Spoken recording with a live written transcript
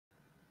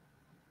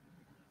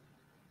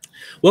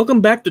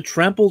Welcome back to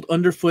Trampled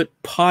Underfoot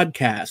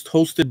Podcast,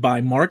 hosted by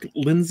Mark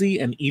Lindsay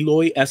and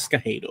Eloy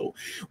Escagedo.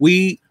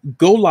 We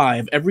go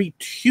live every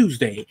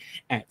Tuesday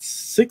at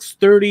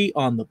 6:30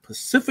 on the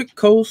Pacific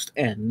Coast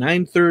and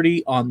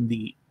 9:30 on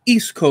the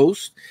East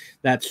Coast.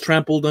 That's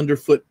Trampled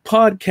Underfoot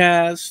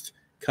Podcast,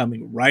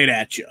 coming right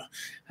at you.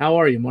 How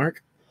are you,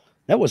 Mark?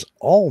 That was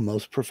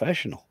almost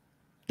professional.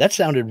 That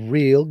sounded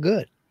real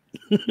good.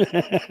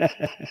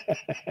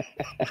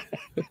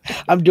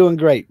 I'm doing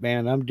great,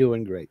 man. I'm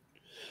doing great.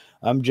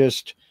 I'm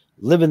just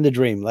living the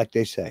dream, like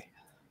they say.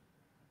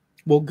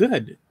 Well,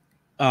 good.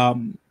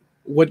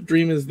 What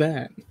dream is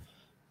that?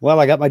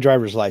 Well, I got my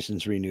driver's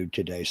license renewed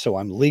today, so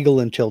I'm legal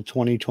until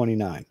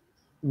 2029.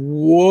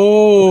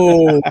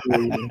 Whoa.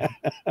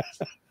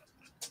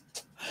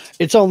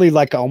 It's only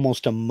like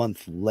almost a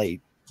month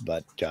late,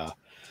 but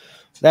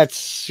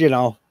that's,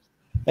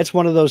 that's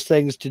one of those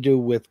things to do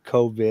with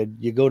COVID.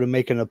 You go to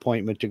make an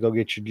appointment to go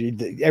get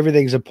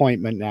everything's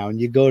appointment now. And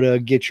you go to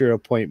get your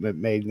appointment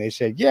made. And they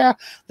said, yeah,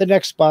 the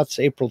next spot's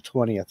April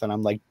 20th. And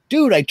I'm like,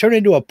 dude, I turn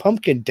into a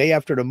pumpkin day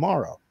after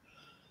tomorrow.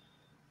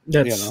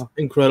 That's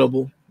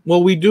incredible.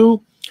 Well, we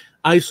do.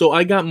 I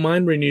got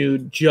mine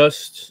renewed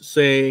just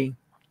say,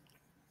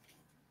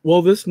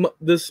 well, this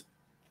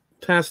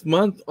past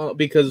month,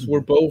 because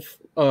we're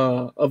both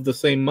of the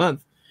same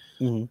month.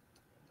 Mm-hmm.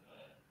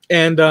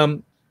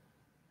 And,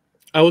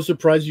 I was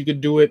surprised you could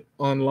do it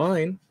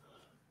online.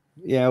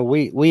 Yeah,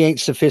 we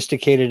ain't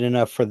sophisticated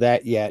enough for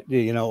that yet.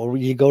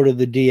 You go to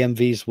the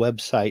DMV's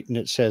website and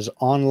it says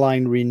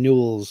online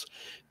renewals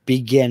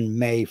begin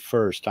May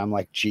 1st. I'm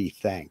like, gee,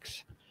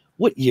 thanks.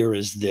 What year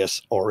is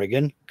this,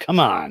 Oregon?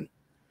 Come on.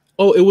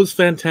 Oh, it was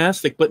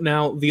fantastic. But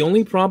now the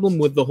only problem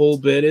with the whole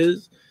bit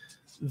is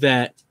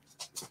that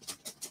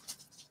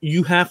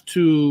you have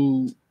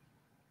to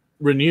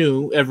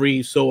renew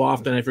every so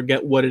often. I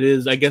forget what it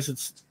is. I guess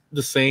it's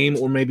the same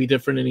or maybe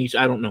different in each.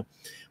 I don't know.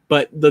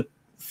 But the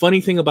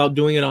funny thing about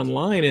doing it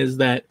online is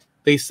that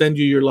they send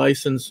you your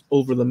license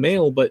over the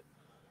mail, but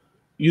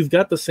you've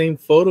got the same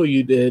photo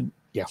you did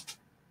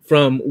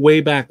from way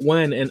back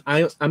when. And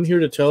I'm here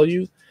to tell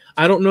you,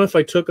 I don't know if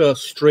I took a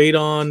straight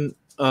on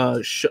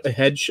mug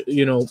shot.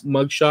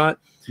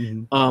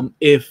 Mm-hmm.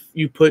 If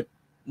you put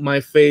my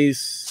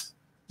face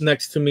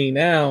next to me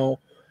now,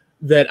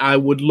 that I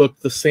would look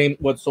the same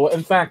whatsoever.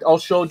 In fact, I'll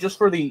show just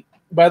for the.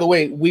 By the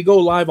way, we go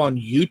live on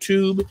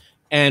YouTube,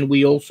 and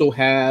we also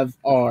have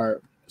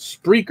our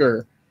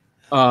Spreaker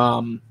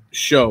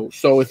show.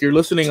 So if you're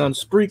listening on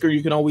Spreaker,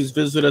 you can always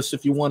visit us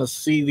if you want to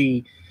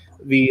see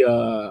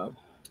the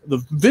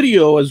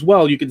video as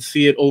well. You can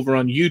see it over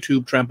on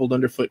YouTube, Trampled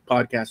Underfoot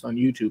Podcast on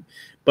YouTube.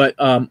 But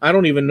I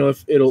don't even know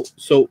if it'll.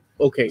 So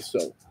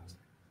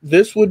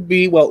this would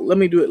be. Well, let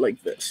me do it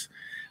like this.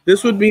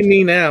 This would be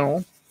me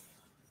now.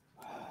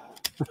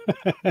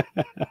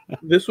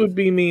 This would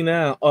be me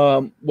now.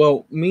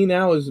 Well, me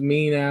now is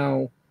me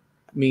now.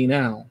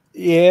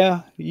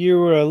 Yeah, you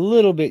were a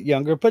little bit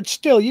younger, but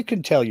still, you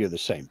can tell you're the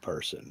same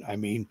person. I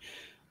mean,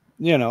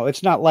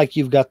 it's not like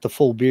you've got the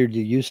full beard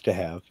you used to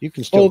have. You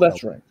can still that's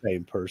tell right. The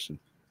same person.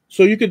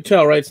 So you could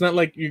tell, right? It's not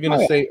like you're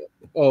gonna say,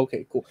 "Oh,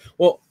 okay, cool."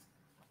 Well,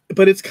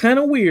 but it's kind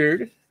of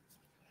weird,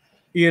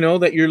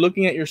 that you're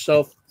looking at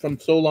yourself from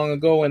so long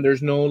ago, and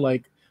there's no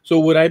like. So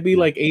would I be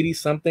like 80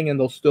 something and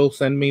they'll still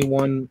send me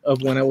one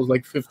of when I was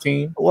like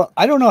 15? Well,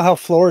 I don't know how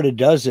Florida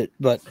does it,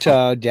 but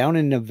down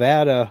in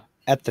Nevada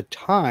at the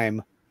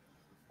time,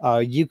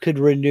 you could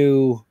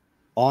renew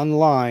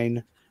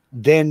online.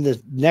 Then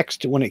the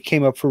next, when it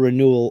came up for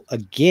renewal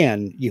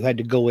again, you had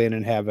to go in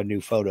and have a new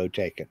photo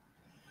taken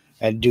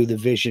and do the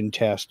vision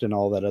test and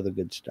all that other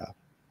good stuff.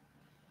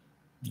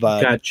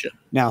 But gotcha.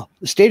 Now,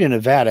 the state of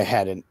Nevada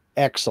had an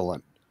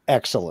excellent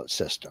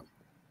system.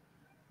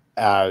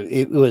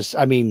 There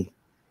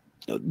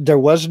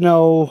was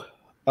no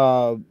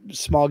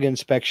smog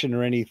inspection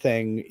or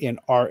anything in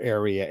our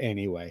area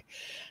anyway.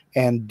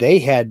 And they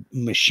had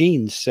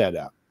machines set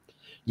up.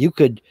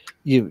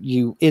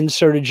 You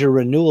inserted your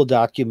renewal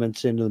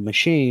documents into the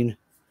machine,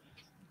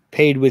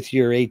 paid with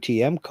your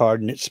ATM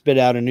card, and it spit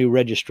out a new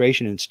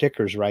registration and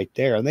stickers right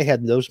there. And they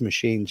had those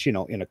machines,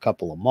 in a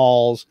couple of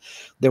malls.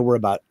 There were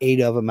about 8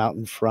 of them out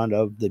in front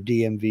of the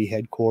DMV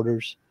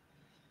headquarters.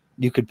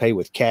 You could pay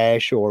with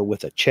cash or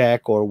with a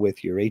check or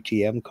with your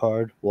ATM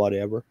card,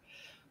 whatever.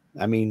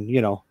 I mean,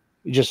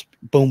 just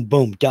boom,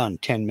 boom, done.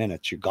 10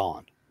 minutes, you're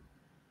gone.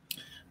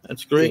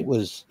 That's great.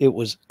 It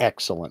was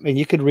excellent. And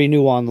you could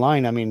renew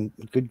online. I mean,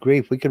 good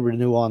grief, we could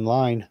renew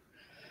online.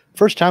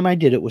 First time I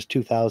did it was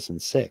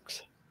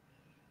 2006.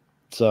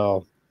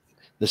 So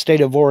the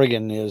state of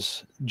Oregon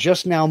is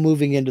just now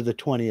moving into the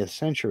 20th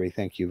century.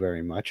 Thank you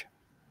very much.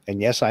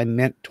 And yes, I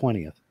meant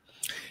 20th.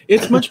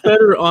 It's much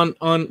better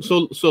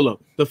so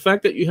look, the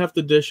fact that you have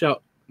to dish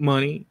out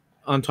money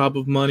on top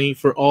of money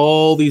for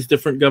all these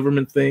different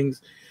government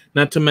things,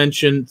 not to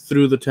mention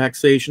through the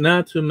taxation,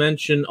 not to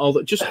mention all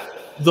the just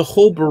the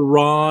whole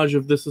barrage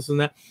of this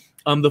and that.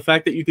 The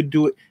fact that you could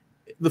do it,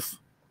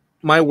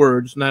 my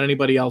words, not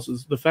anybody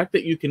else's, the fact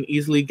that you can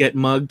easily get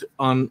mugged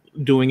on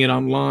doing it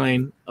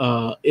online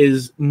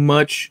is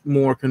much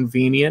more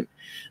convenient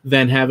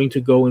than having to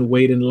go and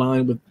wait in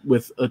line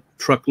with a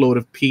truckload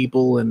of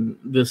people and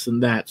this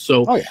and that.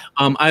 So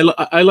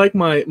I like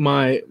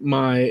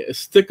my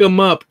stick 'em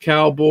up,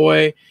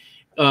 cowboy.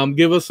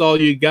 Give us all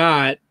you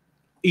got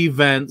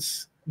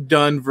events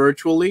done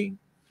virtually.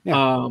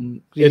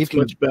 It's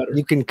much better.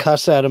 You can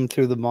cuss at them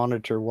through the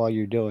monitor while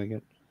you're doing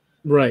it.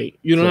 Right.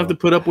 You don't have to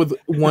put up with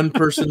one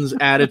person's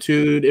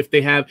attitude. If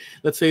they have,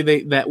 let's say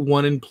that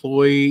one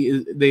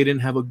employee, they didn't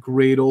have a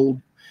great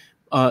old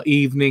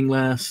evening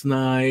last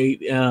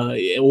night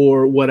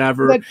or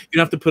whatever. But you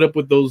don't have to put up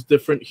with those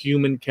different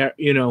human,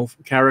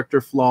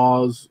 character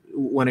flaws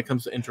when it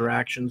comes to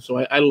interaction. So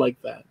I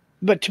like that.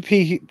 But to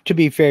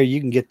be fair,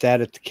 you can get that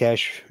at the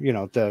cash,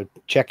 the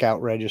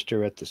checkout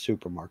register at the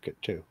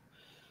supermarket too.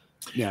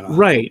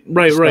 Right.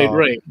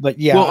 But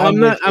yeah,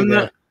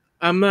 well,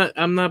 I'm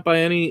not by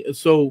any,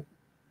 so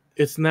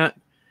it's not,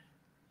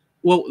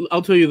 well,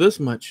 I'll tell you this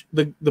much.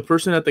 The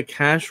person at the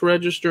cash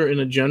register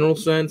in a general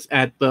sense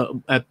at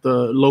the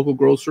local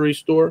grocery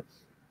store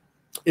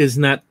is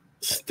not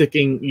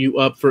sticking you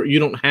up for, you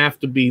don't have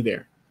to be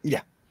there.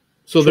 Yeah.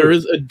 So there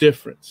is a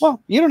difference.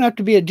 Well, you don't have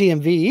to be at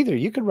DMV either.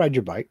 You could ride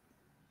your bike.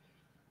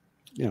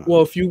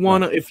 Well, if you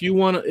want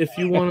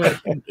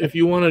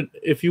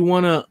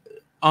to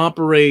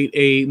operate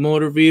a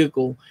motor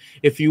vehicle,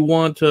 if you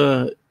want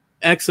to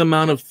X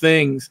amount of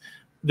things,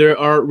 there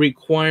are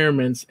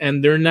requirements,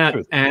 and they're not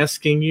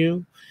asking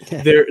you.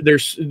 They're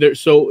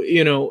so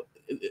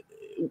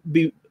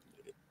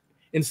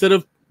instead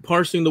of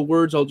parsing the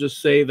words, I'll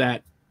just say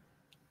that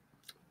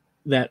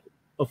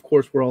of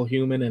course we're all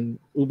human and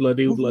oobla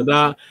dee oobla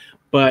da,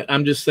 but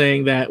I'm just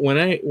saying that when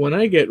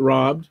I get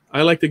robbed,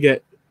 I like to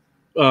get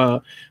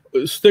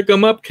stick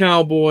 'em up,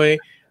 cowboy.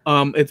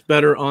 It's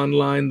better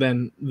online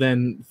than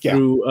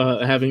through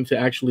having to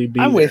actually be.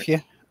 I'm with you.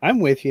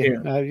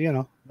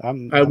 Yeah.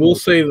 I will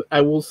say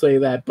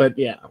that, but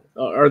yeah,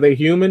 are they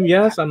human?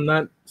 Yes, I'm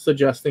not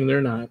suggesting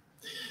they're not.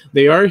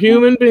 They are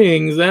human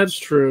beings. That's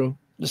true.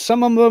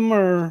 Some of them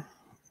are,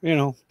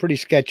 pretty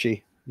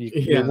sketchy.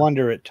 You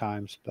wonder at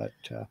times, but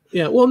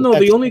Well, no,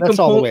 the only that's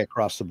all the way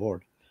across the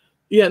board.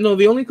 Yeah, no,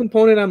 the only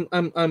component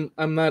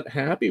I'm not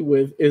happy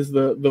with is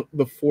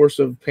the force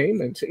of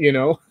payment.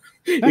 Well,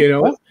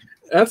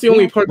 that's the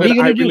only part that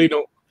I really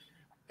don't.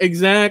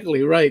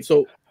 Exactly right.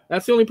 So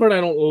that's the only part I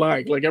don't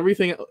like. Like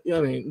everything,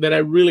 that I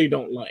really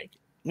don't like.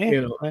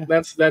 Yeah,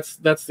 that's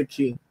the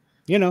key.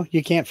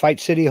 You can't fight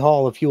City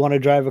Hall. If you want to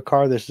drive a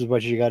car, this is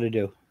what you got to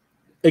do.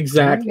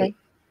 Exactly. Okay.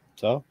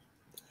 So.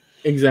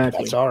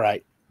 Exactly. That's all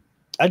right.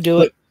 I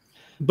do it.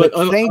 But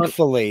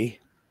thankfully,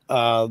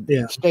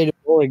 state of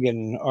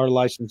Oregon, our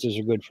licenses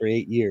are good for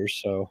 8 years.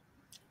 So.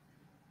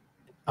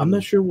 I'm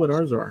not sure what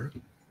ours are.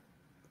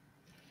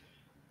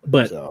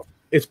 But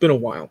it's been a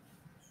while.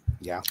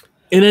 Yeah.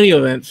 In any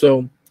event,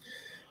 so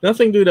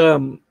nothing, dude.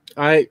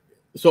 I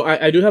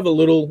do have a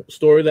little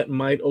story that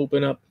might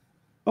open up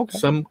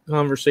some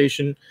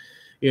conversation.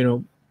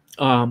 So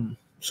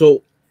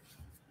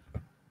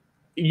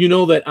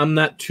that I'm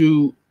not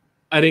too.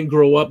 I didn't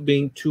grow up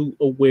being too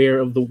aware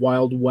of the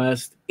Wild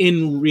West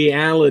in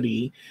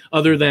reality,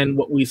 other than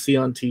what we see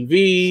on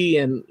TV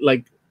and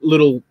like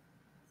little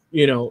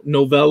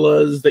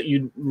novellas that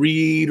you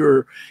read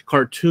or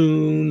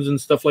cartoons and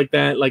stuff like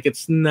that. Like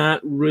it's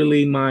not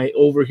really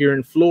over here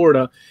in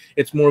Florida.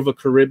 It's more of a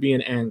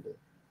Caribbean angle.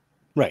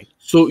 Right.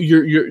 So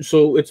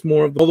so it's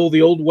more of, although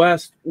the Old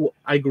West,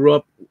 I grew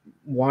up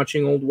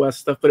watching Old West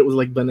stuff, but it was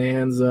like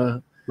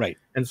Bonanza. Right.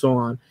 And so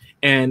on.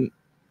 And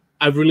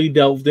I've really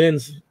delved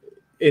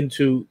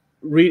into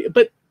read,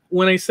 but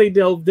when I say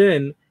delved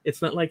in,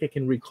 it's not like I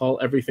can recall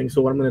everything.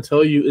 So what I'm going to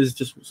tell you is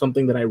just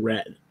something that I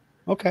read.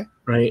 Okay.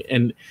 Right.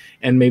 And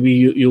maybe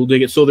you'll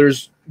dig it. So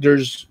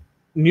there's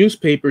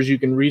newspapers you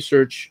can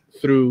research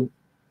through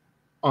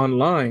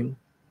online.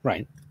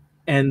 Right.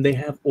 And they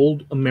have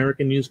old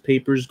American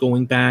newspapers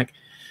going back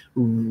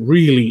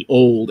really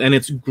old. And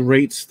it's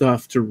great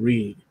stuff to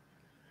read.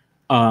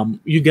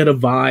 You get a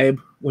vibe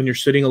when you're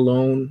sitting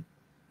alone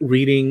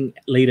reading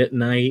late at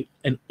night,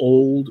 an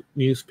old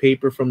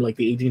newspaper from like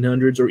the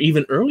 1800s or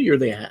even earlier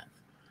they have.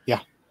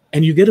 Yeah.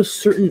 And you get a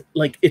certain,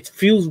 like, it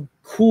feels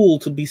cool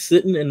to be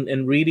sitting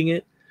and reading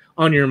it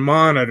on your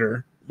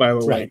monitor, by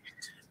the way.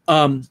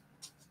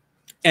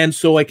 And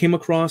so I came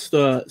across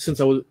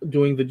since I was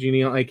doing the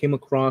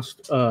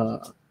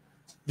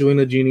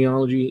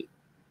genealogy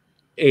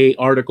a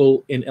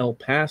article in El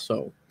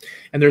Paso,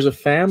 and there's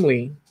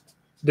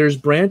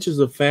branches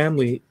of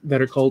family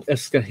that are called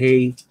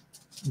Escagedo.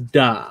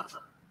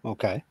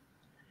 Okay.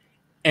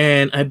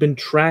 And I've been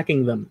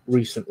tracking them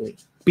recently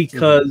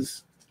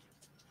because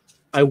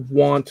I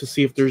want to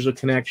see if there's a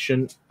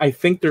connection. I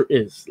think there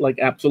is, like,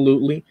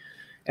 absolutely.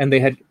 And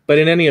but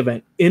in any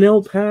event, in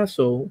El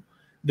Paso,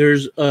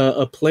 there's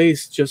a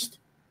place just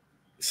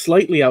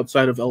slightly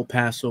outside of El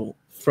Paso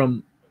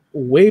from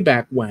way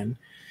back when,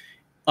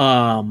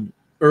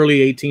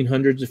 early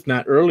 1800s, if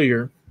not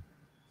earlier,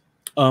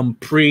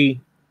 pre,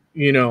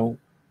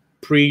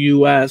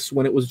 pre-US,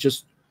 when it was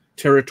just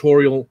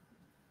territorial,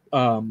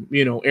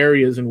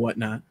 areas and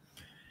whatnot.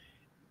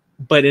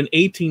 But in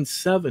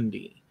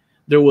 1870,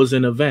 there was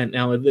an event.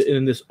 Now,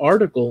 in this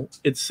article,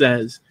 it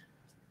says,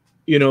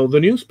 the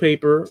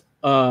newspaper,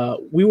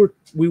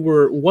 we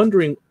were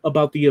wondering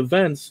about the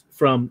events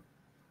from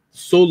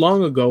so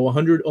long ago,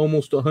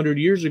 almost 100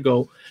 years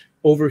ago,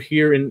 over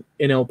here in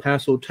El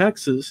Paso,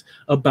 Texas,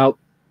 about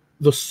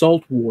the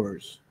Salt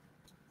Wars.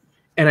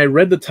 And I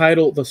read the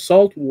title, The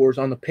Salt Wars,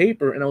 on the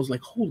paper, and I was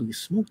like, holy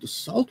smoke, the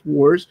Salt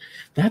Wars?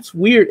 That's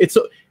weird.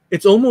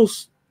 It's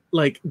almost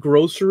like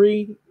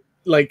grocery,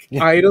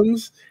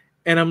 items.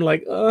 And I'm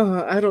like,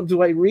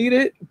 do I read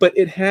it? But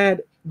it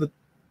had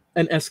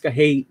an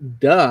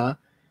Escagedo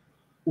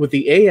with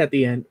the A at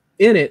the end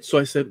in it. So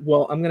I said,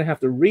 well, I'm going to have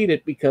to read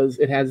it because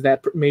it has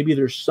that. Maybe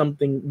there's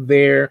something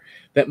there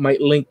that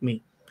might link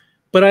me.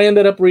 But I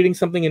ended up reading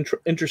something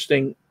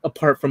interesting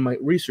apart from my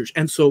research.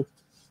 And so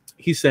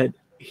he said,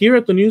 here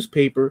at the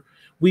newspaper,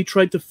 we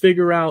tried to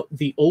figure out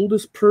the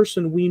oldest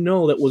person we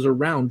know that was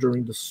around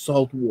during the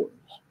Salt Wars.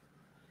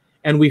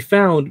 And we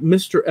found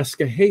Mr.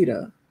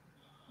 Escagedo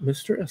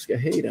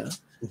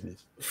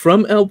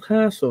from El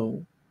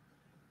Paso.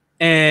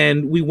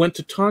 And we went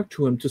to talk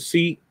to him to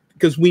see,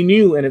 because we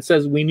knew, and it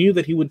says we knew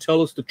that he would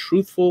tell us the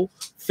truthful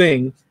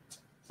thing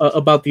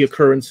about the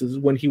occurrences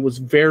when he was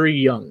very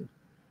young.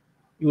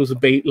 He was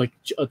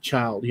a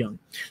child, young.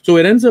 So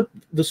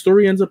the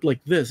story ends up like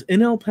this.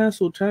 In El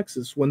Paso,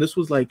 Texas, when this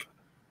was like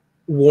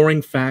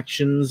warring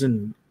factions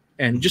and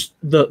just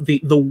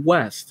the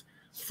West,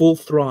 full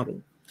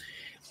throttle,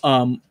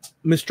 Mr.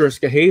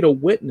 Escagedo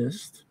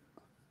witnessed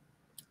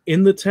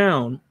in the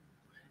town,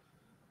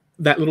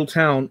 that little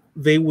town,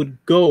 they would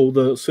go,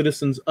 the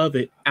citizens of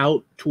it,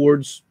 out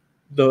towards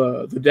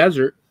the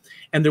desert,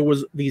 and there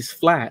was these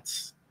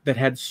flats that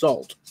had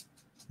salt.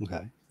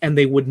 Okay. And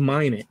they would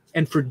mine it.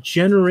 And for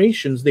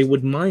generations, they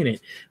would mine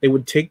it. They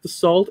would take the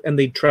salt and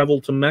they'd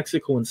travel to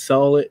Mexico and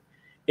sell it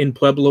in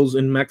pueblos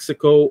in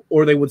Mexico,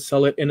 or they would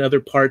sell it in other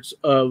parts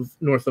of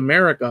North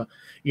America.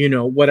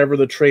 Whatever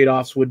the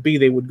trade-offs would be,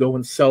 they would go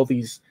and sell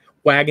these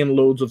wagon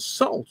loads of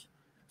salt.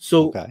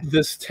 So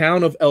this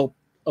town of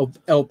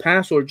El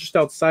Paso, or just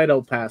outside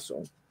El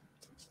Paso,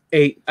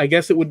 I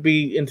guess it would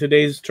be in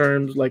today's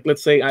terms, like,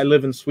 let's say I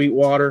live in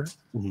Sweetwater.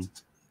 Mm-hmm.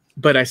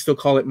 But I still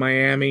call it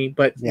Miami,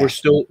 but we're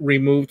still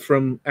removed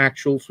from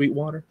actual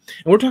Sweetwater.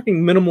 And we're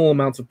talking minimal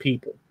amounts of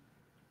people,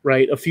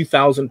 right? A few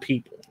thousand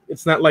people.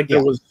 It's not like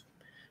there was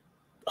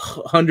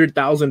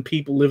 100,000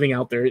 people living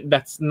out there.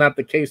 That's not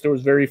the case. There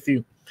was very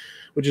few,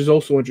 which is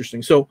also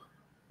interesting. So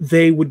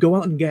they would go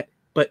out and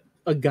but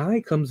a guy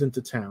comes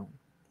into town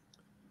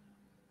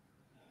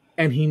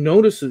and he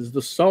notices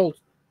the salt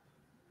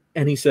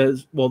and he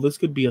says, well, this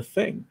could be a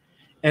thing.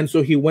 And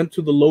so he went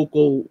to the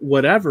local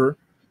whatever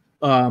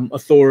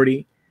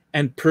authority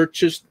and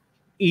purchased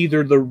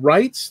either the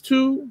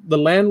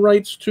land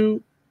rights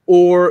to,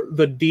 or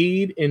the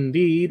deed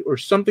indeed, or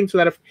something to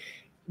that effect.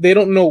 They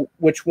don't know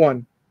which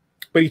one,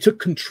 but he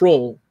took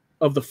control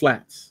of the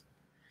flats.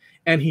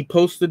 And he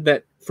posted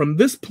that from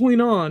this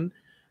point on,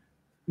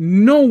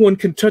 no one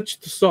can touch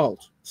the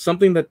salt,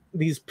 something that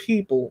these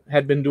people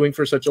had been doing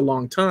for such a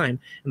long time,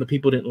 and the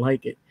people didn't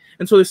like it.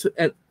 And so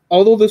and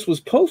although this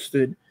was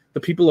posted, the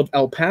people of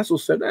El Paso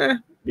said,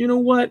 you know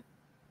what?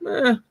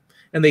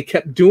 And they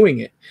kept doing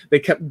it. They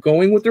kept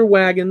going with their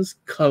wagons,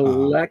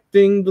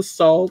 collecting the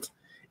salt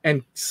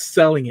and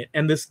selling it.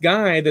 And this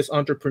guy, this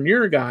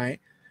entrepreneur guy,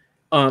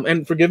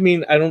 and forgive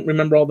me, I don't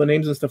remember all the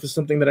names and stuff. It's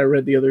something that I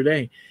read the other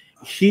day.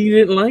 He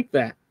didn't like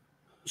that.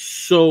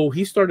 So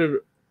he started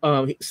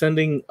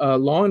sending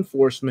law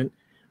enforcement,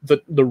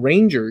 the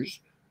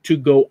rangers, to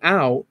go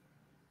out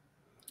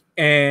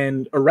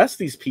and arrest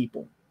these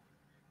people.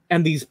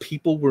 And these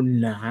people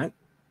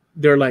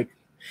they're like,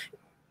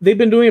 they've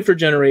been doing it for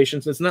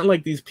generations. It's not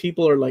like these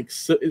people are like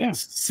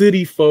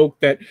city folk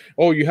that,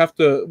 you have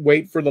to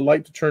wait for the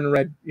light to turn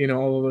red.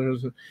 All of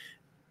those.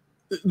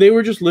 They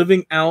were just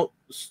living out,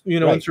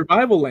 in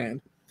survival land.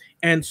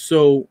 And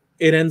so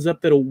it ends up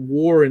that a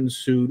war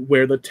ensued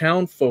where the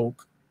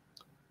townsfolk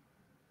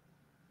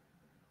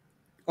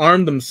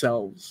armed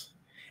themselves.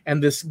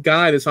 And this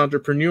guy, this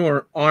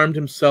entrepreneur, armed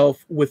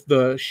himself with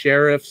the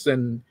sheriffs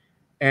and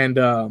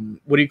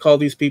what do you call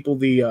these people?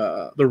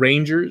 The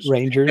Rangers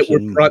that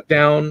were brought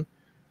down.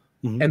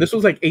 Mm-hmm. And this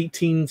was like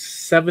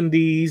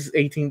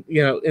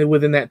 1870s,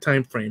 within that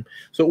time frame.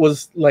 So it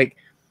was like,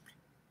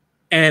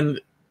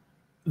 and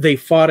they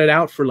fought it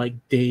out for like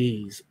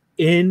days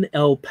in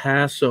El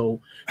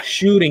Paso,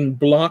 shooting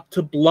block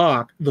to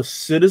block the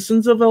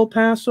citizens of El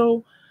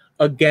Paso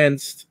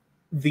against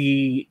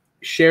the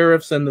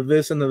sheriffs and the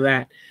this and the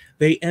that.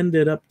 They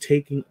ended up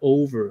taking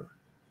over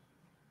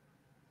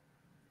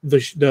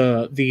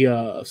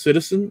the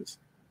citizens.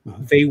 Uh-huh.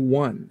 They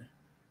won.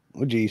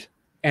 Oh geez.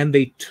 And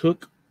they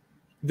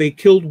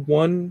killed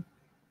one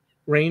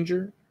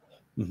ranger.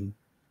 Mm-hmm.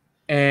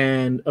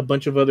 And a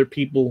bunch of other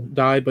people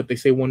died, but they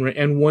say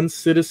one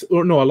citizen,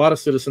 a lot of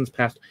citizens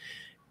passed.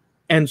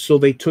 And so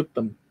they took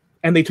them,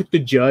 and they took the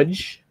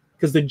judge,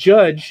 because the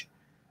judge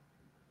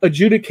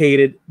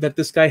adjudicated that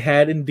this guy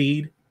had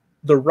indeed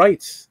the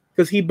rights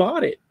because he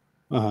bought it.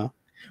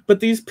 But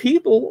these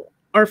people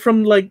are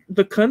from like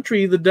the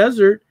country, the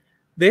desert.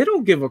 They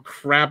don't give a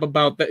crap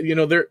about that. You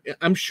know,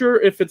 I'm sure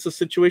if it's a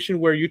situation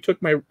where you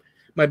took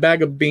my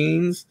bag of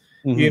beans,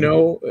 you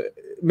know,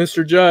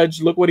 Mr.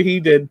 Judge, look what he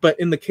did. But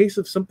in the case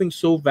of something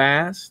so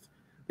vast,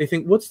 they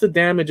think, what's the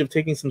damage of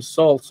taking some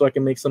salt so I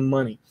can make some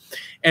money?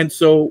 And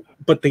so,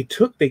 but the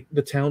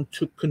town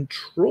took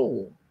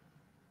control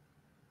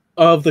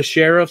of the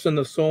sheriffs and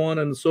the so on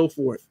and so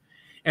forth.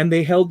 And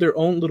they held their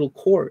own little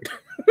court.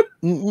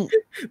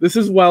 This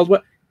is wild.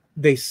 What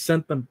they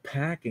sent them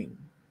packing,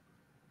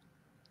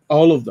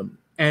 all of them,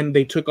 and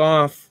they took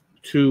off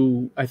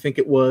to, I think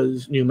it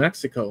was New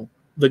Mexico.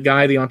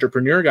 The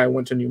entrepreneur guy,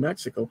 went to New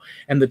Mexico,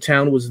 and the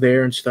town was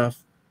there and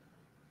stuff.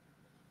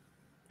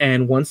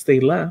 And once they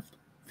left,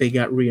 they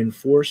got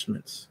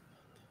reinforcements,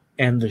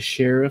 and the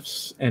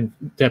sheriffs and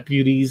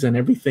deputies and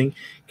everything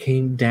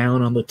came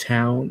down on the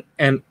town.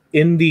 And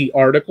in the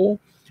article,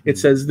 it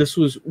says this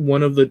was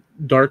one of the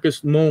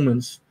darkest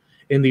moments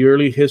in the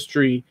early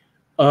history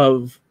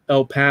of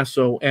El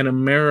Paso and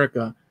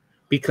America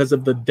because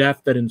of the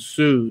death that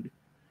ensued,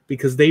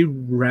 because they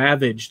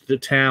ravaged the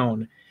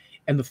town.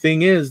 And the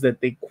thing is that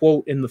they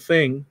quote in the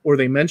thing, or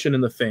they mention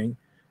in the thing,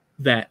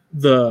 that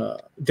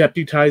the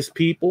deputized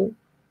people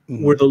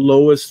were the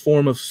lowest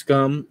form of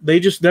scum. They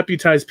just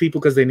deputized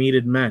people because they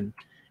needed men,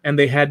 and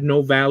they had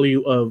no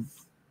value of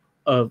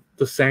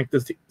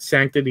the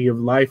sanctity of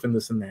life and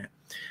this and that.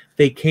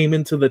 They came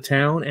into the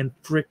town and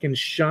frickin'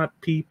 shot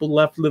people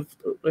left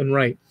and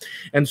right.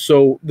 And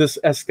so this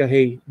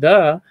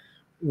Escagedo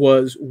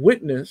was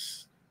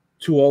witness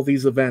to all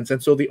these events.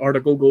 And so the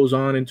article goes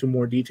on into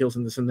more details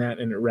and this and that,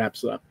 and it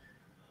wraps up.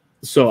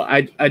 So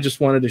I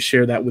just wanted to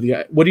share that with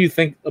you. What do you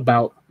think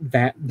about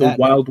that, the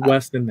Wild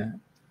West in that?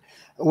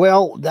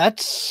 Well,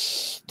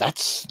 that's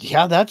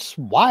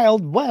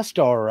Wild West,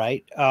 all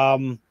right.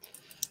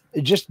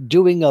 Just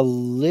doing a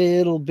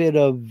little bit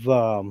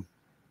of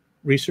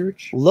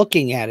research,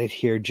 looking at it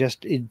here,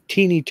 just a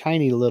teeny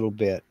tiny little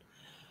bit.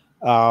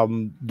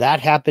 That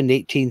happened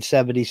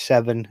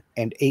 1877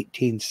 and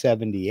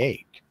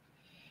 1878.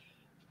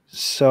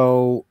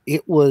 So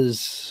it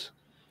was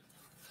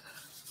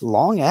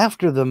long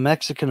after the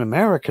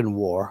Mexican-American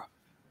War.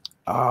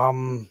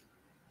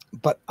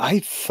 But I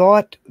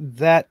thought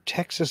that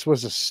Texas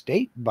was a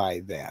state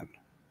by then.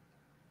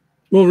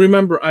 Well,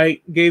 remember, I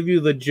gave you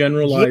the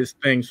generalized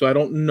thing, so I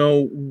don't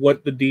know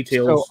what the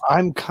details. So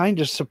I'm kind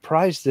of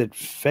surprised that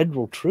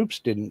federal troops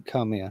didn't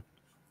come in.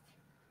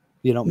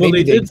 You know,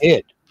 maybe they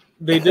did.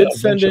 They did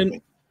send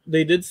in.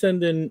 They did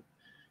send in.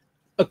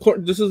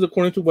 This is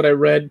according to what I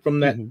read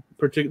from that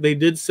particular. They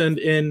did send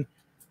in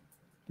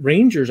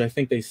Rangers. I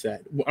think they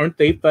said, aren't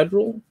they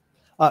federal?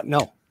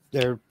 No,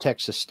 they're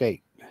Texas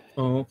state.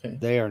 Oh, okay.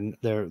 They're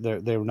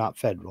not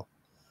federal.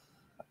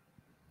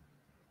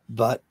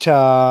 But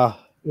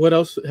what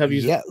else have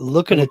you? Yeah,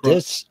 looking at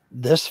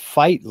this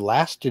fight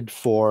lasted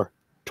for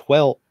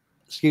 12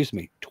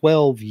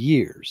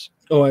 years.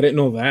 Oh, I didn't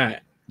know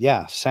that.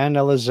 Yeah, San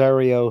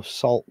Elizario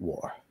Salt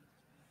War.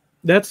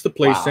 That's the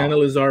place, wow. San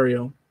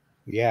Elizario.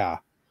 Yeah.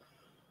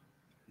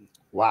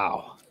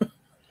 Wow.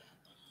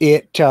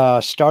 It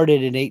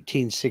started in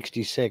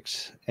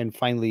 1866 and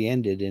finally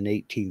ended in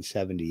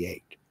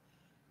 1878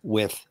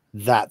 with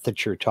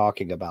that you're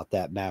talking about,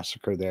 that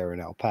massacre there in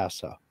El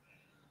Paso.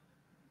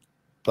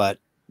 But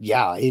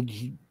yeah,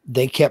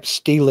 they kept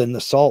stealing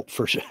the salt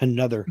for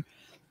another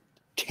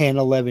 10,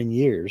 11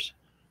 years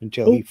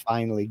until he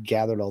finally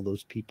gathered all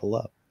those people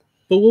up.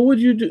 But what would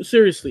you do?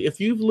 Seriously, if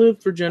you've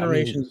lived for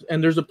generations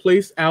and there's a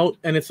place out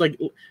and it's like,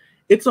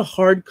 it's a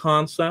hard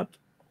concept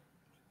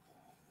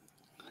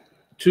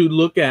to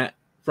look at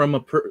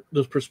from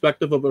the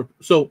perspective of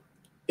so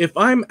if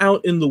I'm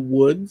out in the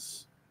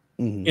woods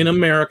in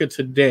America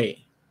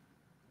today,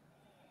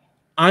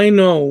 I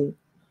know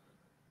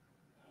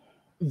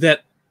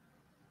that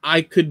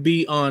I could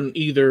be on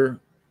either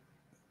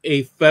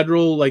a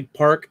federal like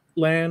park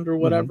land or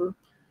whatever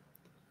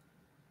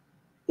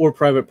or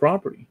private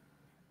property.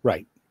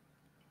 Right.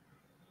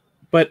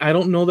 But I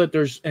don't know that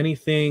there's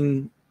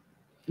anything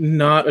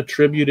not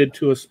attributed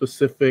to a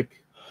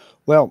specific.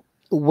 Well,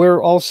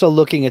 we're also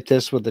looking at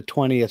this with the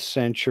 20th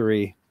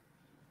century,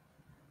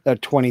 a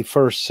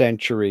 21st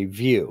century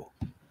view.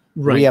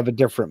 Right. We have a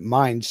different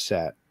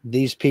mindset.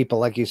 These people,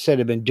 like you said,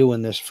 have been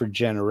doing this for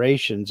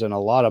generations, and a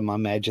lot of them, I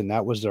imagine,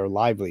 that was their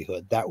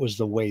livelihood. That was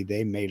the way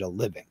they made a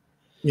living.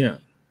 Yeah.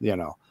 You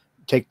know,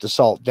 take the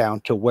salt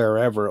down to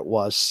wherever it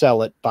was,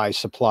 sell it, buy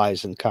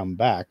supplies, and come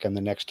back. And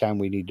the next time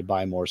we need to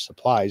buy more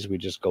supplies, we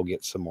just go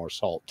get some more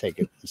salt, take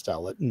it and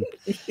sell it, and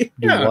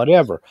do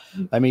whatever.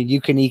 I mean,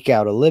 you can eke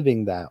out a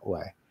living that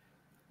way.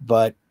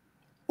 But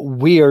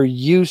we are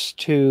used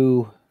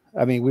to,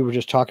 I mean, we were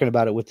just talking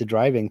about it with the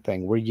driving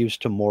thing. We're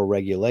used to more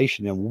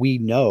regulation, and we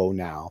know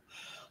now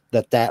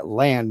that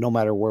land, no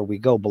matter where we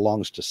go,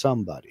 belongs to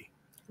somebody.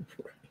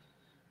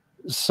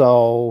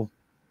 So,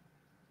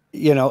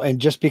 you know, and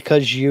just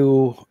because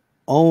you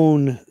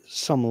own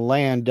some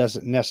land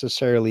doesn't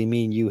necessarily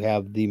mean you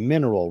have the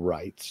mineral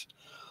rights.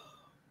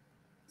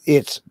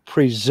 It's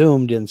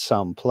presumed in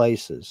some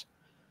places,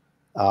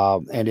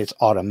 and it's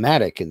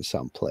automatic in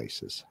some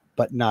places,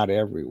 but not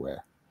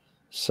everywhere.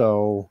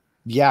 So,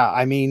 yeah,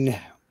 I mean,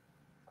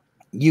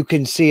 you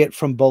can see it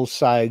from both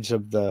sides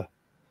of the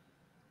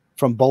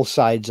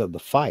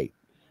fight.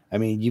 I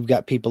mean, you've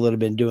got people that have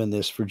been doing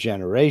this for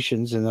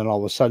generations, and then all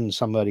of a sudden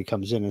somebody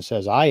comes in and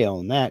says, I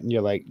own that. And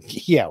you're like,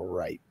 yeah,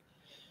 right.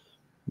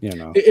 You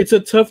know, it's a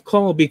tough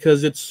call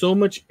because it's so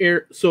much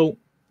air. So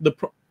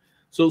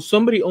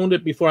somebody owned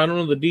it before. I don't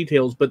know the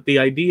details, but the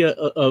idea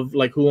of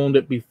like who owned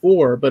it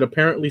before, but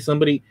apparently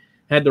somebody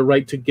had the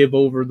right to give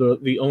over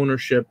the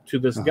ownership to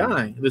this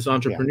guy, this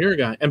entrepreneur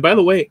guy. And by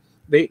the way,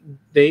 they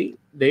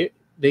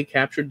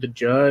captured the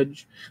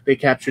judge, they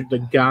captured the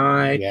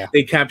guy,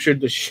 they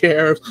captured the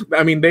sheriff.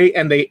 I mean,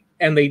 they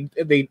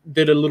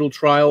did a little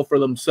trial for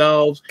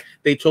themselves.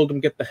 They told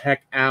them get the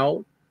heck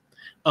out.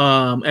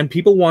 And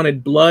people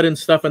wanted blood and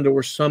stuff, and there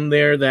were some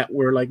there that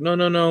were like,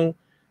 no,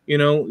 you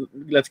know,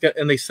 let's get.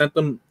 And they sent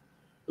them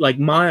like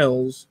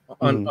miles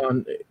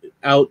on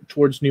out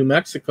towards New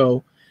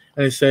Mexico,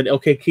 and they said,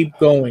 okay, keep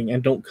going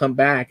and don't come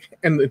back.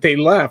 And they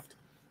left,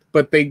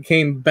 but they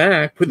came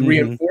back with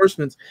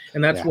reinforcements,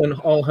 and that's when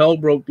all hell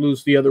broke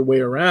loose the other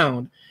way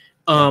around.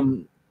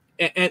 And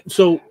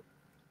so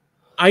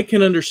I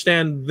can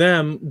understand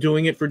them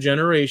doing it for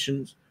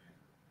generations.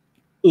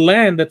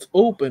 Land that's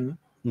open.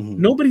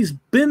 Nobody's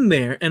been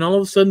there, and all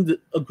of a sudden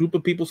a group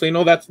of people say,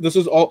 no, this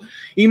is all.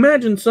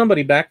 Imagine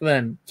somebody back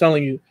then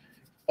telling you,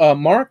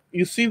 Mark,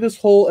 you see this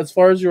hole as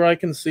far as your eye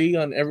can see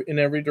in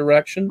every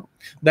direction?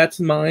 That's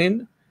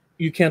mine.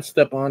 You can't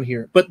step on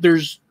here. But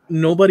there's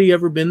nobody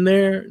ever been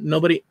there.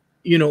 Nobody,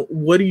 you know,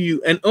 what do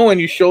you,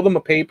 and you show them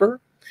a paper,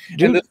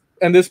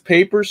 and this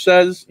paper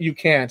says you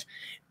can't.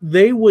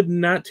 They would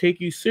not take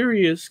you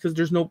serious because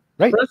there's no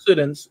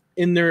precedence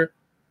in their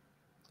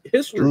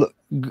history.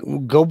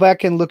 Go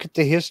back and look at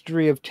the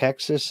history of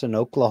Texas and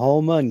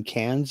Oklahoma and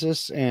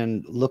Kansas,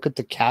 and look at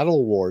the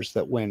cattle wars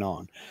that went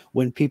on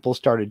when people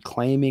started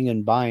claiming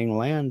and buying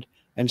land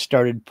and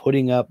started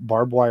putting up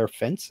barbed wire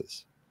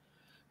fences.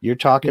 You're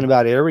talking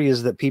about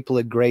areas that people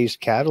had grazed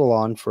cattle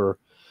on for,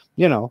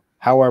 you know,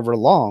 however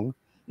long.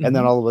 And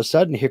then all of a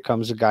sudden, here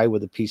comes a guy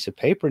with a piece of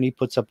paper and he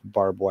puts up a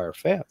barbed wire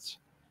fence.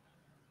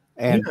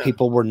 And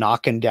people were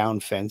knocking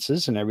down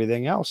fences and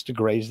everything else to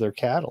graze their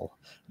cattle.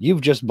 You've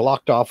just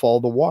blocked off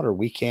all the water.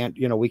 We can't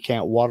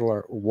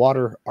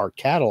water our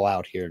cattle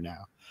out here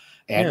now.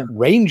 And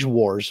range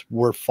wars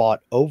were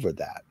fought over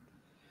that.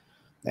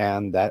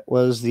 And that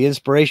was the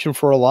inspiration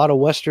for a lot of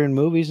Western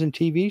movies and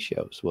TV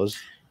shows was,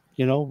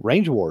 you know,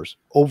 range wars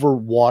over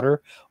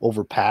water,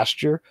 over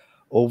pasture,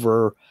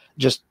 over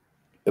just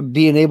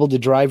being able to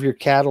drive your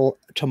cattle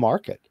to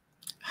market.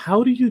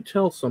 How do you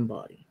tell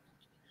somebody?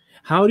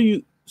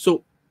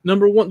 So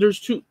number one,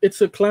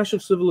 it's a clash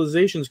of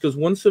civilizations because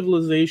one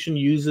civilization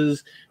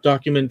uses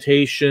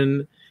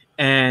documentation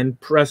and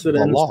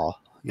precedents, the law,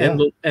 and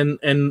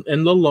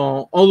the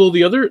law. Although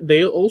the other,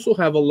 they also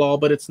have a law,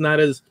 but it's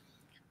not as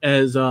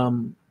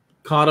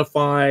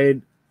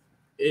codified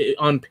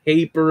on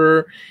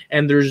paper.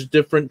 And there's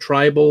different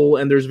tribal,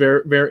 and there's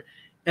very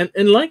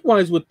and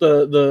likewise with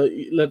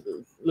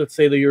let's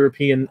say the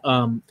European.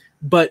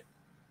 But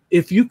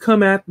if you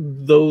come at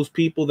those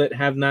people that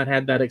have not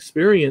had that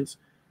experience,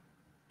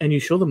 and you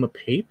show them a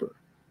paper,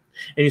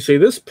 and you say,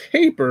 this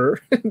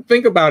paper,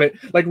 think about it,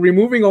 like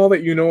removing all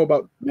that you know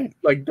about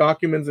like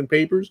documents and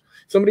papers.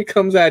 Somebody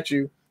comes at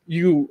you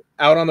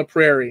out on the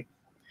prairie,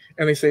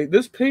 and they say,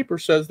 this paper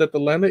says that the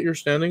land that you're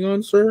standing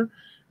on, sir,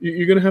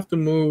 you're going to have to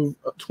move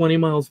 20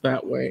 miles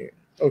that way.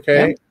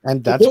 Okay. Yeah.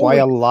 And that's why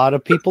a lot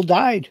of people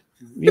died.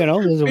 You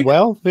know,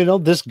 well, you know,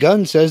 this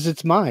gun says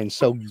it's mine,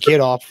 so get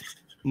off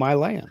my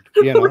land,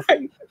 you know.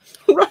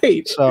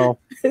 Right. So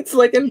it's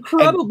like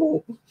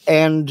incredible.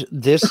 And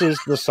this is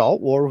the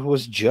Salt War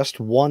was just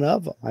one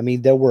of them. I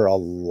mean, there were a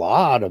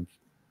lot of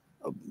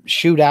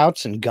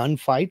shootouts and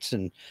gunfights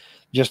and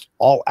just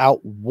all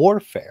out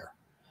warfare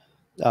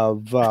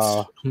of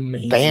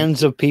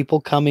bands of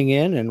people coming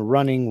in and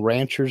running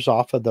ranchers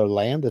off of their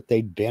land that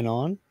they'd been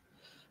on.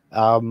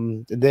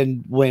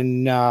 Then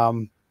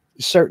when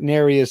certain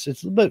areas,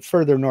 it's a little bit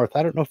further north,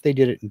 I don't know if they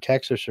did it in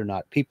Texas or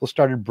not, people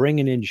started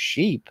bringing in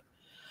sheep.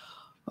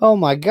 Oh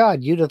my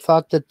God, you'd have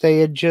thought that they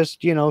had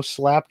just, you know,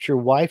 slapped your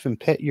wife and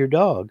pet your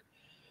dog.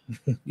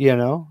 You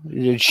know,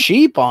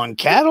 sheep on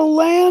cattle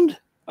land.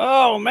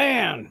 Oh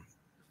man.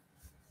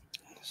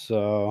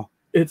 So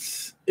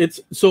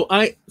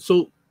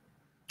so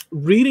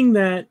reading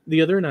that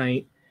the other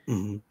night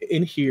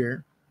in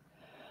here,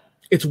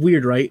 it's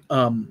weird, right?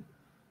 I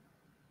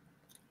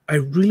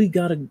really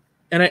gotta,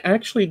 and I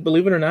actually,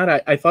 believe it or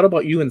not, I thought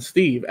about you and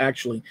Steve,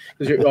 actually,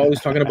 because you're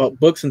always talking about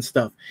books and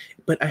stuff.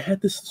 But I had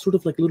this sort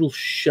of like little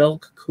shell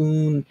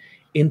cocoon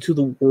into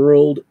the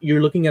world.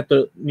 You're looking at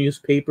the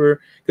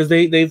newspaper, because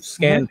they've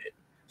scanned it.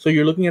 So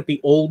you're looking at the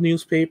old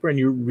newspaper and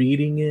you're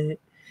reading it.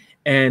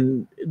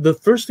 And the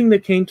first thing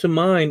that came to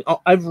mind,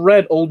 I've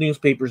read old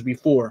newspapers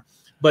before,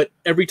 but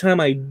every time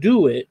I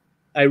do it,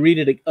 I read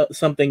it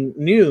something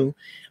new,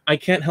 I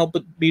can't help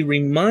but be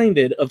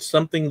reminded of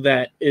something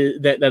that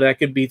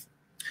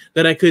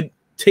I could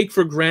take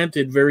for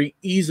granted very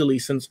easily,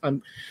 since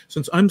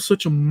I'm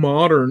such a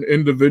modern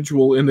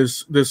individual in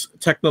this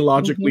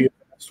technologically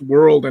advanced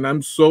world, and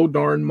I'm so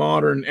darn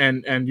modern,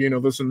 and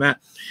this and that.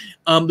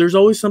 There's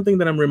always something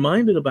that I'm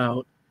reminded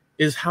about,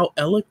 is how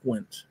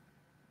eloquent,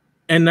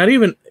 and not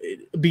even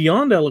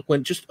beyond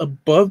eloquent, just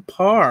above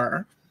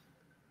par,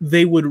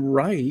 they would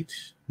write.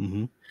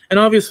 Mm-hmm. And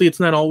obviously it's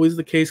not always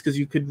the case, because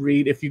you could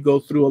read, if you go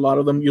through a lot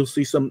of them, you'll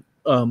see some,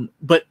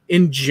 but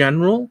in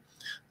general,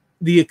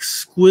 the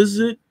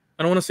exquisite,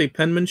 I don't want to say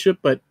penmanship,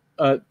 but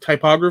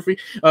typography,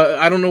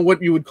 I don't know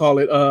what you would call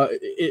it.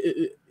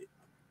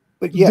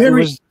 But yeah,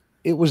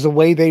 it was the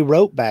way they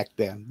wrote back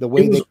then, the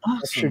way they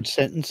structured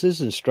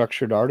sentences and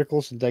structured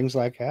articles and things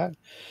like that.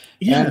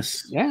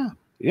 Yes. And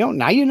yeah.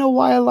 Now you know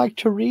why I like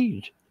to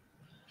read.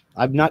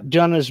 I've not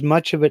done as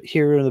much of it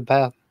here in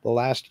the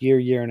last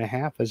year and a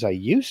half as I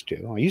used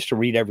to. I used to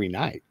read every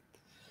night.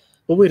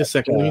 Well, wait a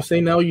second. When you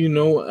say now,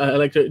 I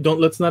like to,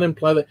 let's not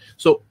imply that.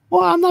 So,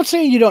 well, I'm not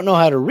saying you don't know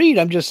how to read.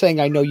 I'm just saying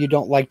I know you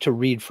don't like to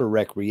read for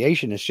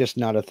recreation. It's just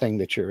not a thing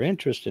that you're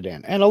interested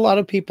in. And a lot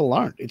of people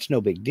aren't. It's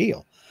no big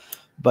deal.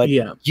 But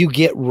you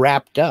get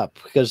wrapped up,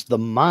 because the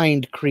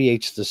mind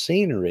creates the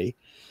scenery,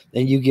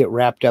 and you get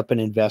wrapped up and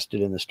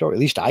invested in the story. At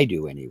least I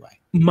do anyway.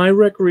 My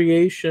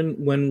recreation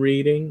when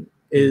reading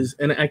is,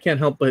 and I can't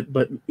help but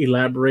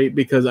elaborate,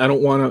 because I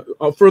don't want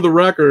to, for the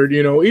record,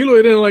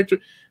 Eloy didn't like to.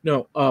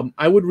 No,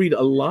 I would read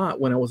a lot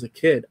when I was a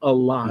kid. A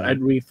lot. Right.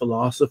 I'd read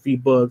philosophy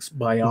books,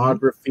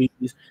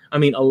 biographies. I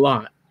mean, a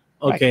lot.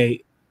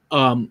 Okay.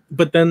 Right.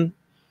 But then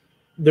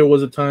there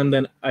was a time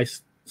that I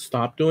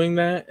stopped doing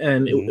that,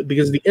 and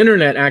because the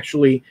internet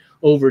actually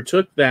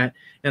overtook that,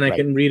 and I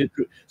can read it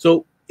through.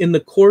 So in the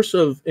course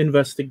of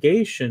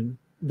investigation,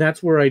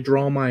 that's where I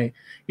draw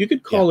you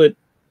could call it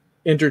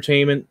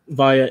entertainment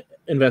via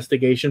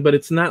investigation, but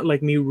it's not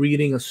like me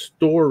reading a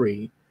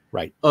story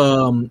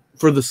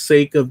for the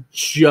sake of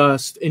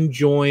just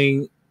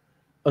enjoying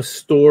a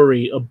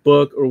story, a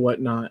book or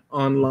whatnot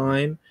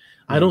online.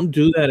 I don't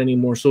do that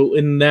anymore. So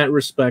in that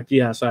respect,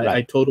 yes,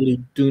 I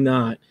totally do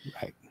not.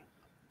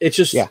 It's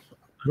just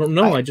I don't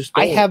know.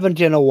 I haven't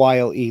in a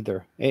while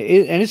either,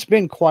 and it's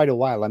been quite a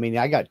while. I mean,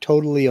 I got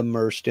totally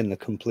immersed in the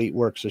complete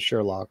works of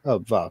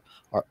the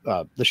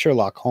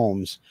Sherlock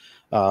Holmes,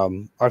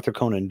 Arthur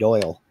Conan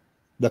Doyle,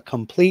 the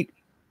complete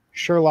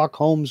Sherlock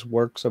Holmes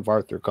works of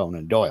Arthur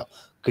Conan Doyle.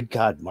 Good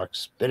God, Mark,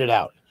 spit it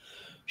out.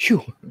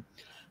 Phew.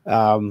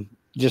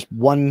 Just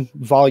one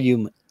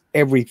volume,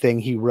 everything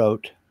he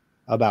wrote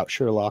about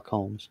Sherlock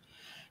Holmes,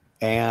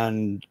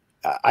 and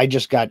I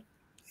just got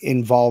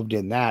involved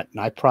in that, and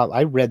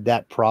I read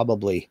that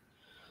probably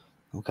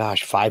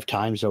 5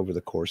 times over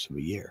the course of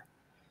a year,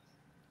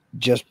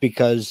 just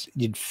because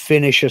you'd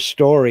finish a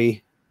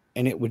story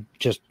and it would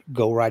just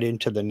go right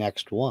into the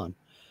next one,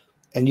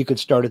 and you could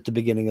start at the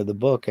beginning of the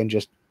book and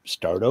just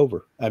start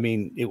over. I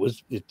mean,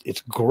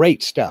 it's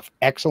great stuff,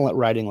 excellent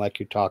writing, like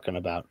you're talking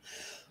about.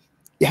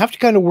 You have to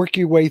kind of work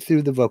your way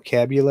through the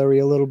vocabulary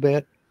a little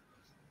bit,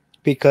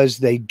 because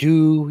they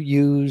do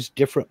use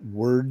different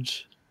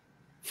words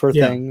for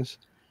things.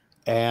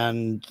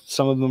 And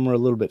some of them are a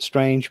little bit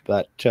strange,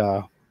 but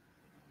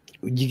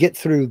you get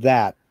through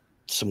that,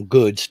 some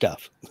good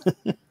stuff.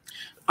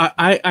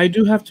 I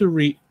do have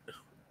to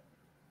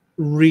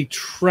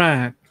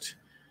retract,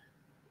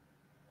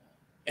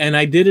 and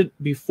I did it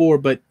before,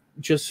 but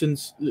just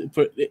since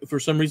for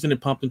some reason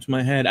it popped into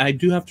my head, I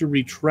do have to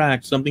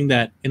retract something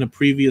that in a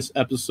previous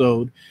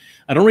episode,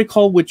 I don't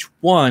recall which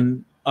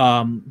one,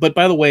 but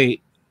by the way,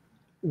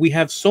 we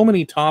have so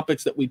many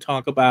topics that we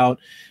talk about,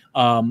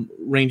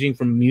 ranging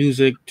from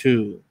music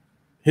to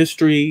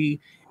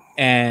history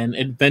and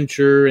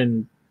adventure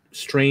and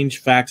strange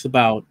facts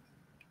about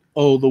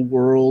the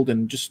world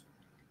and just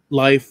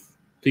life,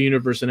 the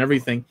universe, and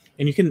everything.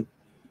 And you can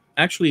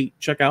actually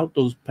check out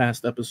those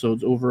past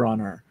episodes over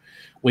on our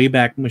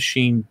Wayback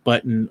Machine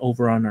button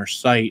over on our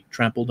site,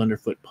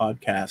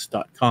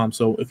 trampledunderfootpodcast.com.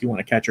 So if you want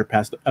to catch our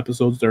past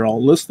episodes, they're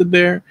all listed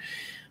there.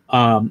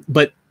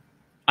 But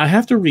I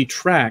have to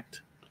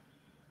retract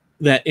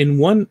that in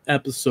one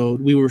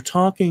episode, we were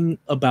talking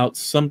about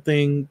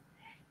something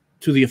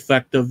to the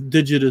effect of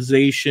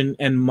digitization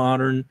and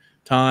modern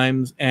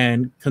times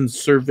and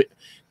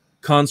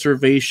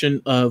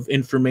conservation of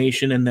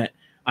information. And that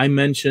I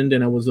mentioned,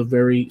 and I was a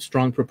very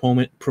strong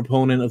proponent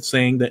of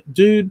saying that,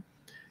 dude,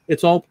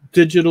 it's all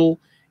digital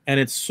and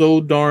it's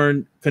so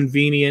darn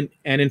convenient.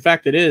 And in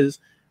fact, it is.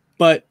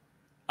 But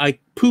I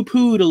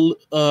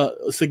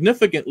poo-pooed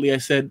significantly. I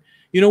said,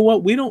 you know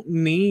what? We don't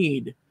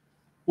need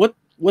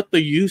what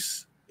the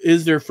use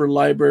is there for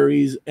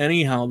libraries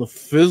anyhow, the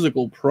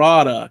physical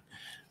product.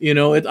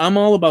 I'm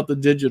all about the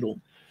digital.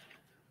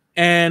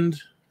 And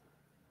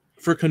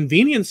for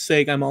convenience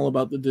sake, I'm all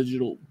about the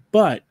digital.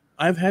 But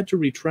I've had to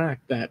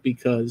retract that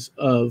because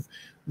of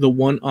the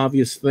one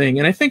obvious thing.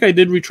 And I think I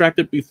did retract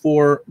it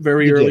before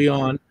very early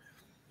on.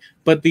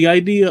 But the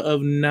idea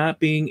of not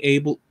being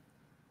able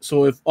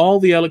So if all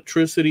the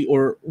electricity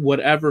or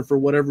whatever, for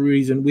whatever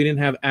reason, we didn't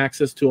have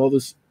access to all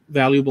this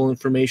valuable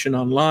information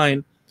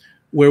online,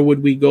 where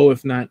would we go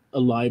if not a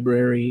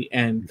library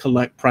and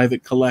collect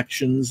private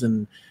collections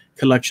and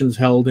collections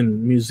held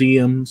in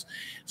museums?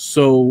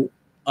 So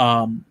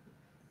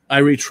I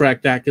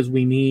retract that, because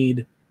we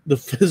need the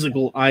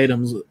physical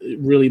items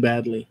really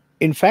badly.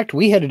 In fact,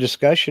 we had a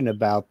discussion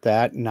about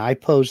that, and I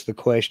posed the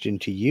question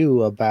to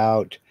you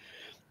about,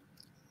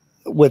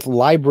 with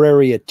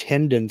library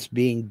attendance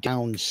being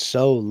down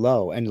so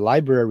low and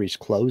libraries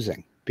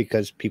closing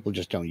because people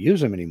just don't use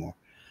them anymore,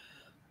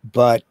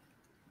 but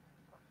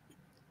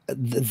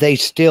they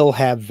still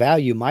have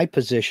value. My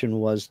position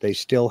was they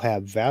still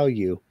have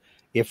value,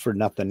 if for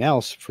nothing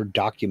else, for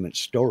document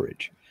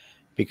storage,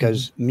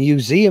 because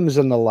museums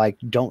and the like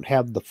don't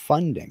have the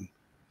funding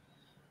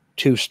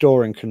to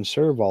store and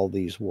conserve all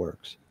these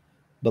works,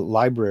 but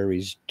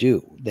libraries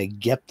do. They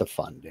get the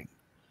funding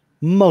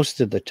most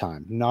of the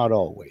time, not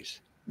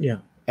always. Yeah.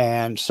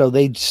 And so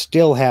they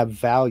still have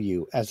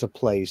value as a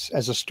place,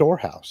 as a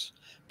storehouse,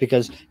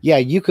 because yeah,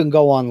 you can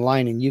go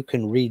online and you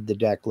can read the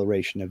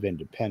Declaration of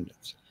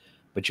Independence,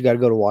 but you got to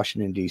go to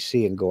Washington,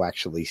 D.C. and go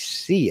actually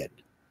see it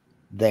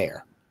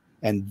there.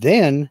 And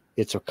then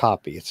it's a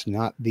copy. It's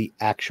not the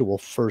actual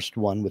first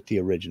one with the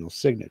original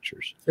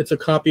signatures. It's a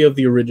copy of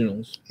the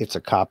originals. It's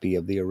a copy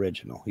of the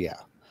original. Yeah.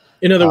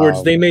 In other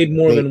words, they made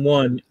more than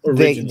one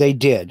original. They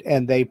did.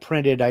 And they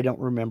printed, I don't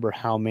remember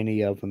how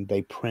many of them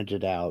they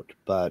printed out,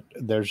 but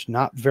there's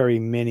not very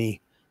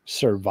many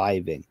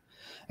surviving.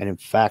 And in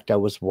fact, I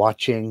was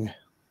watching,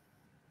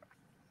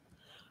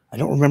 I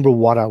don't remember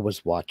what I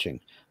was watching,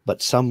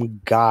 but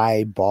some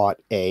guy bought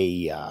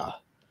a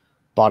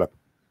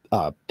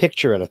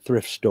picture at a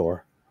thrift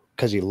store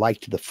because he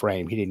liked the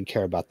frame. He didn't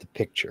care about the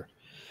picture.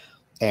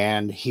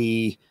 And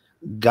he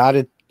got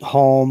it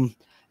home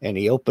and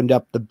he opened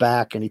up the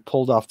back and he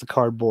pulled off the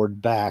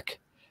cardboard back.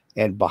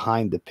 And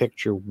behind the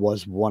picture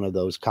was one of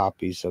those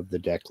copies of the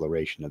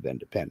Declaration of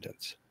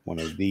Independence, one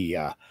of the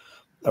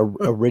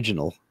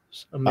originals.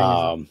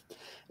 And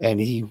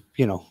he,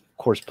 of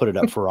course, put it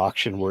up for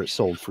auction where it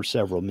sold for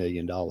several $1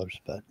 million.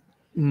 But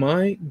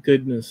my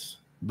goodness.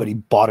 But he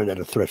bought it at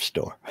a thrift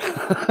store.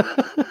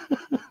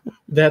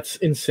 That's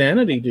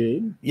insanity,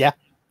 dude. Yeah.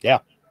 Yeah.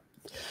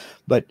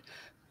 But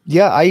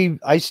yeah,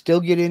 I still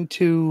get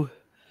into,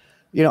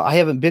 I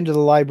haven't been to the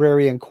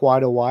library in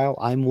quite a while.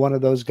 I'm one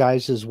of those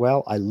guys as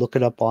well. I look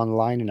it up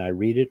online and I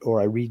read it, or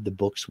I read the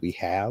books we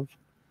have.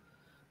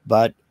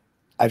 But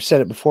I've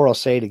said it before, I'll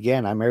say it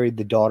again. I married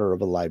the daughter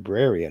of a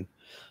librarian.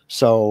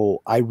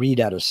 So I read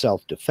out of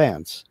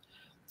self-defense.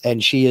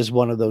 And she is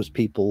one of those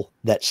people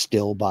that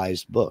still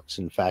buys books.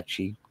 In fact,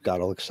 she got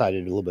all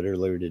excited a little bit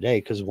earlier today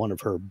because one of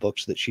her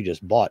books that she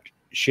just bought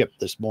shipped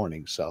this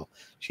morning. So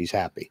she's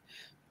happy.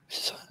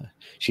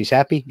 She's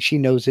happy. She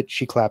knows it.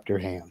 She clapped her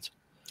hands.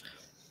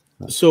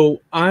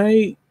 So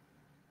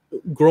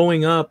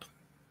growing up,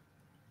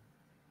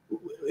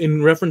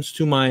 in reference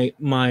to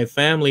my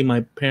family,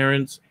 my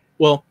parents,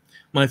 well,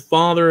 my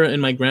father and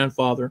my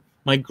grandfather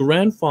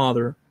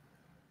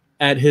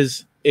at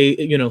his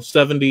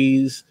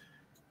 70s,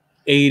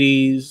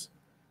 80s,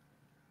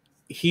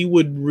 he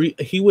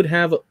would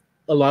have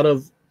a lot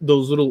of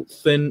those little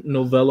thin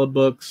novella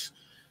books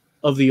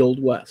of the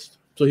Old West.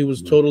 So he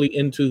was totally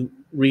into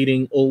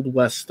reading Old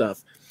West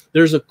stuff.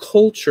 There's a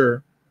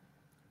culture.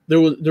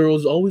 There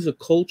was always a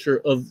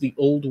culture of the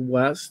Old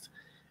West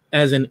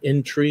as an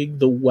intrigue.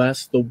 The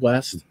West,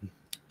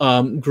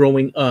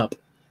 growing up,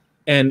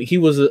 and he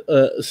was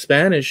a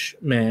Spanish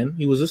man.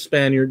 He was a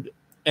Spaniard,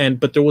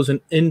 but there was an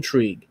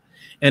intrigue,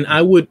 and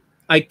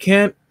I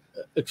can't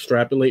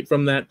extrapolate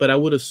from that, but I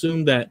would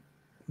assume that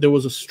there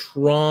was a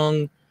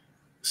strong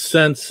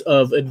sense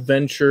of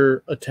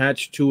adventure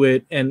attached to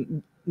it,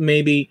 and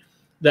maybe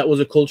that was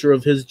a culture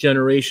of his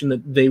generation,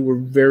 that they were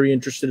very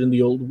interested in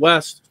the Old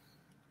West,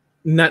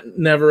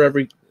 never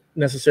ever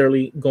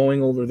necessarily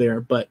going over there,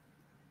 but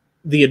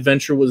the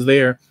adventure was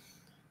there,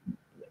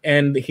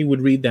 and he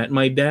would read that.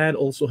 My dad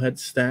also had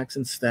stacks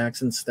and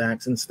stacks and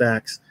stacks and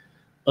stacks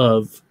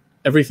of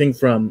everything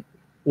from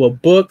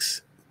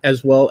books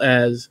as well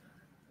as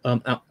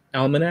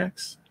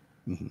almanacs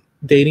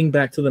dating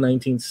back to the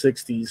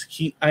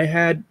 1960s. I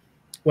had,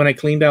 when I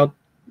cleaned out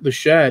the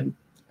shed,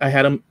 I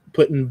had them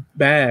put in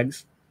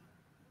bags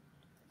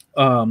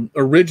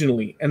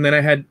originally, and then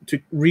I had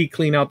to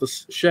re-clean out the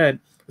shed.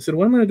 I said,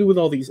 what am I going to do with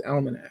all these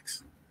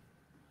almanacs?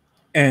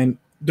 And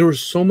there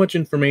was so much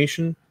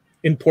information,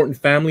 important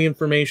family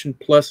information,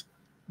 plus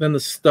then the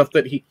stuff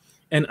that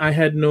and I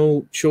had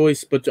no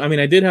choice,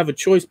 I did have a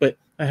choice, but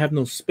I have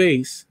no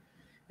space.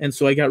 And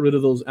so I got rid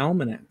of those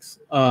almanacs.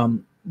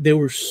 There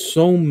were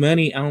so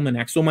many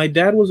almanacs. So my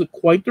dad was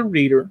quite the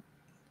reader.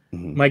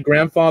 My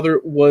grandfather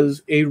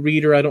was a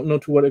reader. I don't know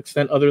to what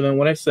extent other than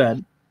what I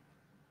said.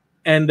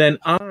 And then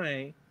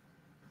I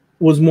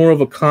was more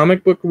of a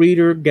comic book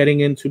reader, getting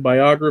into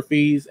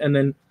biographies. And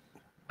then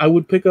I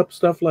would pick up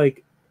stuff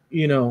like,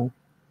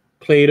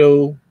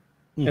 Plato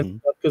and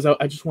stuff, because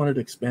I just wanted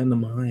to expand the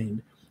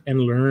mind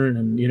and learn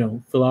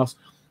and, philosophy.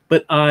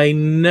 but I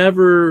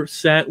never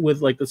sat with,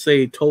 like, let's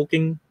say, a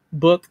Tolkien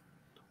book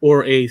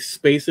or a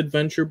space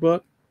adventure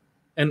book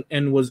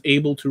and was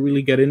able to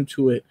really get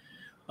into it.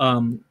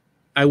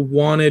 I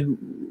wanted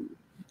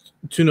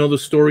to know the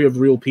story of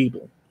real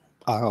people.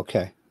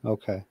 Okay.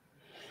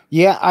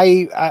 Yeah,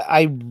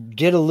 I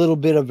did a little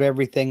bit of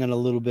everything and a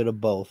little bit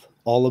of both,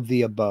 all of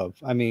the above.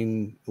 I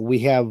mean, we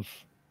have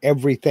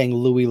everything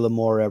Louis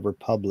L'Amour ever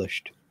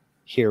published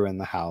here in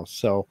the house.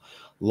 So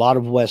a lot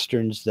of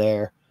Westerns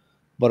there,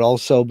 but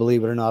also,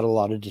 believe it or not, a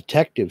lot of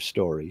detective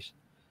stories.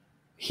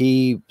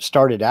 He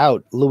started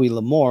out, Louis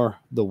L'Amour,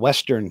 the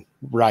Western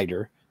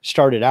writer,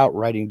 started out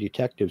writing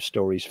detective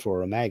stories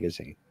for a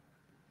magazine.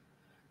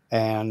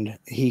 And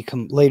he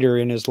later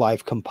in his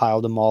life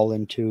compiled them all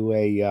into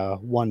a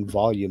one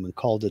volume and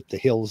called it The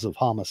Hills of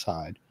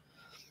Homicide.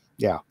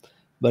 Yeah.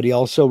 But he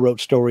also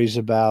wrote stories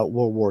about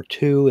World War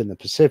II in the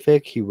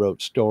Pacific. He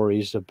wrote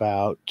stories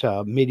about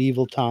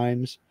medieval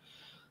times.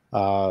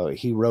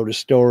 He wrote a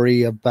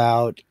story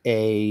about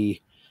an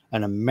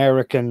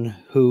American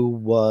who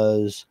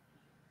was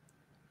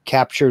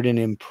captured and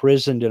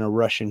imprisoned in a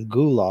Russian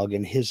gulag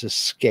and his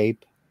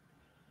escape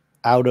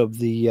out of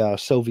the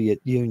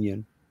Soviet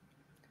Union.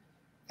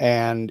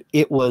 And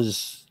it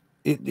was,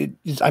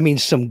 I mean,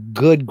 some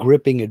good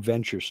gripping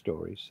adventure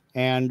stories.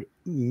 And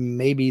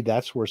maybe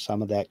that's where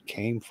some of that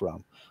came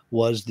from,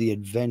 was the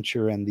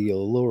adventure and the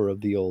allure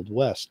of the Old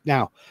West.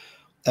 Now,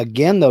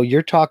 again, though,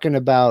 you're talking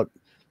about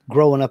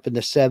growing up in the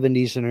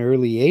 70s and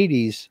early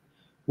 80s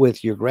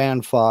with your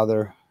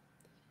grandfather.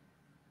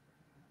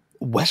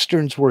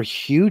 Westerns were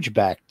huge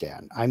back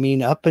then. I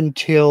mean, up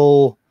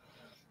until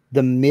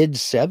the mid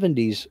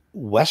 70s,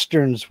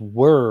 Westerns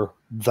were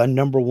the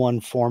number one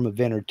form of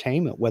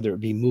entertainment, whether it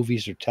be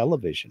movies or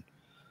television.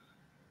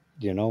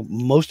 You know,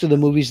 most of the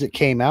movies that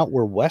came out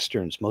were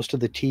Westerns. Most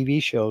of the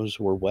TV shows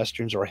were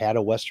Westerns or had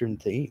a Western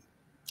theme.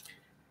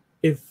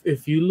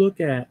 If you look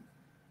at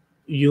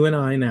you and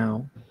I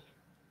now,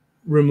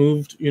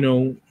 removed, you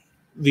know,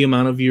 the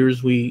amount of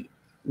years we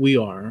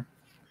are,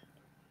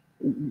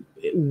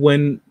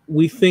 when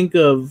we think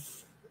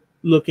of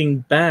looking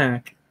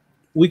back,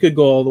 we could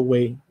go all the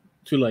way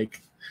to like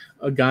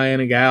a guy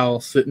and a gal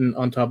sitting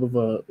on top of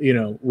a, you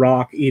know,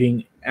 rock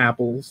eating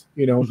apples.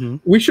 You know, Mm-hmm.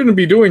 we shouldn't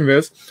be doing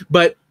this,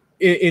 but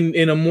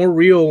in a more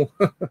real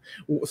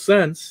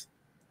sense,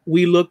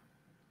 we look.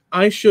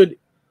 I should.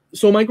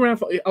 So my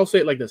grandfather, I'll say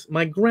it like this: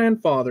 my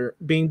grandfather,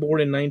 being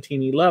born in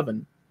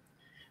 1911,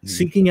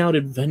 seeking out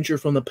adventure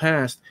from the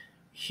past,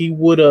 he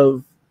would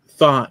have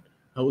thought,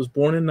 I was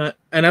born in that,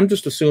 and I'm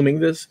just assuming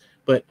this,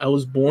 but I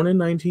was born in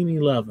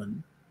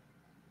 1911.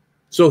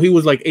 So he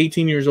was like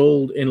 18 years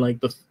old in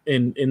like the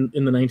in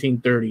the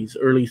 1930s,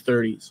 early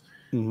 30s.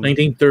 Mm-hmm.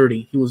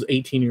 1930, he was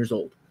 18 years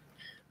old.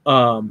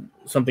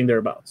 Something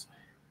thereabouts.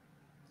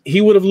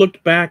 He would have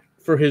looked back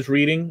for his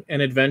reading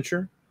and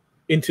adventure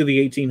into the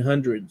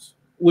 1800s,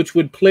 which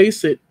would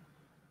place it,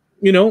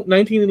 you know,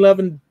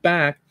 1911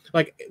 back.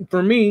 Like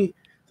for me,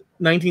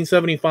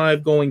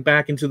 1975 going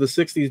back into the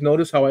 60s.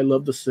 Notice how I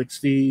love the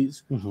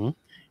 60s. Mm-hmm.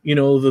 You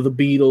know, the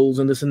Beatles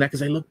and this and that,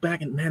 because I look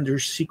back and, man,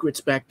 there's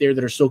secrets back there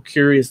that are so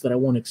curious that I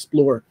want to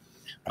explore.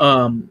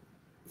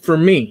 For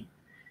me,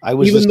 I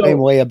was the same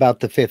way about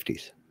the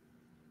 50s.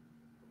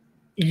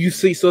 You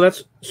see,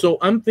 so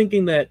I'm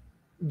thinking that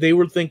they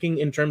were thinking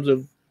in terms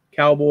of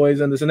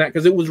cowboys and this and that,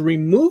 because it was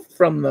removed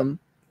from them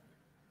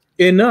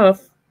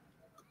enough,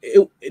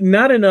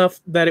 not enough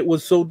that it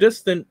was so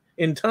distant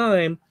in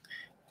time,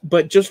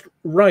 but just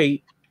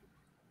right.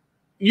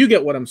 You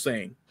get what I'm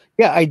saying?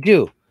 Yeah, I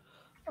do.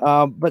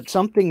 But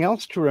something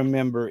else to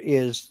remember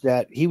is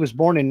that he was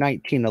born in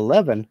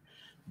 1911.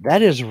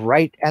 That is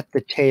right at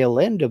the tail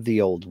end of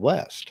the Old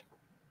West.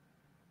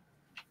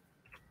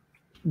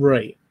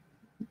 Right.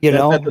 You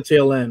know, at the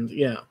tail end.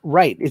 Yeah.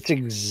 Right. It's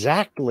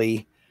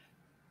exactly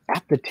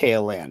at the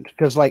tail end,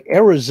 because like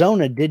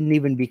Arizona didn't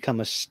even become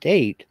a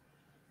state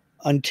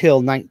until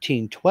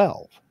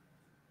 1912.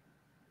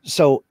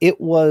 So it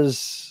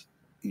was,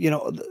 you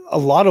know, a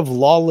lot of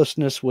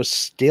lawlessness was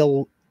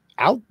still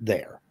out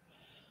there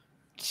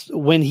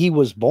when he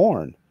was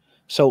born.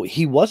 So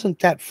he wasn't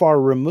that far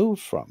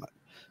removed from it.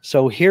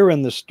 So here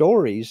in the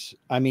stories,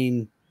 I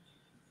mean,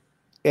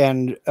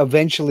 and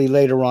eventually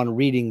later on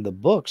reading the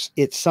books,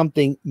 it's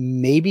something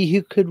maybe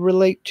he could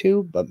relate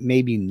to, but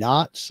maybe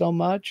not so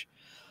much.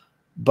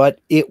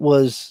 But it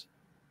was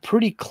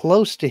pretty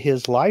close to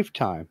his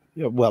lifetime.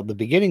 Well, the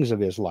beginnings of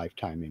his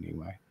lifetime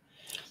anyway.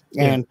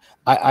 And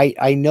yeah.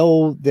 I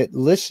know that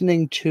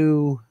listening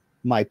to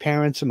my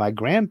parents and my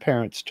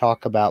grandparents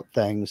talk about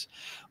things,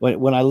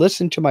 when I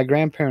listened to my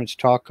grandparents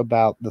talk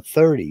about the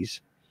 30s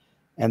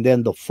and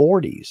then the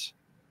 40s,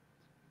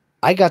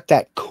 I got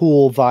that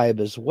cool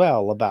vibe as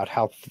well about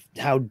how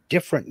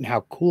different and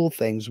how cool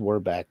things were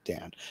back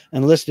then.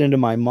 And listening to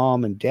my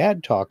mom and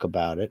dad talk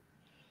about it,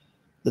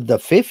 the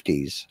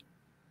 50s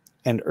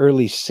and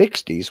early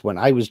 60s, when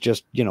I was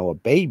just, you know, a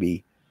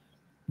baby,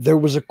 there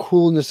was a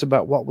coolness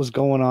about what was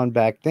going on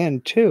back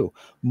then too.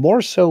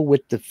 More so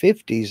with the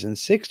 50s and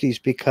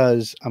 60s,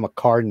 because I'm a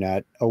car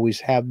nut, always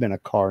have been a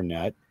car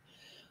nut.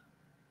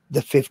 the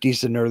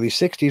 50s and early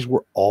 60s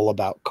were all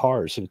about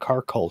cars and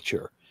car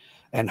culture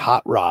and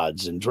hot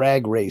rods and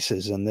drag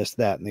races and this,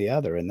 that, and the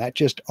other. And that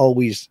just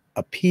always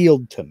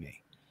appealed to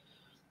me.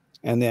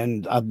 And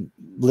then I'm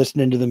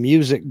listening to the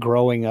music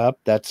growing up.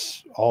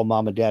 That's all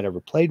mom and dad ever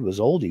played was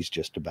oldies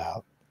just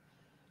about.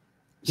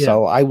 Yeah.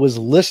 So I was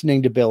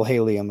listening to Bill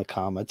Haley and the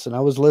Comets, and I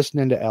was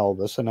listening to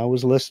Elvis, and I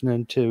was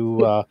listening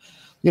to,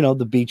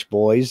 the Beach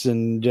Boys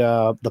and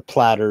the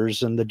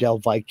Platters and the Del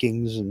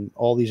Vikings and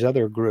all these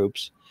other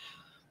groups.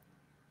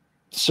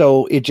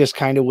 So it just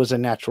kind of was a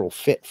natural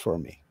fit for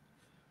me.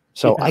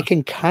 So I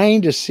can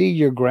kind of see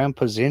your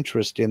grandpa's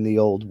interest in the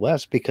Old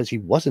West because he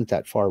wasn't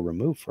that far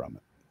removed from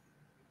it.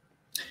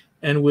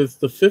 And with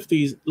the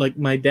 50s, like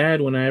my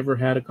dad, when I ever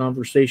had a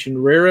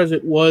conversation, rare as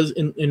it was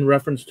in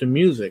reference to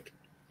music,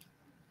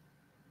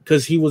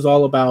 because he was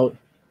all about,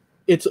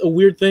 it's a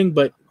weird thing,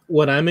 but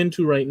what I'm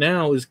into right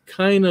now is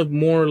kind of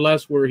more or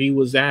less where he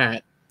was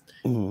at,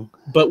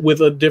 but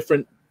with a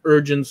different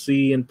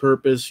urgency and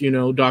purpose,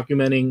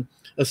 documenting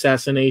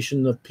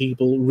assassination of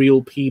people,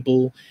 real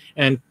people,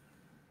 and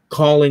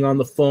calling on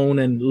the phone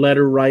and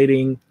letter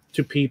writing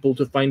to people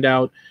to find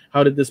out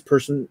how did this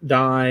person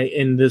die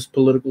in this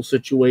political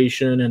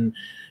situation, and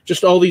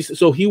just all these.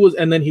 So he was,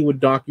 and then he would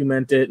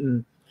document it.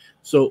 And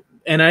so,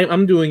 and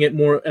I'm doing it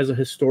more as a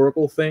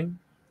historical thing,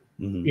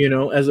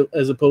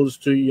 as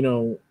opposed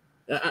to,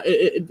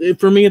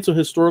 for me, it's a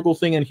historical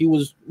thing. And he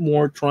was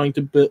more trying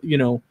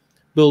to,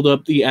 build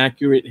up the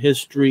accurate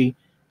history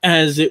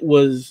as it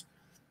was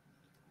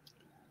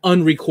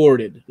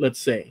unrecorded,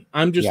 let's say.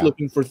 I'm just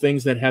looking for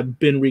things that have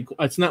been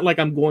recorded. It's not like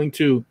I'm going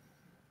to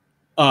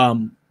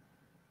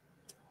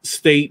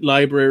state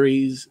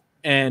libraries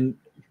and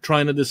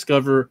trying to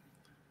discover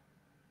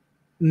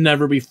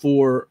never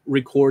before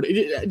recorded.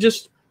 It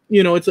just,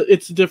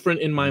 it's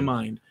different in my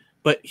mind.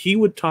 But he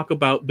would talk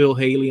about Bill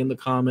Haley and the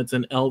Comets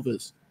and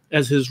Elvis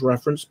as his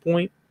reference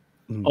point.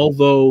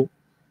 Although,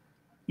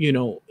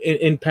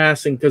 in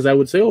passing, because I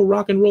would say, oh,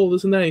 rock and roll,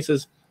 this and that. He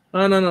says,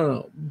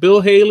 no.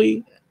 Bill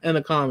Haley and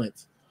the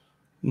Comets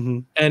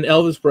and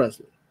Elvis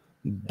Presley.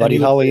 Buddy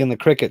Holly and the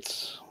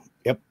Crickets.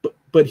 Yep.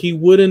 But he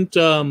wouldn't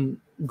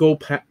go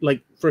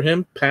for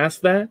him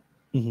past that.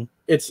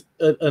 It's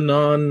a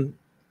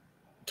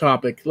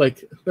non-topic.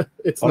 Like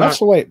it's not.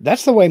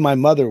 That's the way my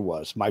mother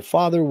was. My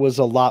father was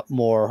a lot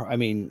more.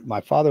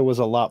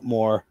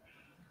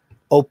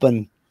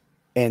 Open,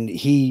 and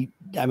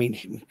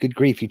good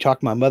grief, he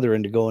talked my mother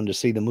into going to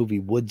see the movie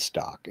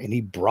Woodstock, and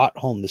he brought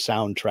home the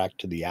soundtrack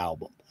to the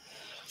album.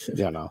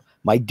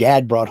 My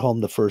dad brought home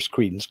the first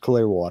Creedence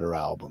Clearwater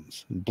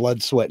albums,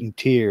 Blood, Sweat, and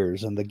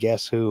Tears, and the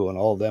Guess Who, and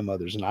all them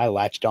others. And I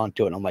latched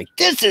onto it, and I'm like,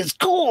 this is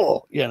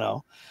cool,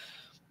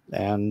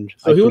 And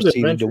so I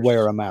proceeded to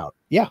wear them out.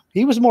 Yeah,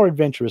 he was more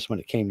adventurous when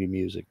it came to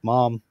music.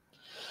 Mom,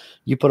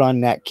 you put on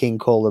Nat King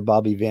Cole or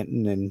Bobby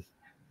Vinton, and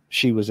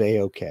she was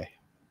A-okay.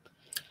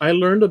 I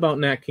learned about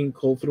Nat King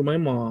Cole through my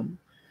mom.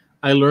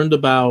 I learned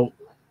about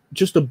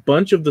just a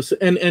bunch of the,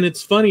 and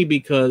it's funny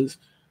because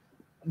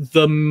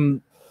the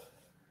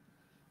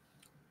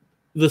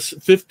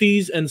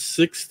 50s and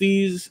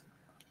 60s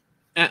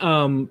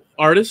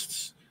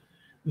artists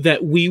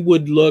that we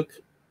would look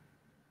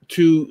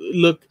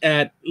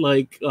at,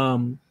 like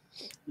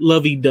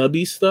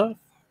lovey-dovey stuff.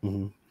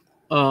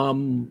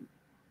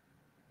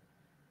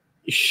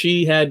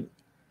 She had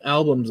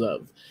albums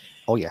of.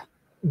 Oh yeah.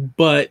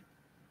 But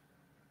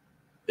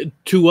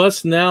to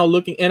us now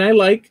looking, and I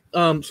like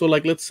so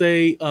like let's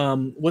say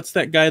what's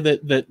that guy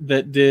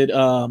that did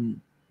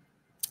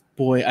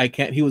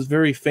he was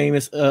very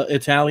famous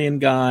Italian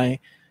guy.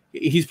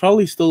 He's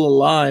probably still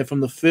alive from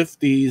the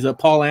 50s,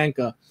 Paul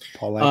Anka.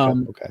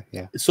 Okay,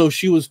 yeah. So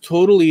she was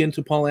totally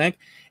into Paul Anka,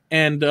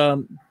 and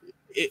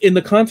in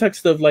the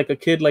context of like a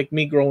kid like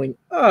me growing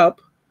up,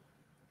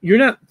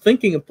 you're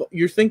thinking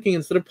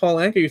instead of Paul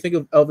Anka, you're thinking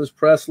of Elvis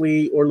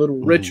Presley or Little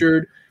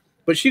Richard.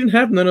 But she didn't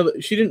have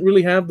she didn't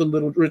really have the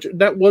Little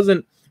Richard. It was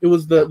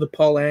the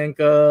Paul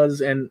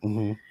Ankas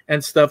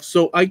and stuff.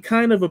 So I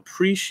kind of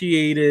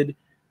appreciated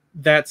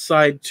that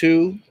side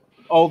too,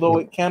 although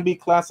it can be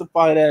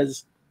classified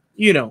as,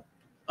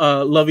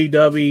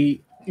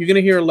 lovey-dovey. You're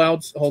gonna hear a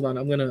loud. Hold on,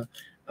 I'm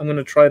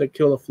gonna try to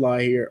kill a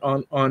fly here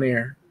on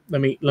air.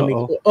 Let me.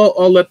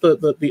 I'll let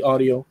the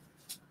audio.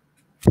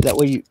 That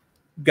way you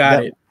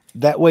got it.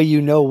 That way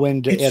you know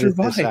when to edit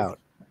this out.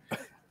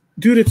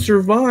 Dude, it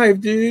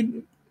survived,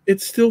 dude.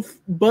 It's still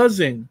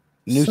buzzing.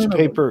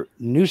 Newspaper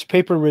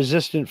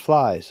resistant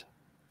flies.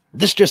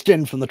 This just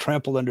in from the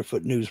Trampled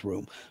Underfoot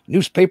newsroom.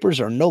 Newspapers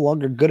are no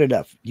longer good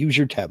enough. Use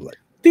your tablet.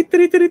 Film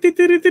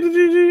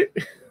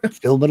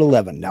at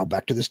 11. Now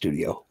back to the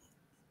studio.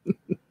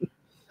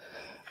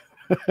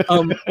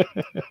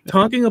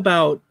 Talking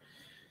about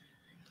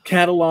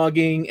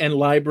cataloging and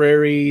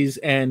libraries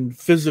and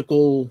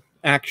physical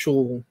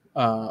actual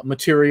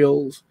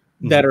materials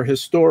that are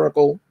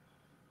historical.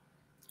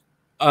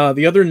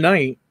 The other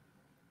night,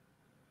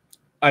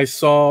 I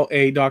saw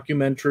a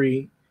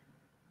documentary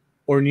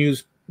or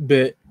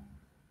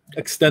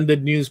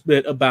extended news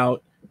bit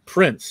about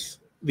Prince,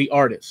 the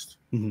artist.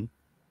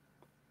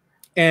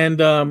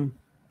 And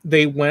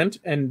they went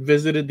and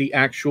visited the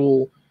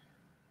actual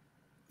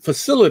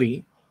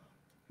facility,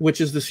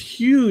 which is this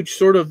huge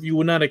sort of, you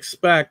would not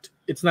expect.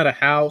 It's not a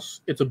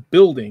house, it's a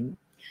building.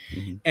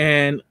 Mm-hmm.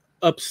 And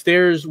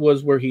upstairs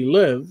was where he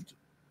lived.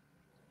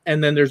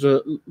 And then there's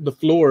the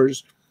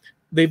floors.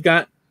 They've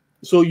got,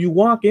 so you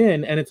walk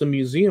in and it's a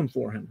museum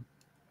for him.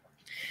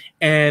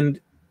 And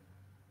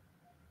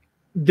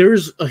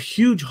there's a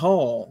huge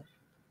hall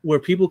where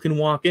people can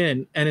walk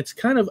in, and it's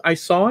kind of, I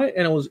saw it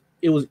and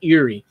it was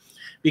eerie,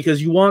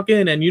 because you walk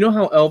in and you know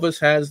how Elvis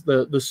has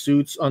the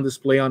suits on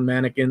display on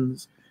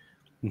mannequins.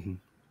 Mm-hmm.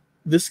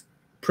 This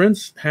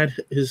Prince had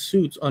his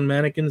suits on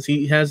mannequins.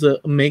 He has a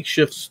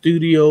makeshift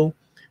studio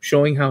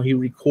showing how he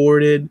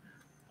recorded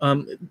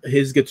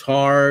his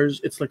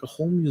guitars. It's like a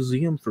whole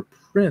museum for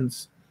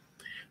Prince.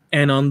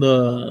 And in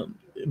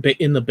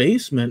the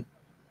basement,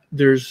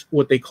 there's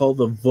what they call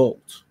the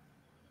vault.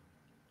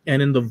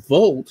 And in the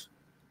vault,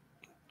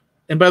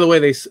 and by the way,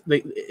 they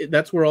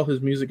that's where all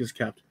his music is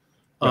kept,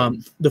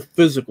 the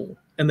physical.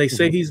 And they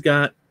say he's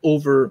got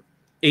over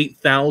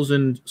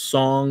 8,000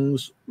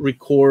 songs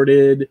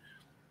recorded,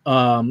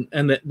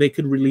 and that they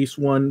could release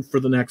one for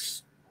the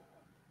next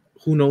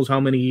who knows how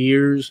many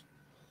years,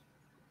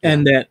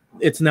 and that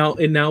it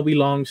now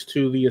belongs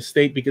to the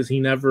estate, because he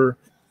never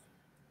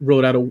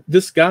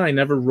this guy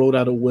never wrote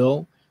out a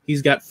will.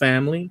 He's got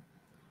family,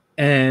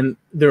 and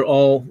they're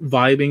all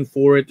vibing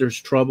for it. There's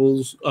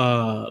troubles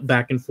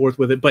back and forth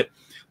with it, but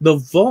the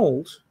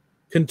vault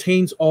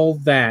contains all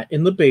that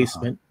in the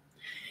basement.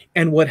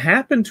 And what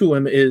happened to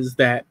him is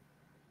that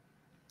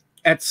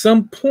at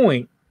some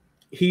point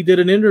he did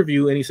an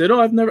interview and he said,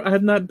 I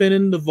have not been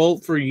in the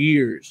vault for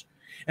years.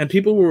 And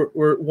people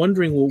were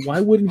wondering, well, why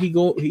wouldn't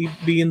he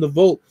be in the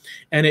vault?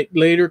 And it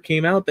later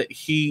came out that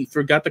he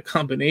forgot the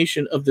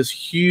combination of this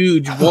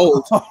huge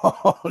vault.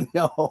 Oh,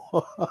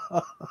 no.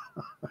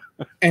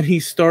 And he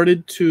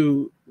started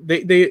to,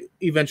 they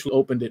eventually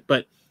opened it,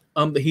 but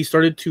he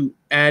started to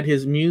add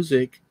his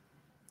music.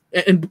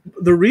 And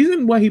the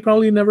reason why he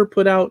probably never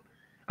put out,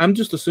 I'm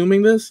just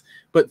assuming this,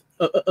 but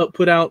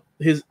put out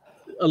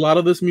a lot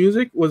of this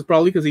music was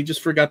probably because he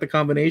just forgot the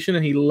combination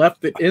and he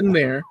left it in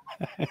there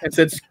and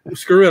said,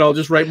 screw it, I'll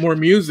just write more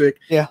music.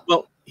 Yeah.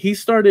 Well, he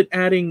started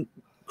adding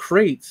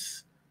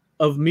crates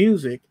of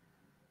music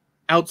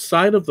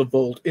outside of the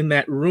vault in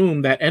that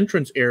room, that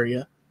entrance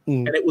area.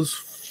 And it was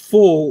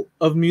full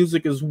of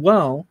music as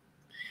well.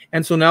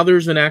 And so now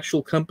there's an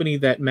actual company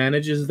that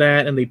manages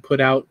that, and they put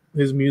out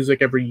his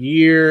music every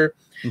year.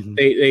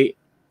 Mm-hmm.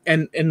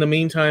 And in the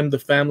meantime, the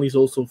family's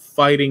also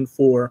fighting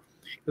because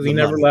he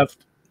never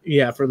left.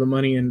 Yeah, for the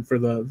money and for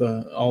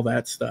the all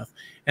that stuff.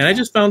 And I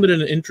just found it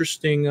an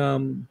interesting,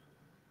 Well,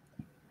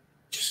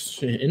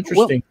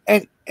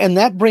 and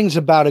that brings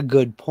about a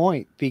good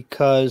point,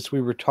 because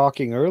we were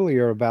talking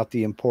earlier about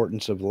the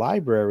importance of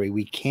library.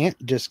 We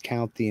can't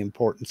discount the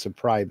importance of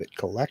private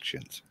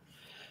collections,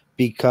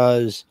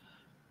 because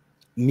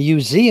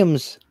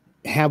museums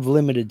have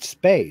limited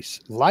space.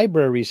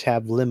 Libraries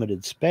have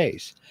limited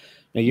space.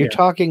 Now, you're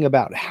talking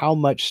about how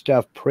much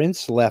stuff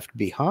Prince left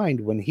behind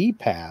when he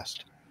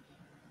passed.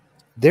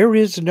 There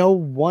is no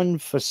one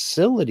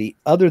facility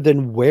other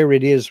than where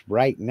it is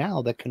right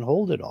now that can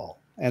hold it all.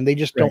 And they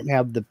just don't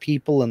have the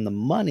people and the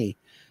money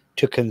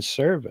to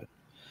conserve it.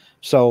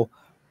 So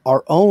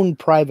our own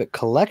private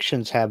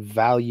collections have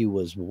value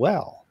as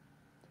well.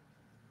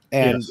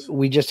 And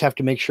we just have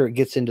to make sure it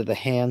gets into the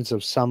hands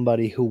of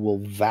somebody who will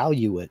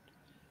value it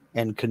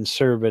and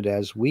conserve it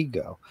as we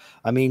go.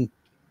 I mean,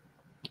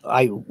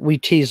 we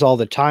tease all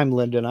the time,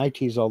 Linda and I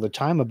tease all the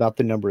time about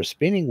the number of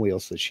spinning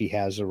wheels that she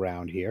has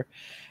around here.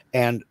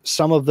 And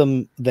some of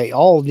them, they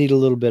all need a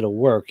little bit of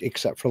work,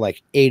 except for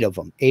like 8 of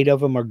them. 8 of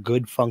them are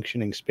good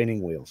functioning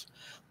spinning wheels.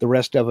 The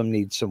rest of them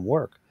need some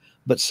work,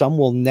 but some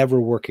will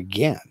never work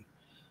again.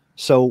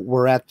 So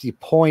we're at the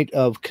point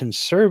of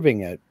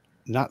conserving it,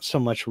 not so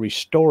much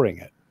restoring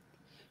it,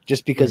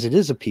 just because it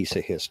is a piece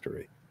of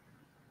history.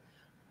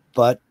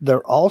 But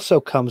there also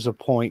comes a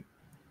point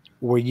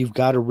where you've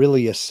got to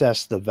really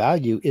assess the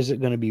value. Is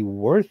it going to be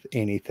worth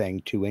anything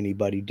to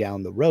anybody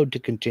down the road to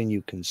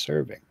continue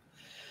conserving?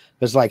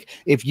 It's like,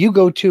 if you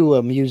go to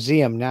a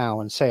museum now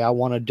and say, I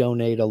want to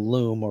donate a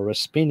loom or a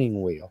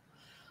spinning wheel,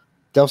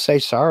 they'll say,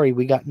 sorry,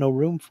 we got no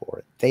room for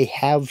it. They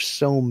have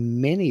so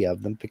many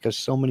of them because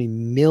so many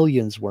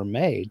millions were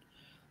made.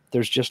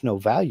 There's just no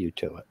value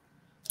to it.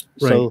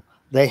 Right. So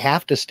they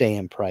have to stay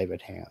in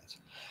private hands.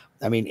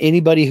 I mean,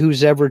 anybody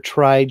who's ever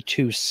tried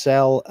to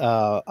sell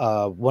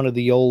one of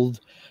the old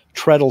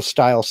treadle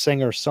style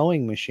Singer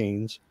sewing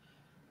machines,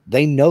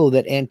 they know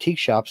that antique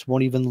shops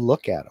won't even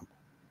look at them.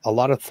 A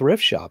lot of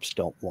thrift shops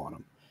don't want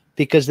them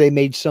because they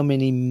made so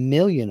many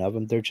million of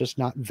them. They're just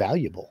not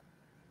valuable.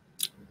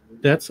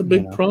 That's a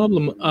big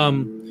problem.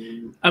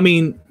 I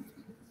mean,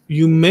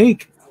 you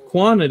make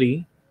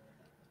quantity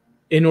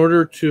in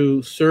order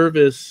to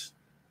service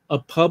a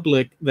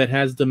public that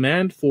has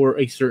demand for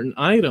a certain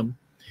item.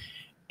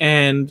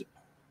 And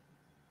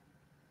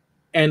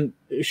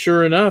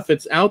sure enough,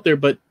 it's out there,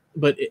 but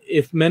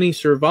if many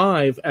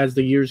survive as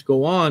the years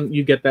go on,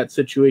 you get that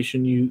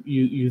situation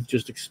you've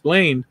just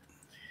explained.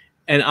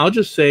 And I'll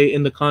just say,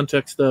 in the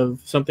context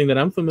of something that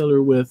I'm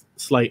familiar with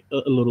a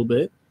little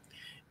bit,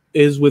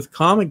 is with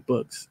comic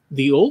books.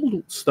 The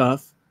old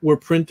stuff were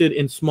printed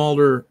in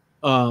smaller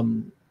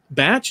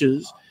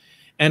batches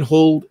and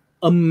hold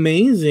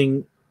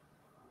amazing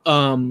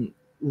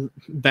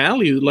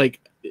value, like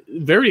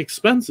very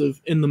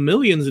expensive, in the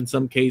millions in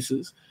some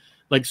cases,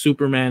 like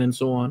Superman and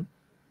so on,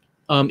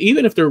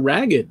 even if they're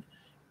ragged.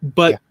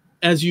 But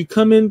as you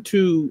come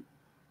into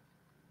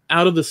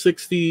out of the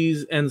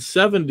 60s and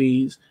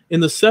 70s, in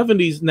the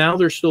 70s, now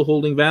they're still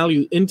holding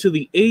value. Into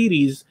the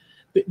 80s,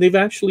 they've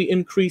actually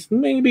increased.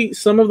 Maybe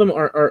some of them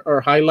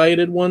are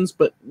highlighted ones,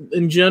 but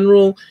in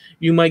general,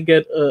 you might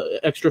get an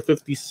extra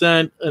 50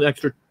 cents, an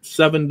extra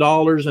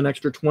 $7, an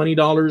extra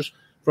 $20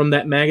 from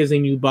that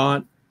magazine you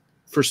bought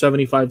for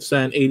 75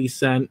 cents, 80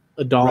 cents,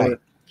 $1. Right.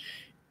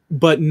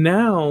 But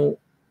now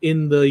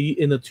in the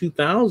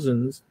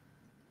 2000s,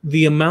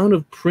 the amount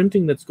of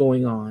printing that's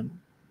going on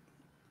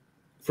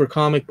for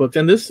comic books,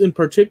 and this in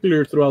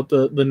particular throughout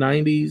the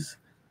 90s,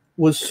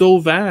 was so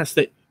vast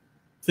that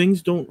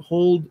things don't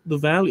hold the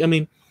value. I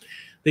mean,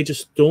 they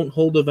just don't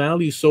hold the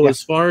value. So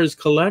as far as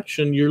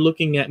collection, you're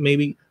looking at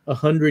maybe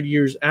 100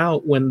 years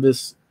out when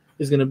this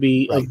is going to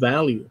be of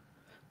value.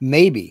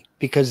 Maybe,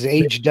 because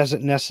age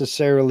doesn't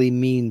necessarily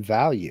mean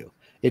value.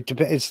 It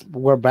depends.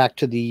 We're back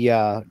to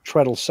the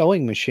treadle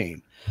sewing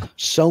machine.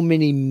 So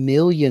many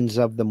millions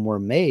of them were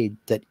made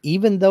that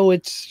even though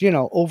it's,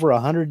 over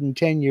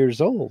 110 years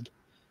old,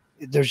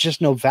 there's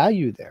just no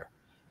value there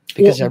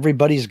because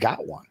everybody's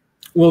got one.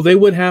 Well, they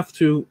would have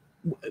to.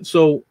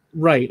 So,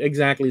 right,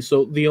 exactly.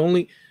 So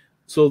the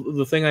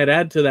thing I'd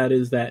add to that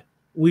is that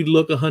we'd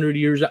look 100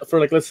 years out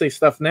for, like, let's say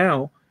stuff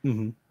now,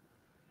 in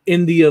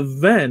the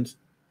event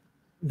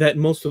that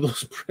most of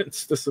those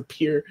prints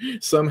disappear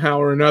somehow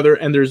or another,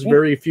 and there's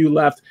very few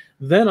left,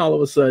 then all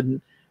of a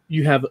sudden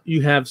you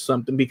have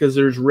something because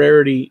there's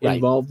rarity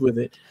involved with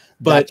it.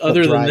 But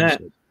other than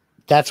that,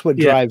 that's what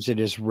drives it,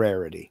 is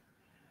rarity.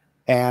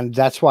 And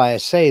that's why I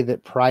say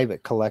that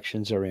private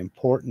collections are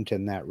important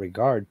in that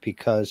regard,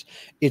 because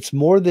it's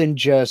more than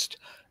just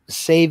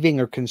saving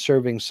or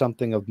conserving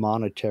something of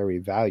monetary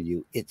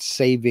value. It's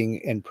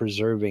saving and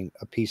preserving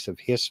a piece of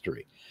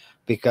history,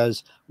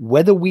 because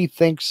whether we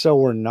think so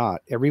or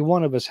not, every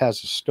one of us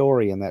has a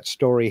story, and that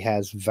story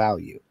has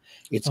value.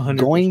 It's 100%.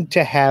 Going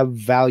to have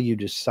value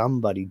to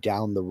somebody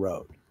down the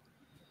road,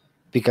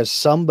 because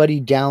somebody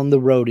down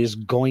the road is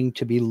going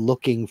to be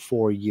looking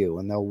for you,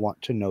 and they'll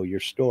want to know your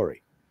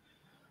story.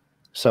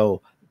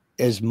 So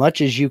as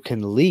much as you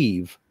can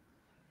leave,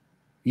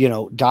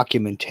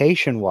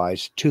 documentation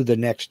wise to the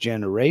next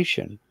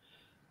generation,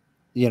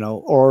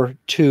 or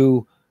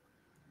to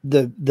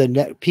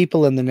the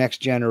people in the next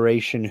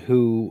generation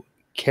who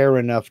care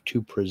enough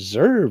to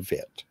preserve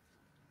it,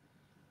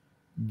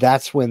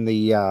 that's when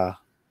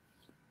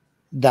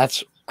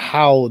that's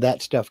how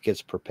that stuff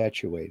gets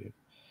perpetuated.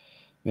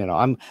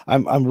 I'm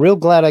real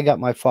glad I got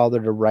my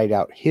father to write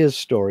out his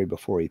story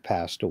before he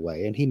passed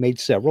away. And he made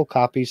several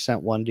copies,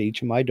 sent one to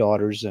each of my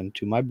daughters and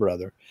to my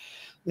brother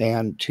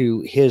and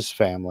to his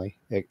family,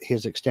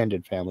 his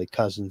extended family,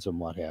 cousins and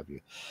what have you.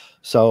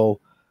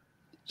 So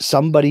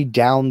somebody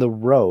down the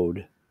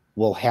road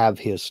will have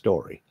his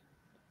story,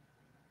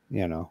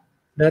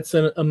 That's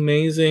an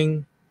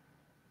amazing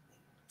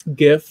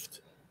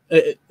gift.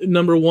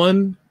 Number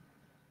one,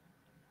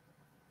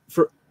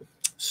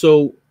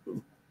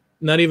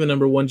 not even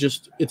number one,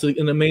 just it's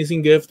an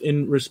amazing gift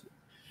in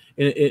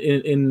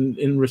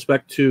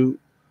respect to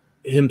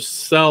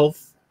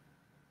himself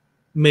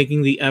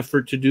making the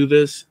effort to do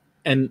this,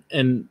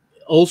 and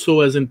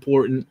also as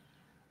important,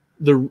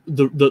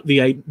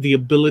 the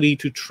ability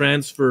to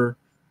transfer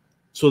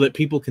so that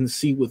people can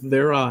see with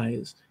their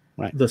eyes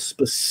the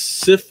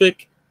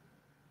specific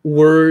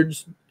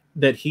words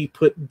that he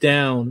put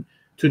down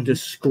to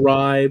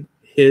describe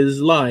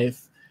his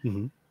life.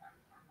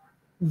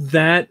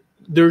 That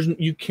there's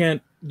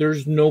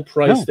no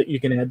price that you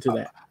can add to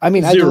that. I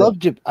mean,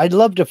 I'd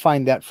love to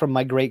find that from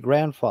my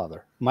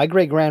great-grandfather. My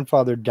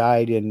great-grandfather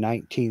died in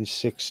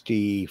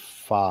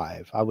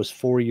 1965. I was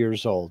 4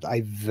 years old.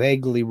 I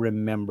vaguely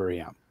remember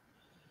him.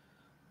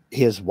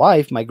 His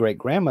wife, my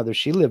great-grandmother,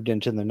 she lived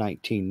into the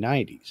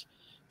 1990s.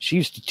 She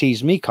used to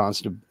tease me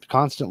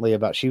constantly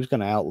about she was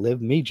going to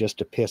outlive me just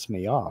to piss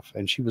me off.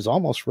 And she was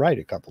almost right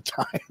a couple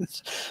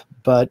times.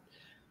 But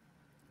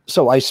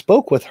so I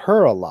spoke with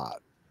her a lot.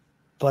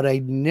 But I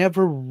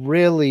never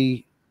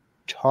really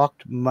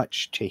talked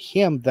much to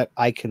him that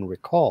I can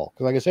recall.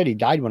 Because like I said, he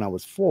died when I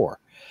was 4.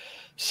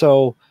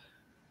 So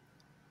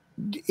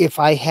if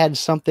I had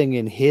something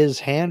in his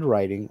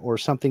handwriting or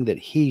something that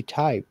he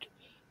typed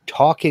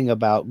talking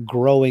about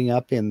growing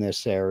up in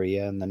this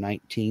area in the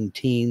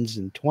 19-teens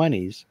and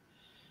 20s,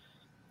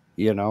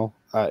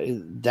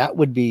 that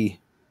would be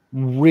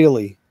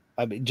really,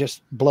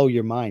 just blow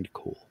your mind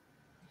cool.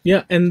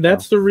 Yeah, and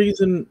that's the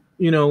reason,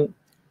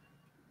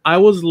 I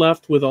was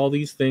left with all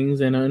these things,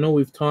 and I know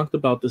we've talked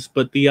about this,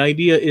 but the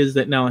idea is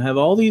that now I have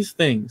all these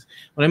things.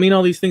 When I mean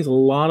all these things, a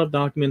lot of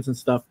documents and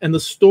stuff, and the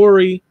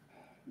story,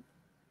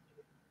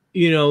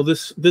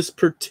 this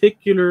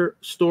particular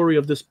story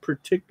of this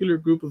particular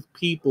group of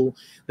people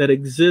that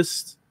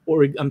exists,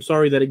 or I'm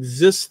sorry, that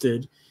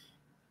existed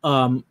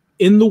in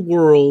the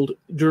world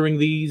during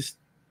these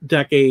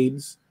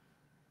decades,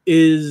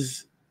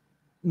 is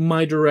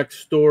my direct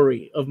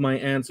story of my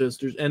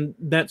ancestors, and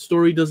that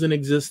story doesn't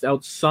exist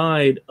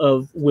outside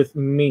of with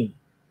me.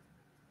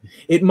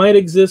 It might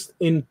exist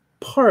in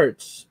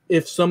parts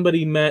if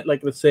somebody met,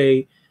 like, let's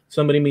say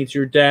somebody meets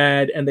your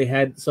dad and they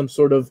had some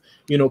sort of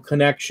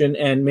connection,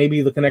 and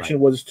maybe the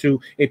connection was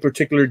to a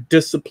particular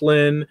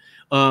discipline,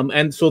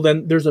 and so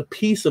then there's a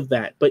piece of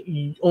that, but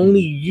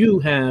only you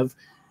have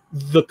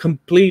the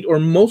complete or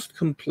most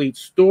complete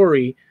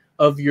story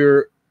of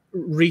your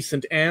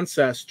recent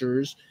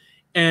ancestors.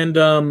 And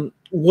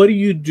what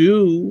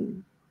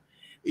do?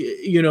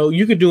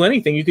 You could do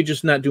anything. You could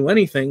just not do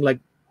anything, like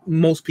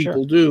most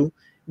people do,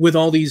 with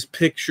all these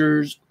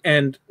pictures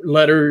and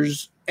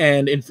letters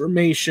and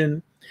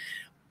information,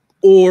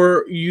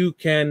 or you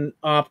can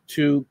opt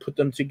to put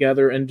them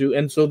together and do.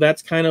 And so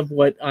that's kind of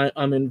what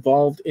I'm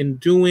involved in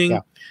doing.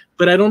 Yeah.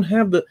 But I don't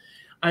have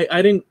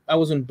I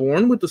wasn't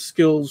born with the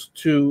skills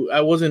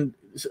I wasn't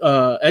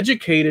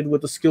educated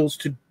with the skills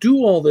to do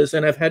all this,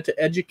 and I've had to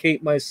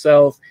educate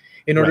myself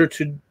in order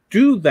to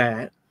do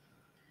that.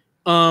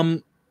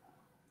 But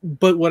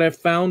what I've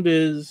found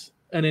is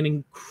an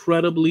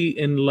incredibly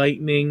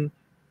enlightening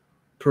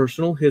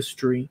personal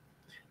history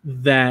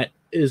that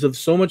is of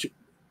so much.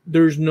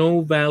 There's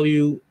no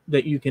value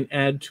that you can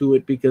add to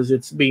it because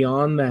it's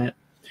beyond that.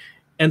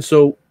 And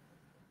so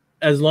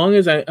as long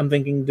as I'm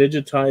thinking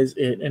digitize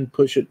it and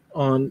push it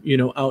on,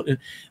 out, and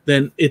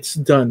then it's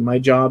done. My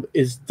job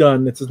is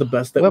done. This is the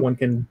best that one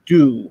can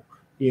do,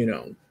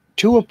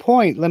 To a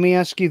point, let me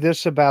ask you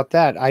this about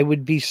that. I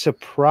would be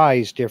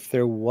surprised if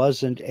there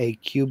wasn't a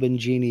Cuban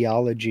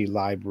genealogy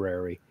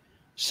library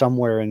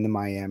somewhere in the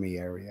Miami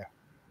area.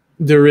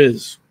 There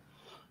is.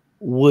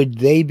 Would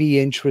they be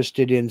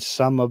interested in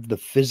some of the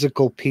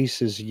physical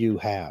pieces you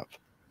have?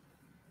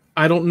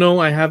 I don't know.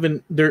 I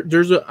haven't.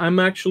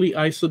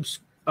 I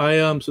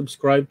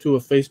subscribe to a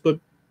Facebook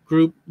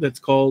group that's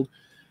called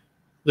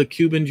the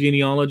Cuban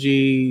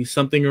Genealogy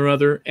something or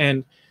other,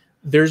 and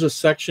there's a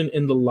section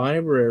in the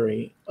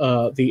library,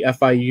 the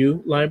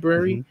FIU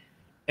library,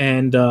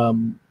 and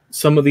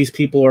some of these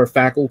people are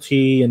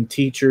faculty and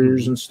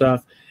teachers and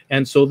stuff.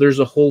 And so there's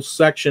a whole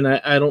section.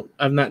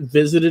 I've not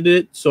visited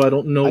it, so I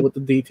don't know what the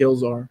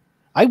details are.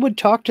 I would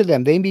talk to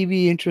them. They may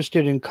be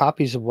interested in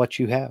copies of what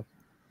you have,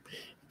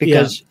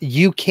 because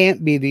you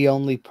can't be the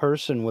only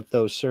person with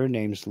those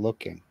surnames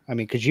looking. I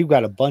mean, because you've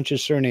got a bunch of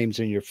surnames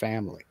in your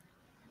family,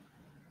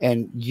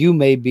 and you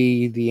may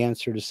be the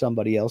answer to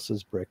somebody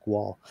else's brick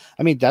wall.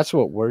 I mean, that's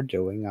what we're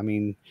doing. I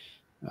mean,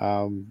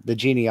 the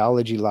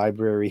genealogy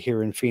library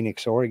here in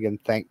Phoenix, Oregon,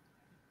 thank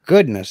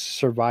goodness,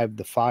 survived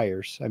the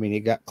fires. I mean,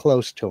 it got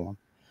close to them,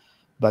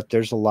 but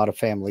there's a lot of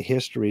family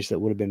histories that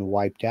would have been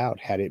wiped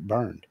out had it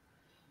burned.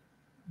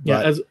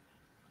 Yeah,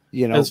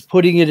 but,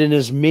 putting it in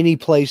as many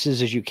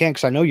places as you can,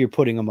 because I know you're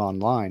putting them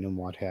online and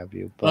what have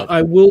you. But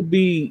I will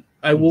be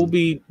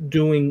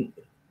doing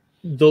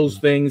those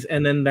things,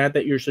 and then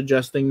that you're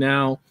suggesting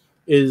now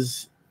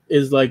is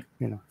like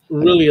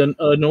really a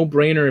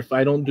no-brainer. If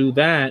I don't do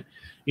that,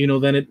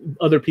 then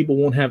other people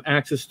won't have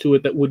access to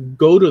it that would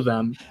go to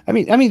them. I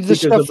mean the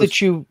stuff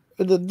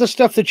the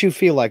stuff that you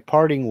feel like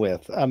parting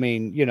with. I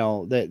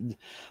mean,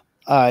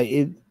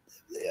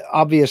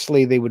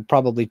 obviously they would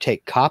probably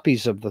take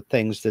copies of the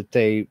things that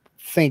they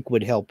think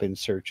would help in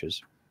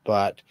searches.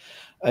 But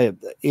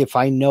if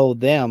I know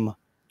them,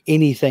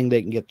 anything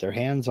they can get their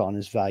hands on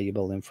is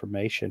valuable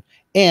information,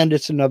 and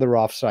it's another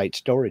offsite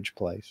storage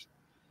place.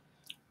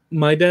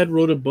 My dad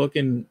wrote a book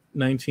in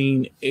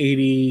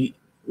 1980.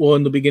 Well,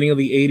 in the beginning of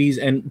the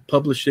 80s, and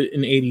published it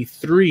in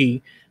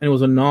 83, and it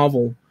was a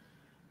novel.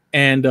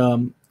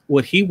 And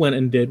what he went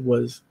and did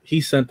was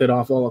he sent it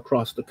off all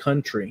across the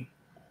country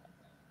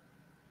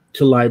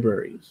to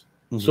libraries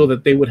so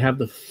that they would have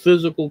the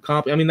physical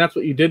copy. I mean, that's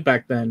what you did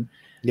back then.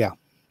 Yeah.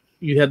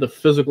 You had the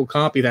physical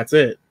copy. That's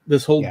it.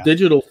 This whole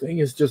digital thing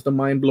is just a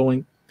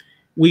mind-blowing.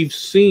 We've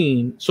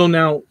seen, so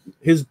now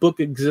his book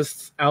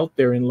exists out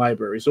there in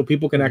libraries, so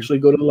people can actually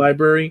go to the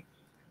library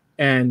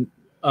and,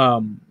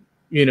 pull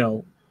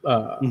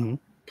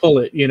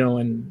it,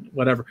 and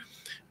whatever.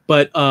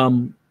 But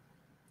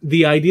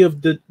the idea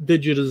of the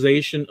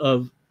digitization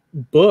of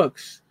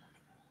books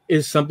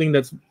is something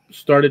that's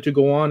started to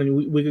go on, and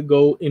we could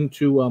go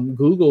into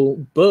Google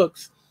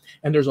Books,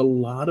 and there's a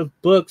lot of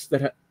books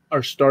that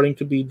are starting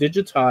to be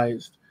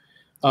digitized,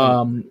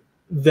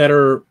 that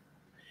are,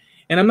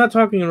 and I'm not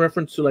talking in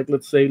reference to, like,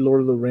 let's say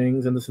Lord of the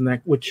Rings and this and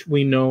that, which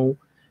we know.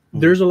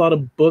 There's a lot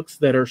of books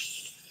that are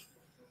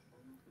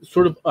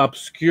sort of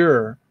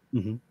obscure,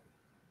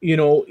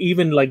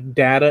 even like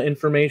data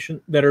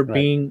information that are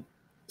being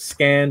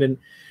scanned. And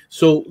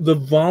so the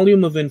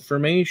volume of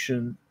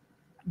information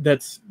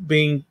that's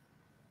being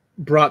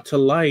brought to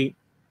light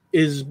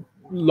is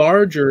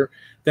larger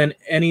than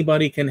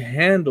anybody can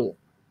handle.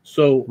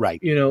 So,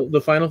 Right.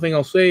 the final thing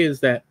I'll say is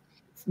that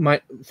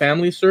my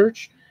family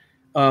search,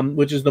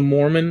 which is the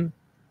Mormon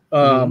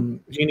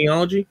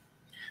genealogy,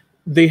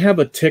 they have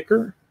a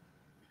ticker,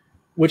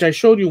 which I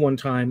showed you one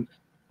time.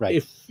 Right.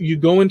 If you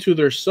go into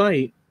their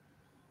site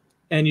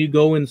and you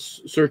go and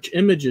search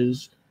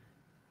images,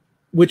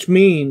 which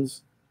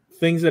means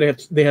things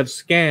that they have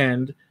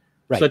scanned,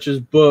 Right. such as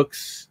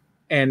books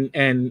and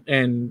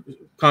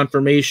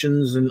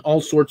confirmations and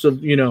all sorts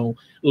of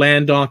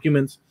land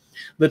documents,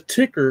 the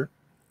ticker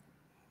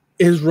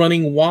is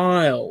running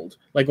wild,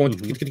 like going,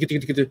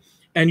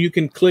 and you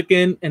can click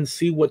in and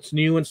see what's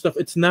new and stuff.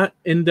 It's not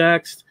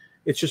indexed.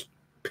 It's just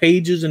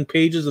pages and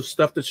pages of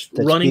stuff that's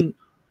running.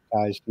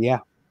 Yeah.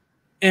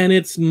 And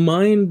it's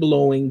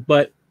mind-blowing.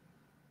 But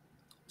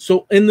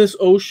so in this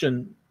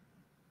ocean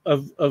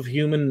of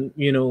human,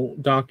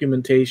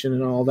 documentation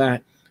and all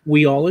that,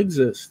 we all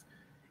exist.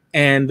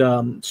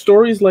 And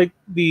stories like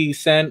the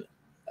San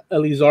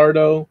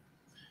Elizario,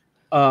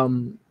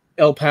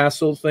 El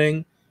Paso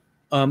thing,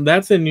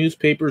 that's in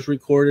newspapers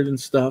recorded and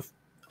stuff.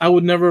 I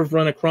would never have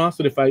run across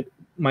it if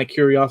my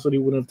curiosity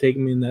wouldn't have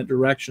taken me in that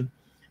direction.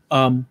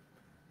 I'm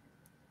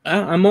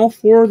all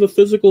for the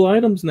physical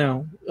items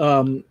now.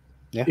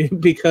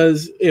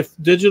 Because if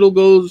digital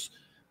goes,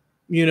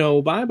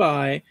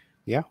 bye-bye,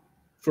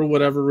 for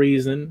whatever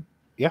reason.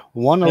 Yeah.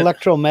 One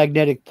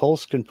electromagnetic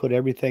pulse can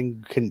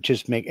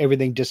just make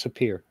everything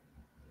disappear.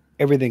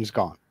 Everything's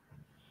gone.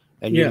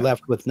 And you're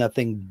left with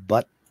nothing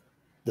but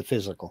the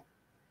physical.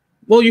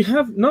 Well,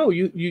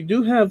 you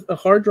do have a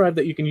hard drive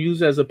that you can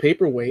use as a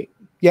paperweight.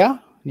 Yeah.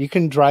 You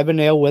can drive a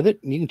nail with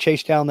it and you can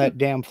chase down that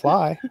damn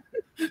fly.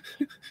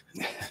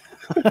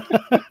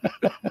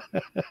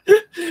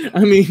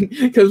 I mean,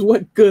 because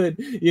what good,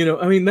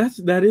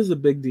 that is a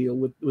big deal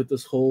with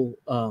this whole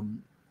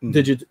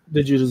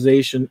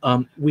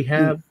digitization. We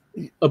have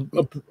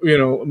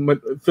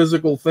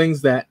physical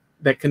things that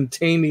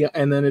contain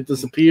and then it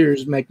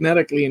disappears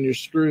magnetically and you're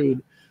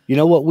screwed. You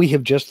know what we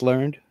have just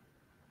learned?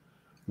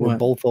 We're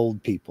both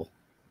old people.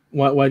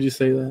 Why'd you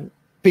say that?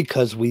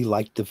 Because we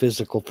like the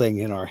physical thing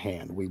in our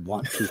hand. We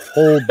want to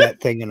hold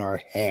that thing in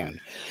our hand.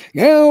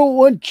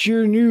 What's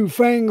your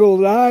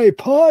newfangled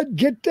iPod?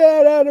 Get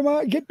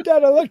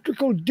that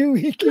electrical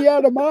doohickey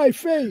out of my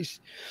face.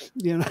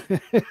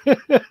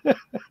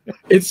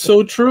 It's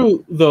so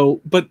true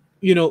though, but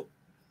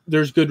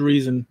there's good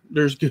reason.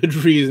 There's good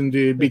reason,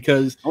 dude,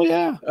 because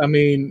I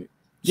mean,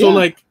 so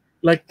like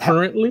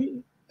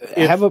currently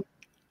have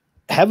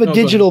a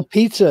digital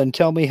pizza and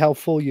tell me how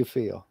full you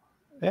feel.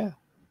 Yeah.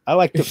 I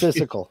like the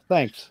physical.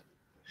 Thanks.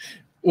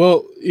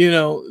 Well,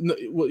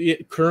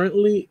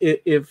 currently,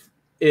 if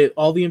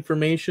all the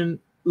information,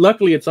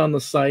 luckily it's on the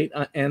site,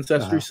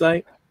 Ancestry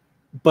site.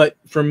 But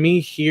for me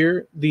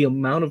here, the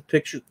amount of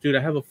pictures, dude,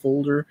 I have a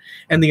folder,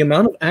 and the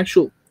amount of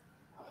actual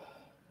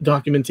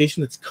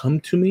documentation that's come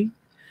to me,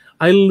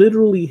 I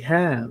literally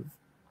have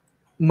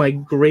my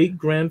great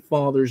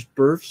grandfather's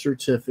birth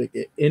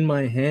certificate in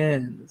my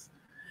hands.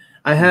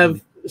 I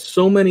have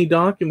so many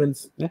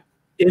documents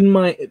in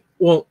my.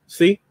 Well,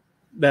 see,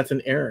 that's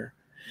an error.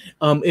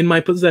 In my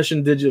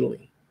possession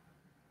digitally.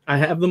 I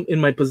have them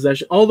in my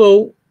possession.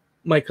 Although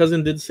my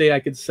cousin did say I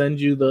could send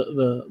you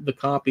the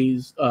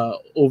copies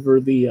over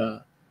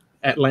the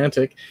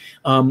Atlantic.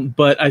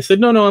 But I said,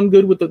 no, I'm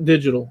good with the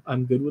digital.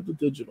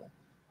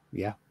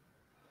 Yeah.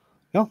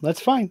 No, that's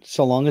fine.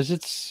 So long as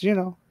it's,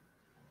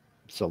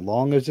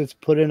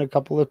 put in a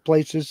couple of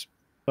places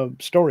of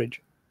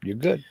storage, you're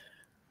good.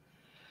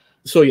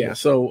 So,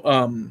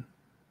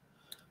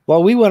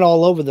 well, we went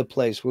all over the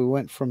place. We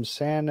went from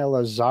San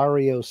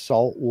Elizario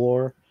Salt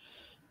War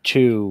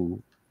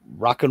to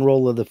rock and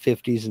roll of the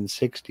 50s and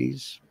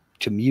 60s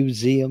to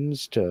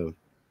museums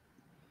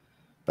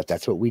but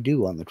that's what we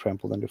do on the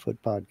Trampled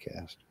Underfoot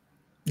podcast.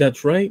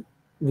 That's right.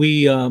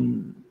 We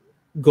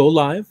go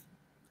live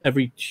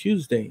every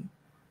Tuesday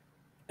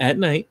at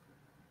night.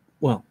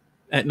 Well,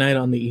 at night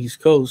on the East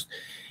Coast,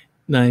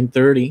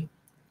 9:30,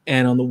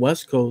 and on the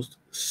West Coast,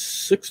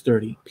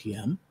 6:30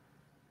 p.m.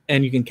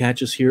 And you can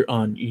catch us here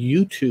on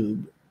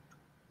YouTube,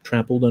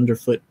 Trampled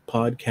Underfoot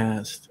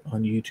Podcast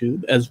on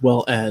YouTube, as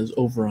well as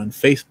over on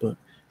Facebook,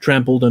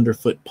 Trampled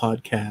Underfoot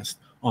Podcast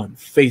on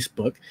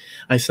Facebook.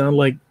 I sound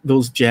like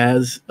those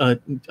jazz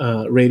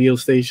radio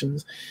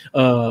stations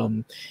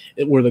where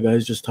the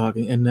guy's just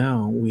talking. And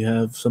now we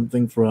have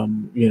something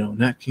from,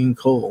 Nat King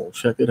Cole.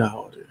 Check it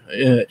out.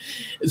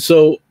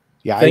 So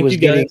I was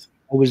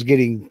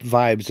getting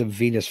vibes of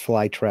Venus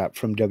Flytrap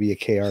from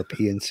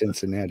WKRP in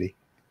Cincinnati.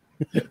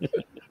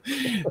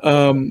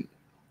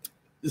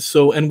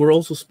 And we're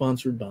also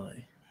sponsored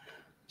by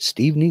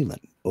Steve Nealon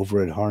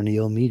over at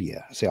Harneal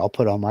Media. See, I'll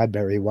put on my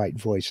Barry White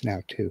voice now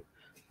too.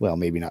 Well,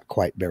 maybe not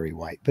quite Barry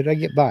White, but I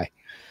get by.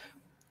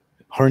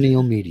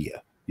 Harneal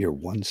Media, your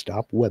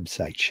one-stop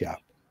website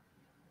shop.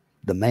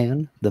 The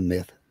man, the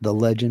myth, the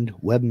legend,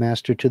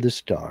 webmaster to the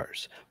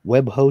stars,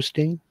 web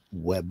hosting,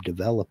 web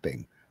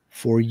developing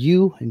for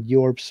you and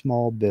your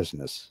small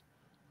business.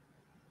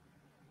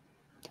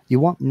 You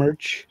want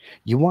merch,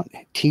 you want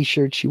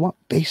t-shirts, you want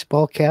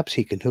baseball caps,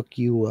 he can hook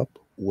you up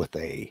with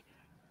a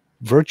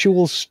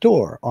virtual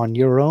store on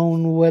your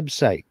own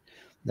website.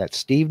 That's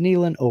Steve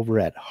Nealon over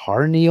at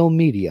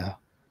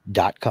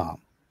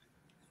harneilmedia.com.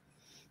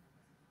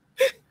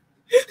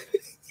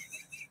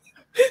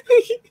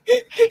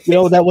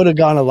 That would have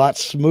gone a lot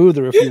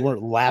smoother if you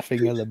weren't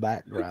laughing in the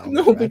background.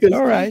 No, right? because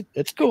all right,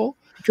 it's cool.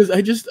 Because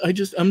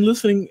I'm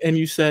listening, and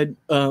you said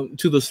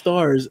to the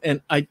stars, and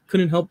I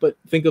couldn't help but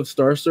think of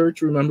Star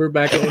Search. Remember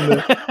back in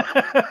the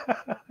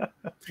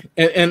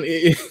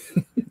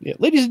yeah,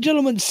 ladies and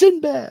gentlemen,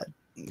 Sinbad.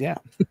 Yeah.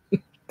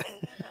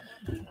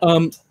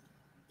 So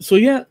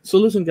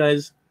listen,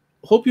 guys.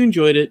 Hope you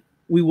enjoyed it.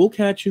 We will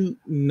catch you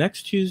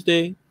next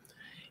Tuesday,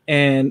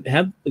 and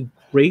have a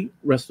great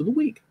rest of the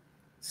week.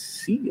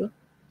 See ya.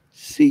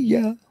 See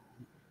ya.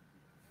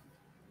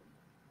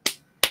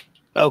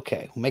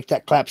 Okay, we'll make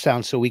that clap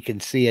sound so we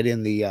can see it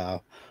in the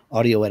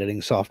audio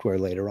editing software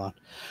later on.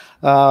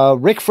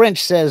 Rick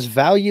French says,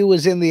 value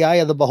is in the eye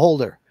of the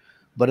beholder,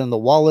 but in the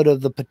wallet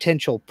of the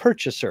potential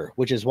purchaser,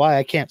 which is why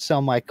I can't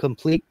sell my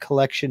complete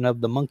collection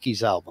of the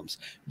Monkees albums.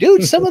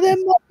 Dude, some of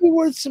them might be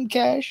worth some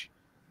cash.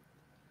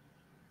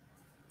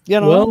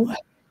 Well,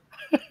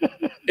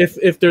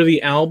 if they're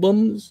the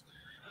albums,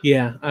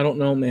 yeah, I don't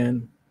know,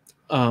 man.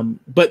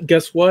 But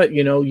guess what?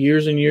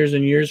 Years and years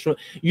and years from,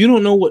 you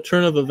don't know what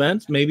turn of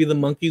events. Maybe the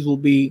Monkees will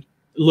be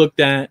looked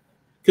at,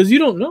 because you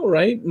don't know,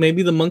 right?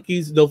 Maybe the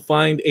Monkees, they'll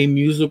find a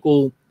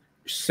musical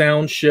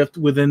sound shift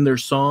within their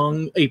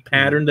song, a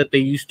pattern that they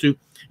used to,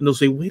 and they'll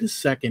say, wait a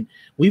second,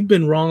 we've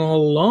been wrong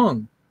all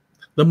along.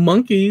 The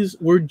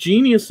Monkees were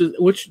geniuses,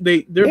 which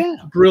they're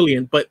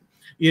brilliant, but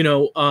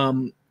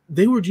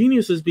they were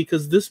geniuses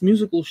because this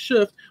musical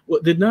shift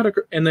did not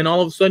occur. And then all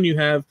of a sudden you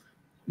have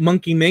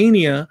Monkey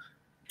Mania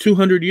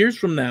 200 years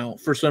from now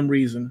for some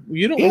reason.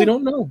 We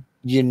don't know.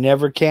 You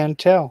never can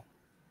tell.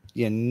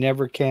 You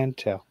never can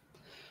tell.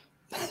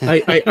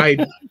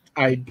 I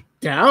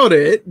doubt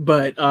it,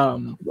 but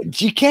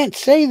you can't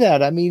say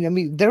that. I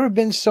mean, there have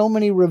been so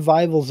many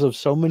revivals of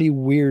so many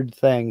weird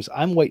things.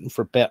 I'm waiting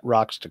for Pet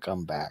Rocks to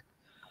come back.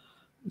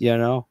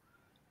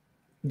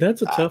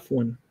 That's a tough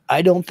one.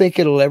 I don't think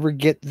it'll ever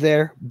get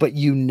there, but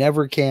you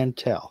never can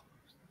tell.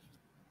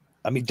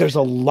 I mean, there's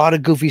a lot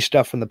of goofy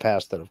stuff from the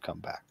past that have come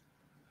back.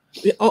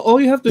 All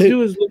you have to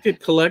do is look at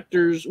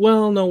collectors.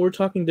 Well, no, we're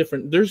talking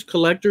different. There's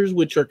collectors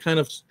which are kind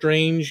of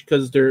strange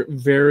because they're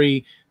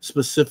very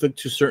specific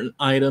to certain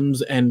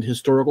items and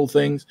historical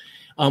things,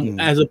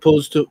 as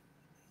opposed to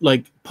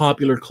like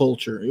popular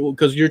culture.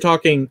 Because you're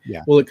talking,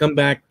 will it come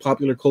back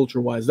popular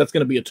culture wise? That's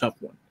going to be a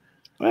tough one.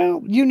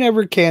 Well, you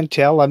never can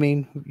tell. I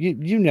mean,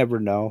 you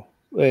never know.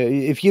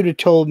 If you'd have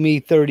told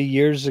me 30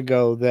 years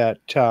ago that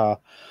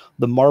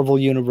the Marvel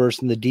universe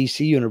and the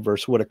DC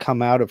universe would have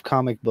come out of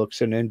comic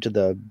books and into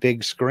the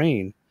big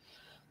screen,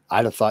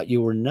 I'd have thought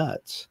you were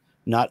nuts.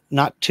 Not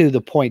to the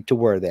point to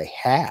where they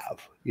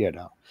have,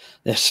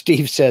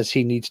 Steve says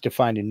he needs to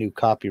find a new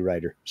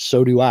copywriter.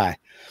 So do I.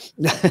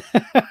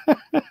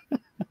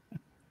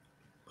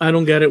 I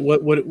don't get it.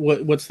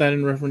 What's that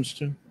in reference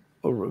to?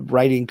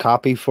 Writing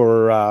copy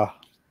for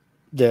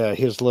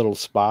his little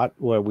spot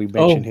where we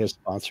mentioned his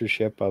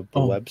sponsorship of the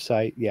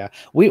website. Yeah,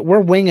 we're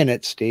winging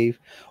it, Steve.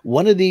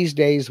 One of these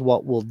days,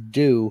 what we'll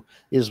do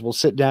is we'll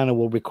sit down and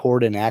we'll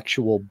record an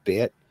actual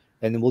bit,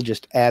 and then we'll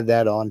just add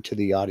that on to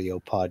the audio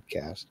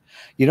podcast.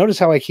 You notice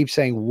how I keep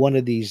saying one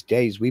of these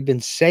days? We've been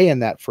saying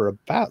that for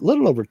about a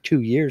little over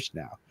 2 years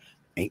now.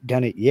 Ain't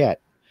done it yet,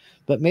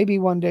 but maybe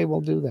one day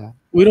we'll do that.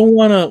 We don't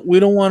want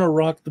to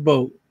rock the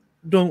boat.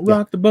 Don't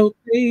rock the boat,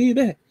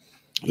 baby.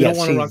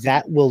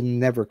 That will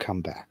never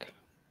come back.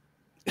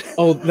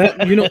 Oh,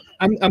 that I'm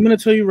going to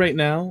tell you right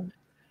now,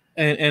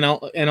 and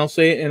I'll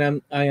say it,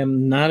 and I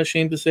am not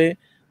ashamed to say it.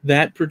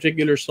 That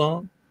particular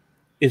song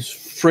is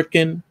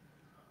freaking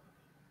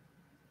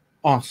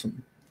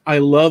awesome. I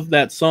love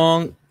that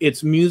song.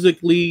 It's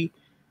musically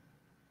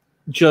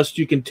just,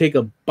 you can take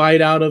a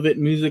bite out of it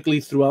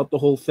musically throughout the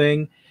whole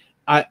thing.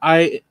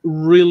 I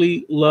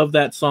really love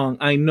that song.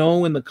 I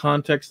know in the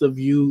context of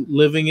you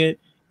living it,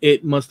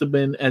 it must have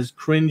been as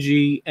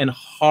cringy and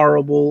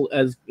horrible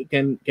as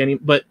can,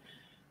 but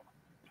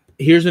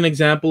here's an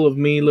example of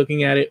me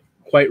looking at it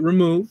quite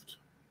removed,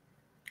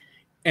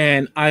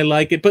 and I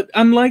like it. But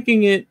I'm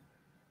liking it.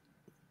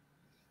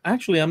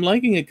 Actually, I'm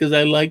liking it because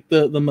I like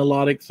the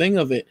melodic thing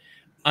of it.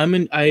 I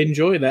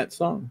enjoy that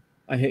song.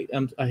 I hate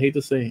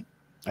to say it.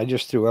 I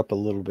just threw up a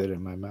little bit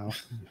in my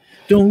mouth.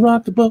 Don't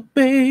rock the boat,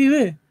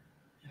 baby.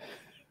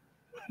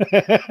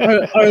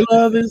 our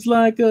love is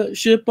like a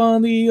ship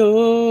on the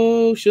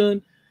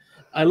ocean.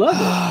 I love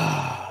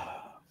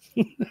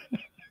it.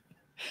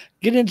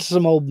 Get into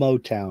some old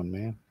Motown,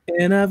 man.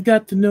 And I've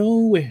got to know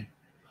where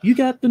you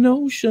got the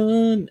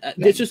notion.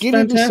 It's just get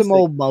fantastic. Into some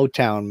old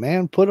Motown,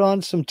 man. Put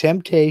on some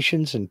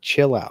Temptations and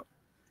chill out.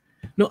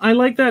 No, I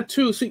like that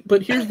too. See,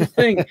 but here's the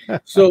thing.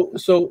 So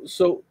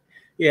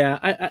yeah,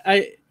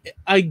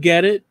 I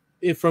get it.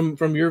 if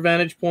from your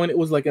vantage point, it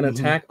was like an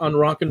attack on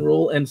rock and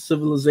roll and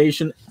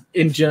civilization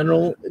in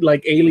general,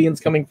 like aliens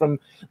coming from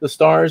the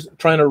stars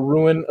trying to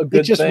ruin a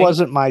good It just thing.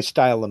 wasn't my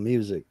style of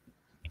music.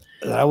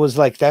 I was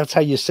like, that's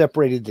how you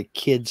separated the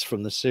kids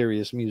from the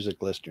serious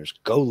music listeners.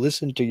 Go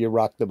listen to your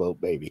Rock the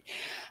Boat, baby.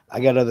 I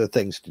got other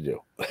things to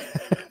do.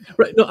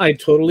 Right? No, I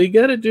totally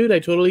get it, dude. I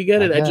totally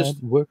get it. I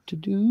just work to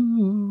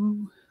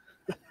do.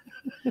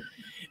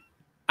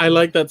 I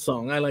like that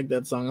song.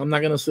 I'm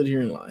not gonna sit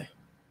here and lie.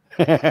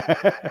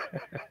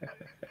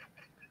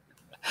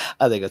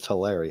 I think it's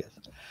hilarious.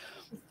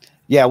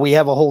 Yeah, we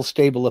have a whole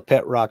stable of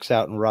pet rocks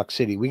out in Rock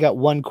City. We got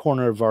one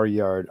corner of our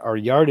yard. Our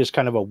yard is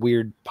kind of a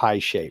weird pie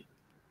shape,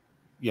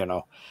 you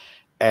know,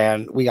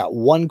 and we got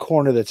one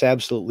corner that's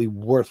absolutely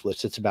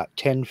worthless. It's about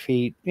 10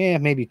 feet,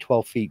 maybe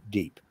 12 feet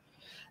deep.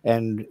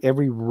 And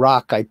every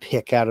rock I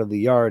pick out of the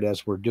yard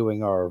as we're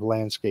doing our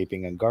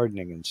landscaping and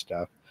gardening and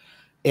stuff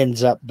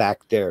ends up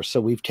back there. So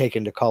we've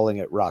taken to calling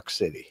it Rock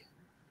City.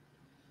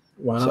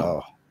 Wow.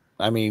 So,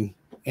 I mean,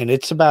 and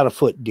it's about a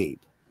foot deep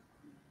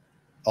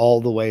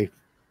all the way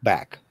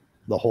back,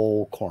 the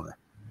whole corner.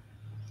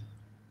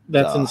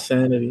 That's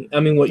insanity. I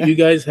mean, what you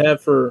guys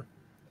have for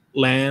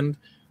land,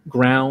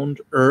 ground,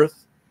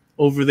 earth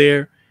over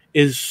there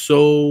is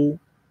so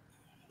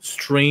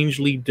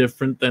strangely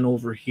different than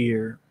over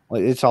here.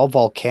 Well, it's all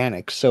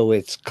volcanic, so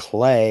it's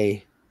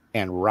clay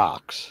and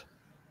rocks.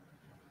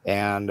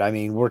 And I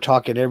mean, we're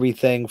talking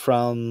everything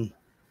from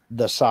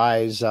the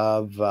size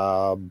of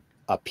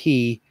a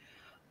pea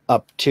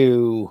up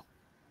to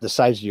the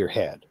size of your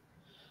head.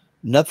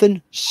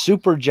 Nothing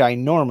super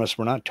ginormous.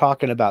 We're not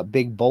talking about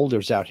big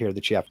boulders out here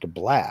that you have to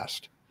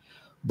blast.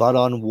 But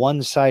on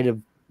one side of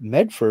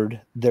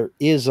Medford, there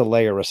is a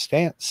layer of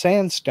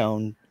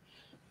sandstone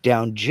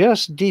down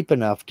just deep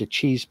enough to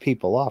cheese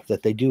people off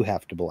that they do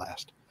have to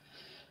blast.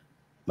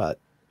 But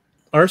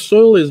our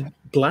soil is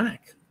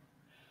black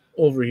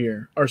over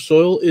here. Our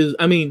soil is,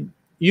 I mean,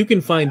 you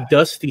can find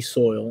dusty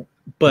soil,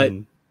 but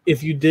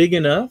if you dig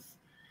enough,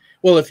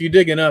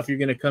 you're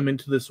going to come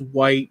into this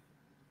white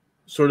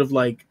sort of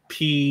like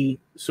pea,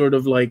 sort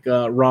of like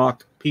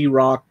pea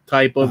rock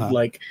type of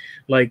like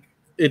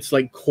it's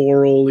like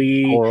coral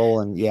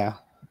and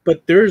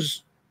but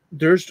there's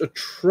a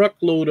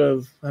truckload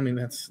of, I mean,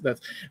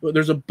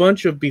 there's a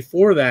bunch of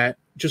before that,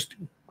 just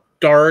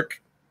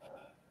dark,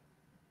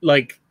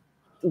 like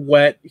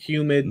wet,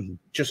 humid,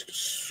 just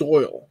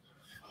soil,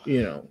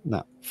 you know.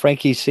 No,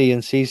 Frankie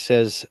CNC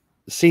says,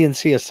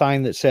 CNC a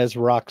sign that says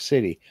Rock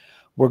City.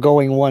 We're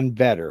going one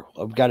better.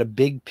 I've got a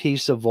big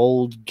piece of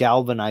old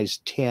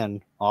galvanized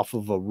tin off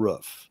of a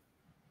roof,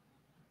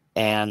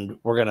 and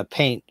we're going to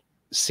paint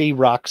See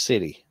Rock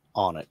City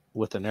on it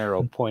with an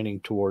arrow pointing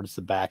towards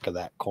the back of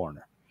that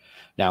corner.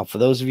 Now, for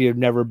those of you who've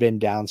never been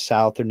down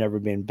south or never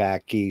been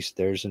back east,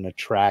 there's an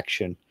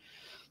attraction.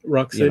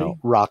 Rock City?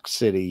 Rock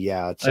City,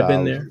 yeah. It's, I've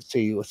been there.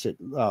 See, what's it?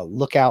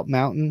 Lookout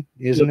Mountain,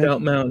 isn't it?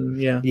 Lookout Mountain,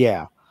 yeah.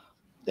 Yeah.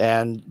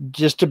 And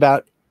just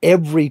about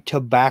every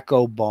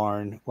tobacco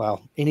barn,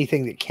 well,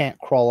 anything that can't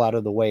crawl out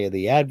of the way of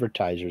the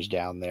advertisers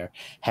down there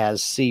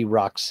has See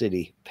Rock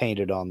City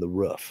painted on the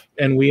roof.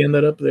 And we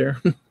ended up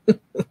there.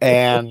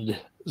 And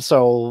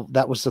so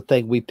that was the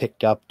thing we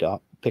picked up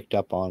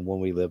on when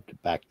we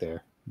lived back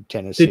there.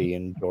 Tennessee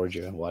and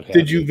Georgia and what have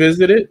you. Did you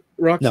visit it,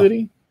 Rock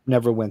City?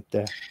 Never went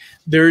there.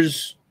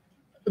 There's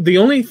the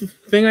only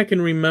thing I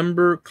can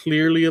remember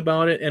clearly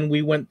about it, and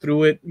we went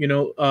through it, you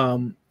know,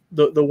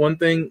 the one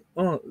thing,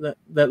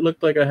 that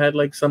looked like I had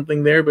like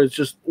something there, but it's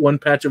just one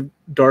patch of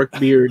dark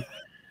beard.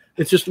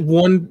 It's just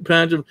one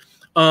patch of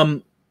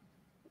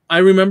I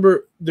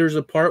remember there's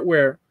a part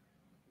where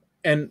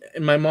and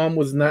my mom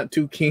was not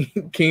too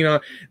keen on,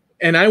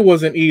 and I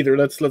wasn't either,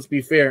 let's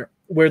be fair,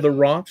 where the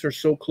rocks are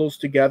so close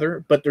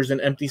together, but there's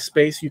an empty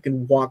space you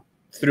can walk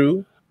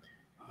through,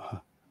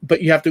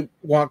 but you have to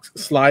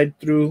slide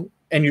through,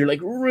 and you're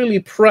like really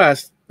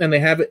pressed, and they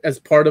have it as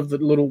part of the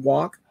little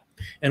walk.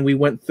 And we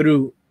went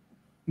through,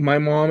 my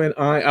mom and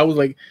I was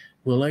like,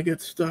 will I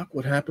get stuck?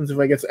 What happens if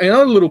I get stuck? And I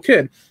was a little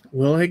kid.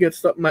 Will I get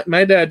stuck?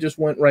 My dad just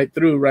went right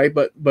through, right?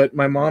 But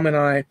my mom and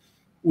I,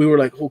 we were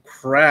like, oh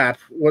crap,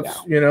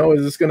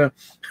 is this gonna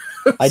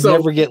I'd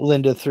never get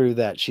Linda through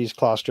that. She's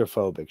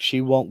claustrophobic.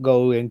 She won't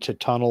go into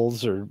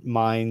tunnels or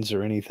mines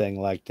or anything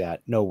like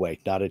that. No way,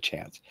 not a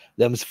chance.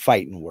 Them's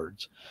fighting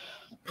words,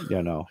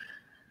 you know.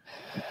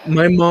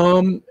 My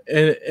mom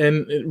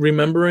and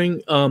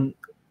remembering, and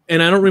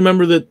I don't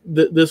remember that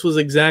this was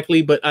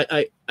exactly, but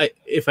I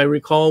if I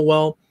recall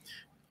well,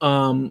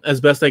 as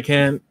best I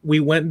can, we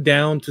went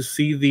down to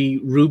see the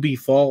Ruby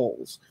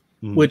Falls,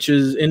 which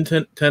is in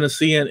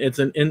Tennessee, and it's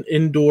an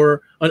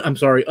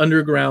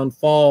underground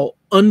fall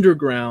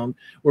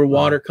where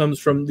water comes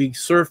from the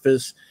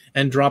surface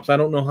and drops. I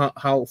don't know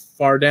how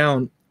far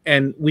down,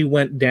 and we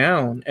went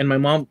down, and my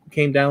mom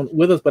came down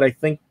with us, but I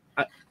think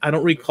I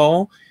don't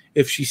recall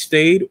if she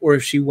stayed or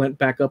if she went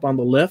back up on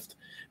the lift,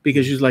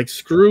 because she's like,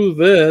 screw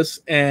this.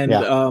 And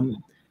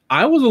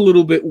I was a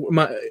little bit,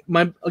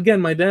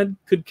 my dad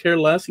could care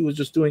less. He was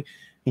just doing,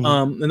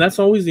 And that's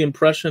always the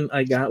impression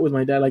I got with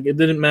my dad. Like, it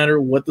didn't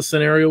matter what the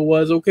scenario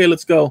was. Okay,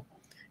 let's go.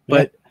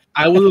 But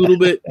I was a little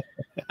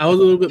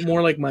bit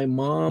more like my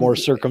mom. More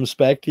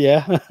circumspect,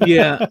 yeah.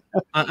 Yeah,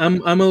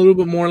 I'm a little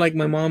bit more like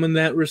my mom in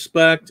that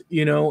respect,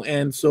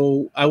 and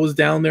so I was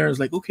down there and was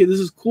like, okay, this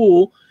is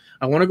cool.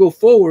 I want to go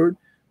forward,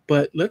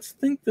 but let's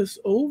think this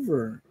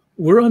over.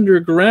 We're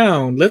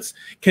underground. Let's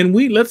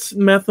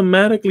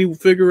mathematically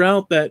figure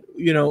out that,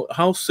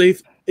 how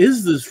safe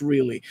is this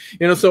really?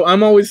 So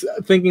I'm always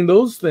thinking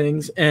those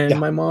things, and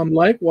my mom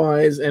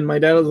likewise, and my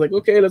dad was like,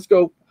 okay, let's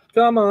go.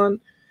 Come on.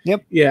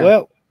 Yep. Yeah.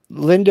 Well,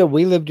 Linda,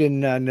 we lived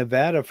in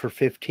Nevada for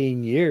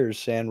 15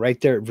 years, and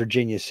right there at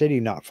Virginia City,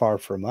 not far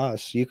from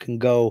us, you can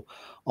go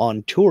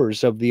on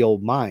tours of the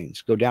old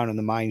mines, go down in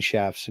the mine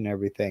shafts and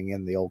everything,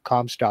 and the old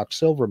Comstock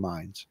silver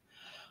mines.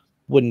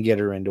 Wouldn't get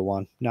her into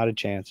one. Not a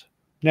chance.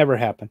 Never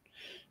happened.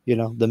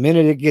 The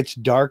minute it gets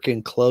dark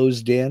and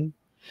closed in,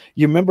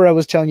 you remember I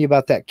was telling you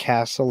about that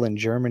castle in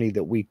Germany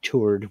that we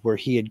toured where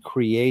he had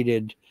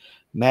created,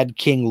 Mad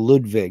King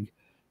Ludwig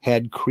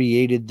had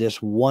created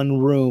this one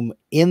room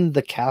in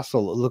the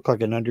castle. It looked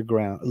like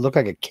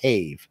a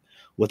cave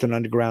with an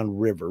underground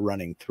river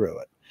running through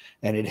it.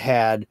 And it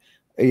had,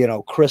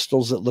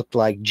 crystals that looked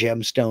like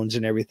gemstones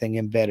and everything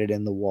embedded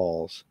in the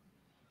walls.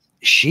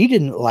 She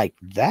didn't like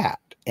that.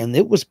 And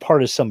it was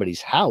part of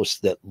somebody's house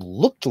that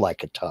looked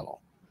like a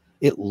tunnel.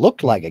 It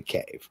looked like a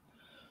cave.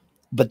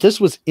 But this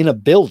was in a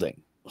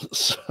building.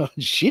 So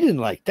she didn't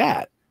like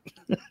that.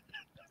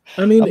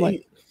 I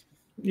mean,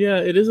 yeah,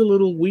 it is a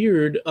little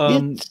weird.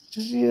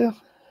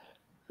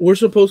 We're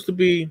supposed to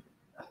be,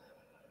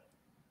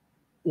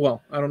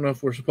 well, I don't know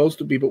if we're supposed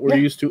to be, but we're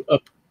used to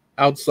up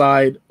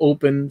outside,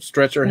 open,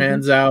 stretch our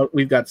hands out.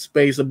 We've got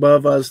space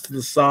above us to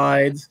the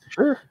sides.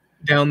 Sure.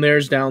 Down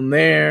there's down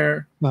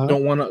there.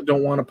 Don't want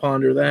to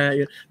ponder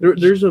that.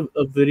 There's a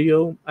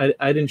video. I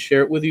didn't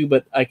share it with you,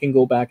 but I can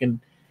go back,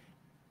 and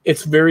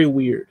it's very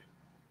weird.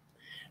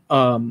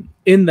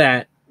 In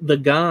that the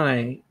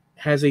guy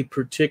has a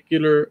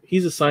particular,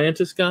 he's a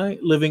scientist guy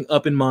living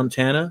up in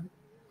Montana,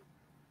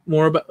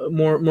 more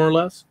or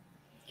less.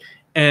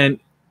 And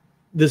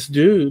this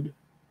dude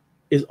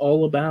is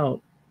all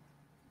about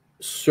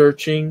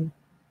searching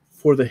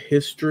for the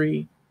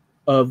history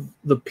of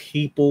the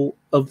people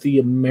of the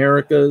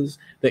Americas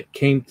that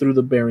came through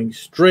the Bering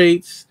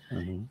Straits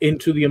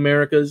into the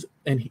Americas.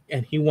 And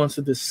he wants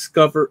to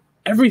discover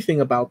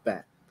everything about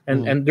that.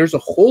 And there's a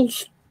whole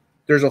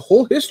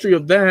history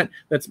of that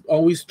that's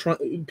always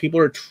people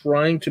are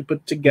trying to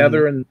put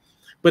together,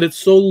 but it's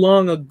so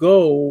long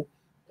ago,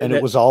 and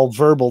it was all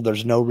verbal.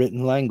 There's no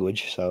written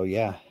language, so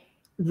yeah,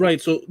 right.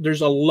 So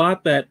there's a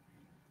lot that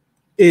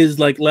is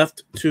like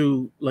left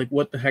to like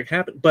what the heck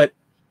happened, but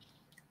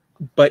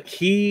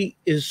he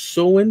is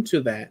so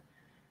into that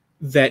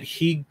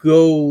he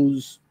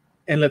goes,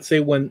 and let's say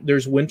when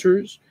there's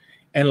winters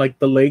and like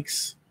the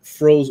lakes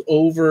froze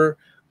over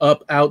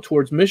up out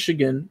towards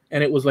Michigan,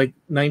 and it was like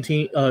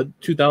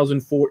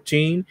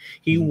 2014,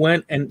 he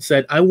went and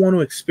said, I want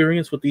to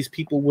experience what these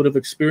people would have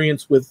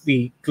experienced with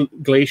the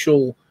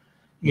glacial,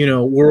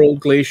 world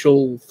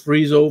glacial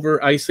freeze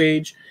over ice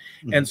age.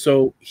 And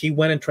so he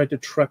went and tried to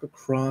trek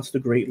across the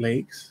Great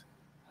Lakes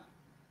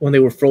when they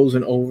were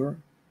frozen over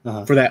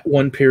for that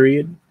one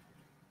period.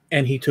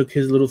 And he took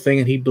his little thing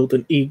and he built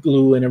an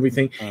igloo and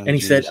everything. And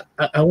he said,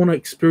 I want to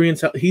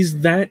experience how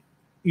he's that,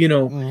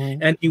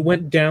 and he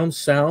went down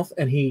south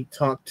and he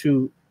talked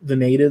to the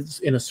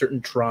natives in a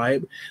certain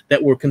tribe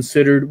that were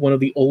considered one of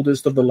the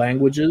oldest of the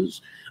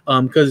languages,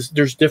 because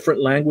there's different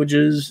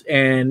languages,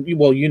 and he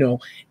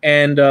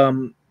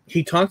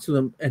talked to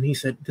them and he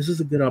said, this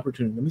is a good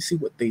opportunity. Let me see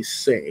what they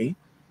say.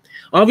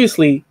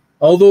 Obviously,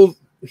 although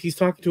he's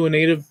talking to a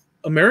Native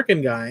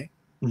American guy,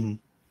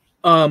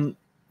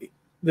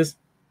 this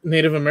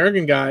Native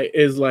American guy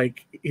is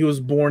like, he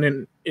was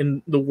born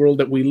in the world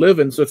that we live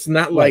in. So it's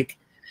not like,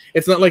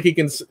 it's not like he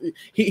can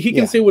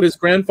say what his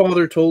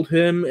grandfather told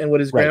him and what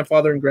his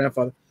grandfather and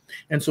grandfather.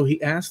 And so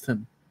he asked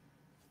him,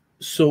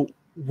 so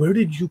where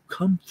did you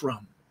come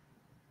from?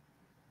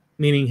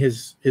 Meaning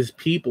his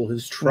people,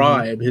 his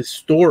tribe, his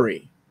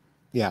story.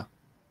 Yeah.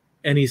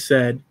 And he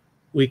said,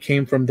 we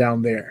came from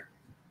down there.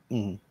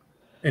 And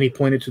he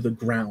pointed to the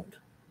ground.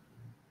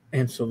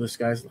 And so this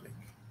guy's like,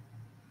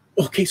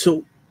 okay,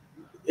 so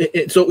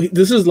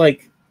this is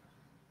like,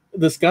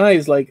 this guy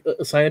is like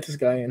a scientist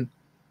guy, and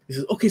he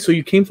says, okay, so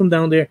you came from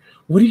down there.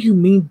 What do you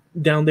mean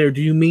down there?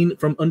 Do you mean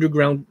from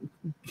underground?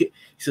 He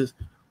says,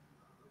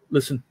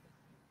 listen,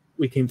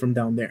 we came from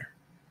down there.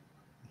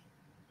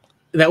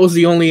 That was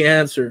the only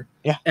answer.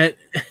 Yeah.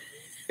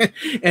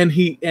 And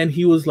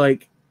he was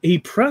like, he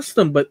pressed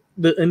them, but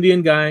the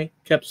Indian guy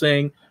kept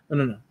saying,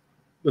 no.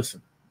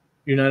 Listen,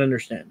 you're not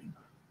understanding.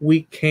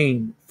 We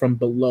came from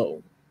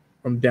below,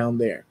 from down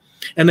there.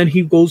 And then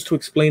he goes to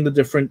explain the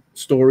different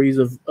stories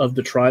of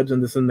the tribes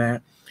and this and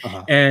that.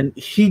 And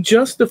he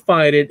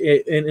justified it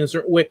in a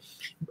certain way.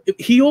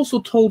 He also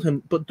told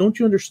him, but don't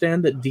you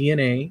understand that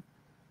DNA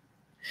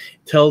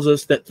tells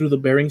us that through the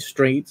Bering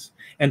Straits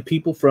and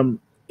people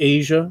from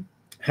Asia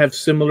have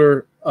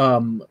similar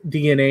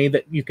DNA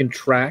that you can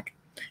track.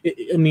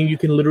 I mean, you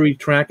can literally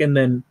track, and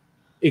then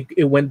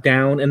it went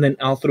down, and then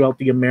out throughout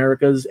the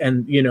Americas,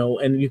 and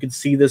and you could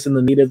see this in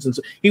the natives. And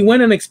so he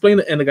went and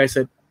explained it, and the guy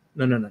said,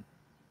 no,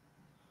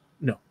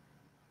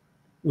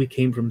 we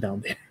came from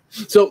down there.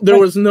 So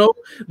there's no,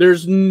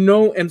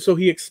 and so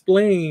he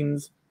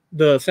explains,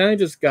 the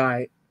scientist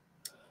guy,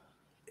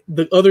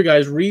 the other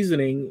guy's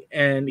reasoning,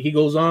 and he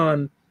goes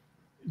on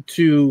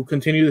to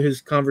continue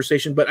his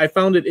conversation. But I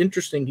found it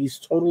interesting. He's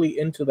totally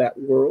into that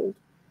world.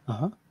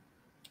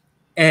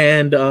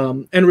 And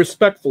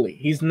respectfully,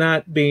 he's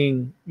not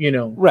being,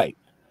 right,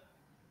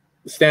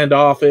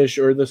 standoffish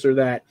or this or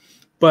that.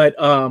 But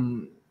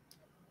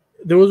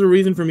there was a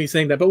reason for me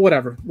saying that. But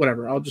whatever.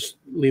 I'll just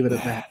leave it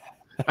at that.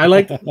 I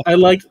liked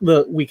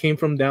the we came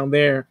from down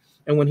there,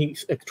 and when he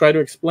tried to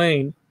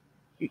explain,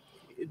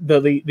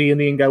 the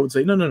Indian guy would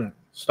say, no,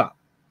 stop.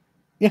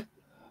 Yeah.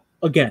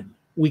 Again,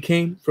 we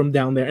came from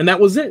down there, and that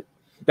was it.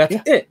 That's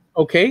it.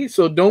 Okay,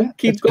 so don't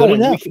keep it's going. Good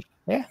enough.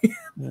 Yeah,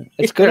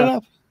 it's good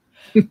enough.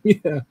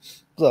 Yeah.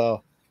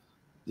 So,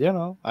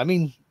 I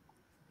mean,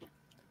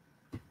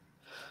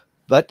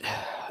 but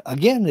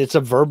again, it's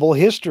a verbal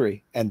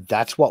history, and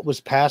that's what was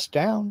passed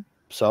down.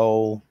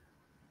 So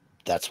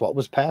that's what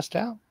was passed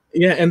down.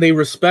 Yeah, and they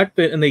respect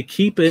it and they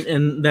keep it,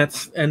 and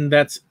that's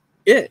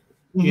it.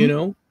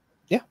 Mm-hmm.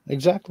 Yeah,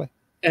 exactly.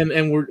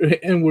 And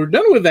we're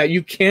done with that.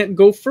 You can't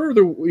go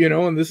further,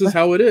 and this is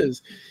how it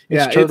is.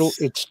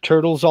 It's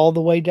turtles all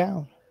the way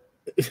down.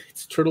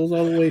 It's turtles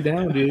all the way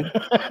down, dude.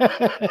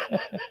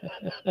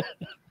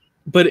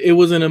 But it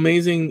was an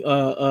amazing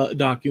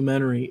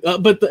documentary.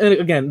 But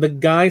again, the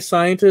guy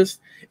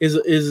scientist is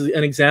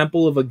an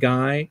example of a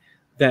guy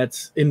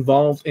that's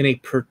involved in a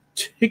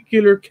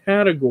particular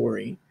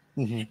category,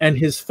 and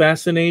his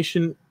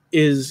fascination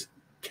is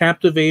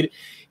captivated.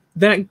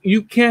 That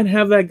you can't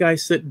have that guy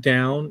sit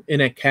down in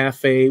a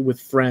cafe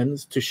with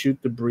friends to shoot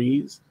the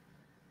breeze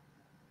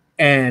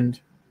and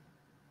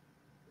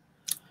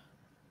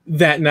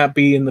that not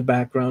be in the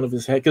background of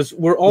his head, because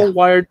we're all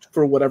wired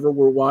for whatever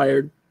we're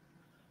wired.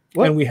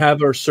 And we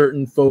have our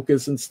certain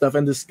focus and stuff.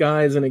 And this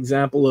guy is an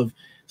example of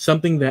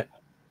something that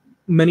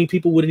many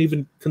people wouldn't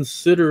even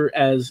consider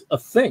as a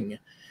thing.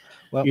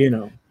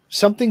 Well,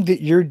 something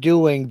that you're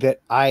doing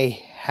that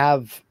I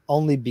have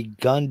only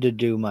begun to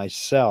do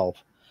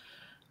myself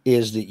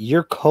is that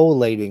you're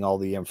collating all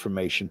the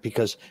information,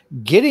 because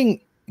getting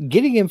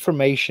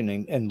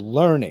information and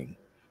learning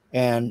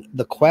and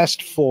the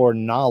quest for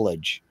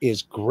knowledge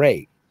is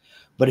great.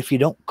 But if you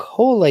don't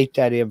collate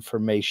that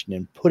information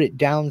and put it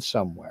down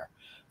somewhere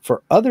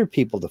for other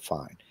people to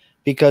find,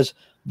 because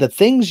the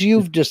things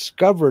you've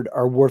discovered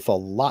are worth a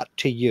lot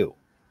to you.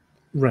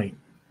 Right.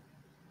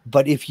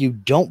 But if you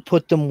don't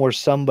put them where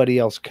somebody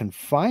else can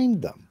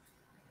find them,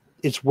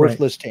 it's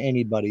worthless to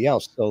anybody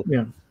else. So,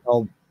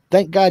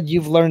 thank God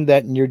you've learned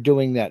that and you're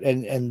doing that.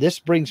 And this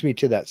brings me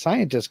to that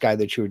scientist guy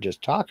that you were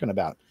just talking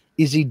about.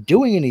 Is he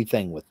doing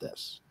anything with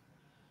this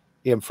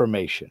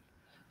information?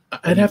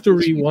 I'd have to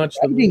rewatch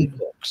the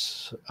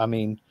books. I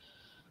mean,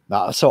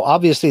 so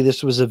obviously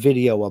this was a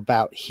video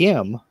about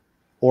him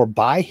or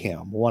by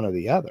him, one or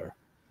the other.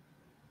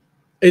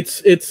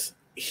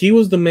 He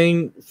was the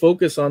main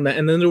focus on that.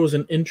 And then there was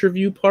an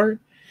interview part.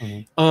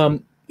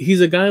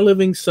 He's a guy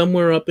living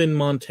somewhere up in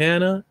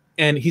Montana,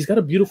 and he's got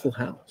a beautiful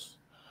house.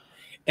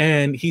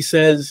 And he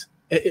says,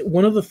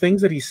 one of the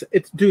things that he said,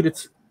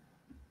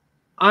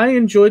 I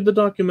enjoyed the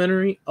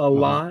documentary a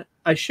lot.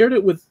 I shared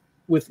it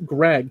with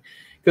Greg,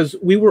 because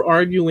we were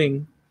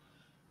arguing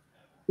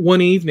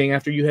one evening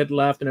after you had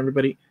left and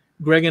everybody.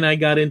 Greg and I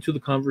got into the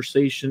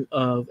conversation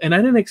of, and I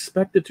didn't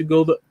expect it to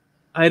go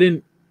I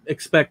didn't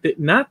expect it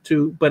not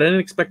to, but I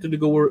didn't expect it to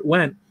go where it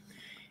went.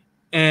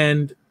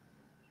 And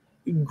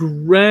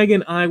Greg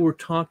and I were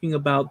talking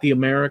about the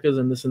Americas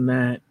and this and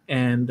that,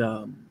 and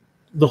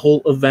the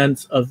whole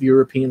events of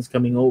Europeans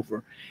coming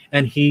over.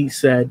 And he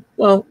said,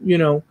 well,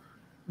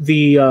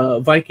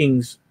 the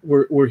Vikings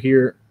were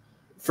here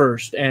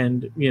first,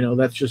 and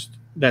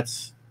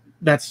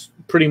that's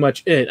pretty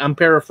much it. I'm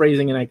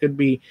paraphrasing, and I could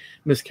be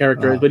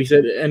mischaracterized, but he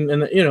said, and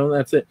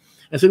that's it.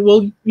 I said,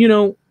 well,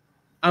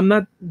 I'm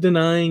not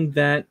denying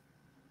that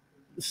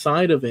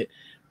side of it,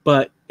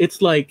 but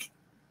it's like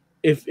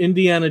if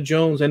Indiana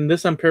Jones, and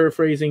this I'm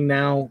paraphrasing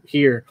now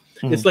here,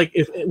 it's like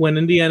when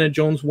Indiana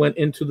Jones went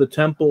into the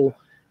temple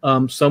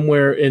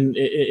somewhere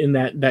in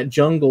that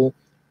jungle,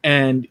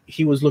 and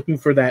he was looking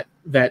for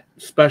that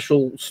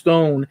special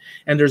stone,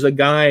 and there's a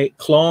guy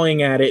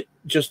clawing at it,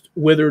 just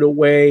withered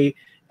away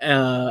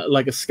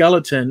like a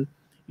skeleton.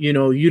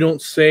 You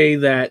don't say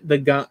that the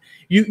guy,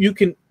 you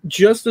can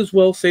just as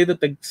well say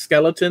that the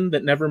skeleton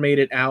that never made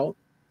it out,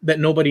 that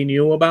nobody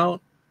knew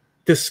about,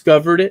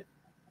 discovered it.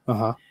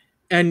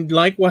 And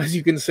likewise,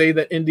 you can say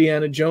that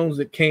Indiana Jones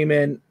that came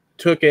in,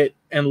 took it,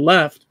 and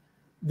left,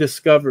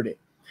 discovered it.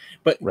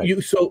 But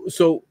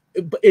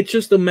but it's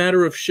just a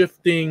matter of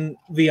shifting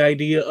the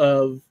idea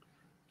of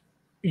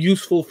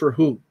useful for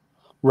who.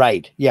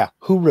 Right. Yeah.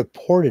 Who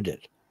reported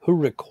it? Who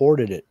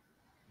recorded it?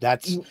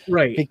 That's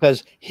right.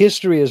 because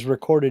history is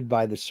recorded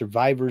by the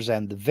survivors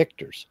and the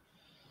victors.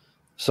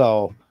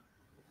 So,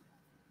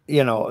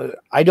 you know,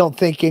 I don't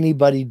think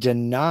anybody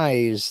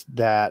denies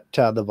that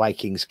the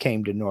Vikings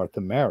came to North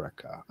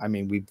America. I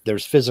mean,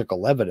 there's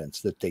physical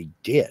evidence that they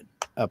did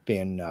up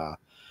in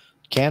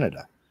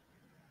Canada,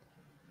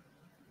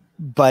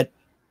 but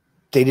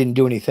they didn't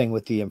do anything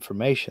with the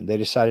information. They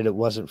decided it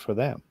wasn't for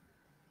them,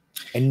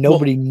 and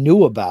nobody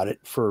knew about it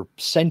for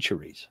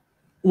centuries.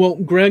 Well,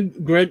 Greg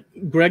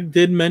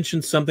did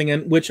mention something,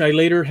 and which I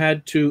later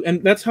had to,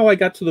 and that's how I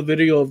got to the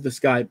video of this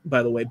guy,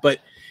 by the way. But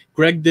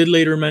Greg did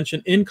later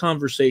mention in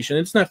conversation.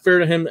 It's not fair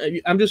to him.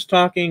 I'm just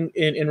talking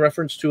in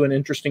reference to an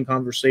interesting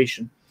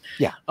conversation.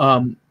 Yeah.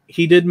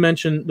 He did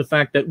mention the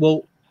fact that,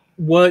 well,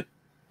 what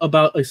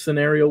about a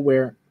scenario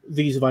where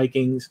these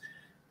Vikings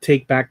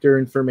take back their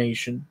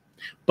information,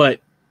 but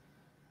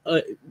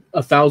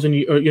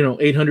 1,000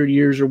 or 800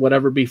 years or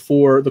whatever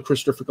before the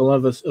Christopher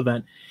Columbus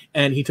event,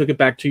 and he took it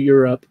back to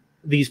Europe.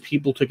 These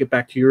people took it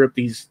back to Europe.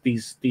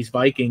 These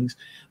Vikings,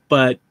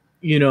 but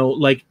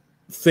like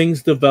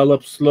things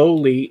developed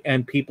slowly,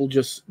 and people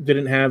just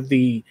didn't have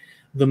the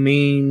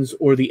means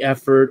or the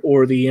effort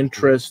or the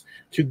interest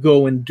to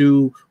go and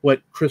do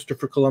what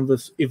Christopher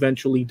Columbus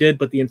eventually did.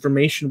 But the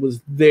information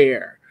was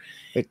there,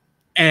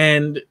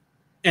 and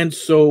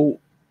so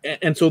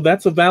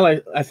that's a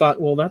valid. I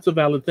thought, well, that's a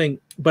valid thing.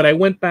 But I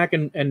went back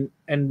and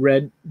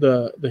read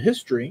the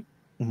history.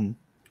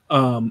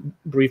 Mm-hmm.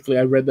 Briefly,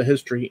 I read the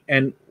history,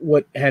 and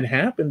what had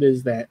happened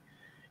is that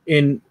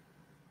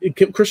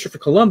Christopher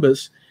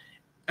Columbus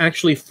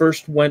actually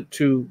first went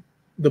to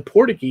the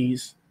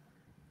Portuguese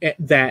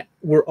that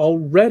were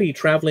already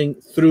traveling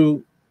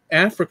through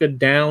Africa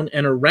down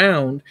and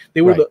around.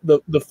 They were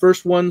the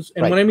first ones,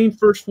 and when I mean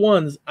first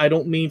ones, I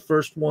don't mean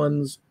first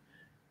ones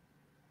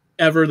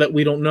ever that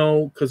we don't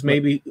know, because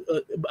maybe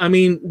I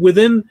mean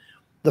within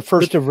the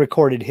first of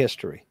recorded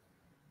history.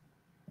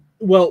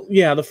 Well,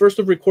 yeah, the first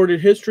of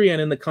recorded history,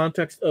 and in the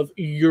context of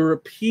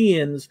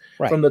Europeans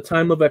from the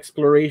time of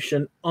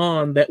exploration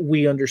on that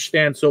we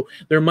understand. So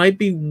there might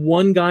be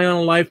one guy on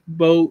a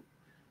lifeboat,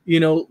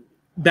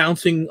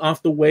 bouncing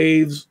off the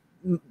waves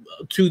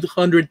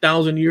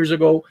 200,000 years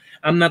ago.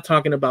 I'm not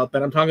talking about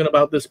that. I'm talking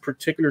about this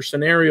particular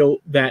scenario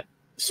that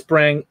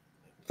sprang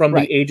from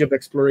the age of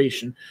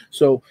exploration.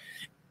 So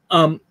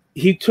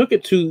he took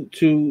it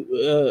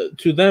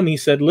to them. He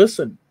said,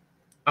 listen,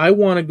 I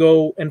want to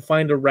go and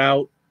find a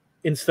route.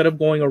 Instead of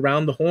going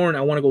around the Horn,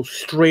 I want to go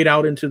straight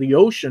out into the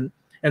ocean,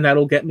 and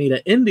that'll get me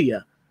to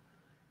India.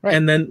 Right.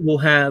 And then we'll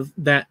have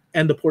that.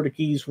 And the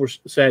Portuguese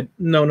said,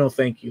 no,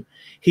 thank you.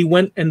 He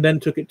went and then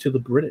took it to the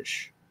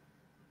British.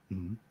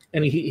 Mm-hmm.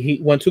 And he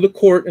went to the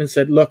court and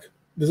said, look,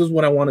 this is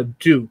what I want to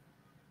do.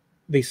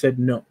 They said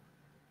no.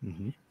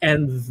 Mm-hmm.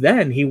 And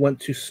then he went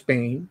to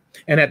Spain.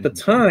 And at the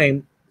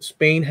time,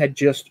 Spain had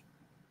just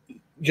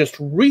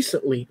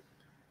recently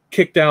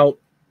kicked out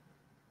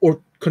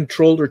or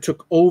controlled or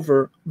took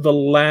over the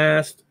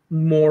last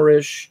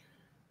Moorish,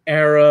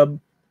 Arab,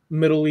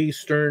 Middle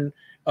Eastern,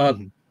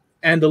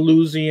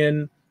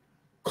 Andalusian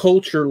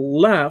culture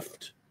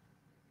left,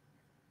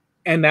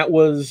 and that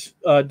was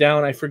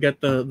down. I forget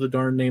the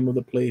darn name of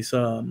the place.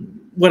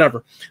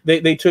 Whatever.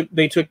 They took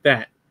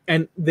that,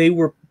 and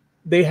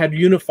they had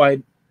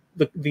unified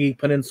the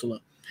peninsula.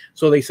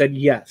 So they said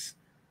yes.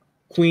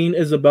 Queen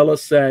Isabella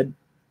said,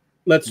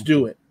 "Let's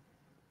do it,"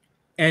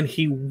 and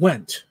he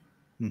went.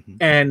 Mm-hmm.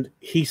 And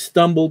he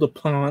stumbled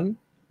upon,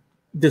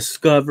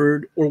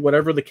 discovered, or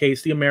whatever the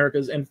case, the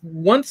Americas. And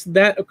once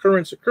that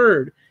occurrence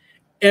occurred,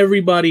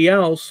 everybody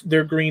else,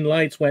 their green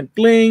lights went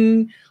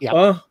bling.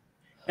 Yep.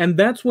 And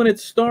that's when it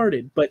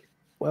started. But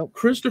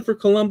Christopher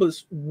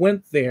Columbus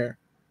went there.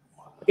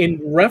 In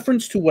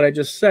reference to what I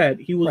just said,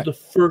 he was the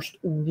first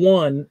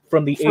one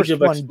from the age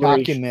of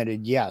exploration.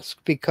 Documented, yes,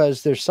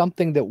 because there's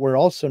something that we're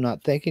also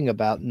not thinking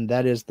about, and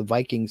that is the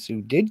Vikings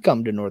who did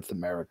come to North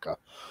America.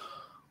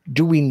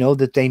 Do we know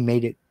that they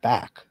made it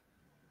back?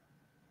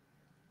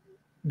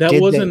 That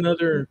was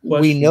another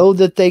question. We know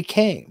that they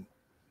came.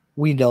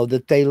 We know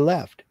that they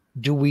left.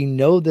 Do we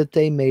know that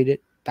they made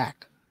it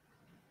back?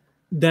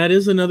 That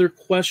is another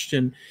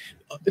question.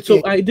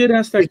 So I did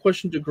ask that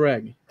question to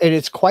Greg. And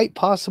it's quite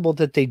possible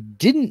that they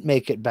didn't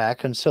make it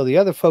back. And so the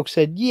other folks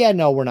said, yeah,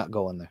 no, we're not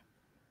going there.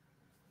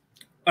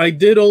 I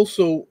did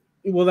also,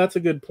 well, that's a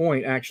good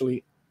point,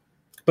 actually.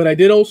 But I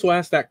did also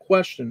ask that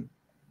question.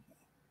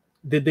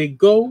 Did they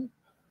go?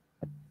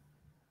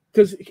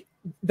 Because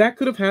that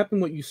could have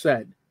happened what you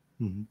said.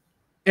 Mm-hmm.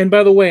 And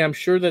by the way, I'm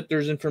sure that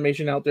there's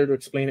information out there to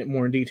explain it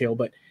more in detail,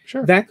 but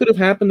that could have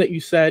happened that you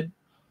said,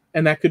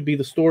 and that could be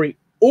the story.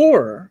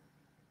 Or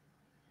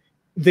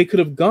they could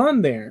have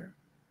gone there,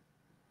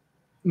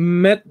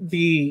 met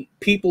the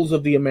peoples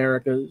of the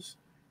Americas,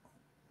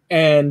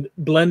 and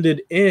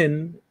blended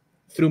in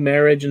through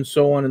marriage and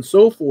so on and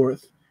so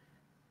forth.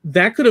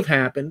 That could have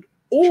happened.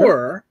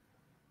 Or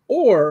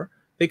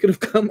they could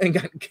have come and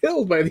got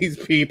killed by these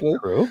people.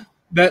 True.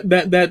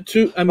 That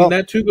too. I mean,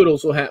 that too could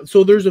also happen.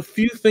 So there's a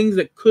few things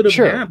that could have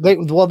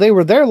happened. They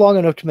were there long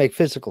enough to make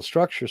physical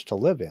structures to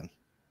live in.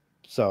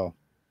 So,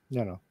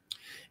 You know.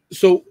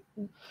 So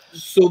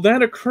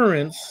that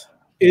occurrence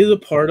is a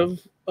part of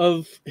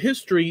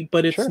history,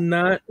 but it's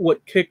not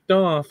what kicked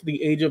off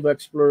the age of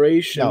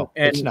exploration. No,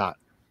 and it's not.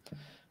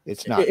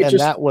 It's not. It And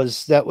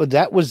just,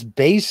 that was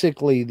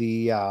basically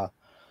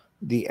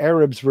the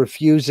Arabs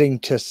refusing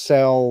to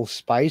sell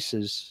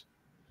spices,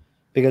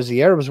 because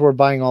the Arabs were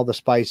buying all the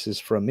spices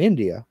from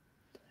India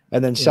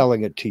and then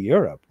selling it to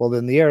Europe. Well,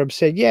 then the Arabs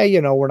said, yeah,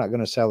 we're not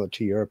going to sell it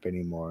to Europe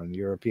anymore. And the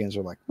Europeans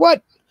are like,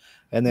 what?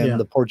 And then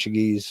the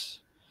Portuguese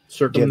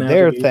did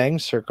their thing,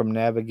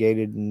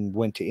 circumnavigated and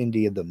went to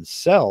India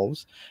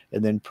themselves.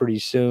 And then pretty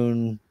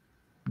soon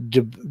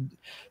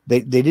they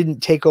didn't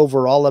take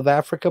over all of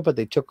Africa, but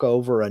they took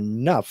over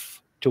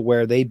enough to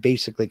where they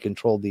basically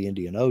controlled the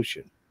Indian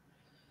Ocean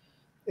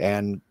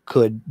and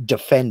could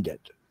defend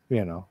it,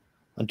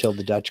 until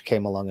the Dutch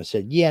came along and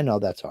said, yeah, no,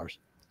 that's ours.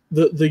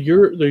 The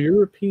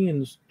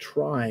Europeans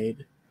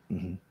tried,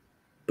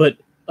 but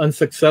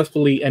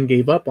unsuccessfully, and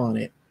gave up on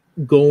it,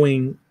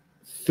 going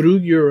through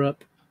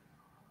Europe,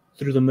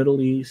 through the Middle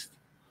East,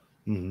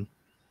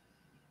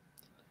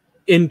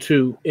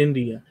 into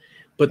India.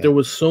 But there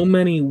was so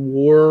many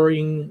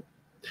but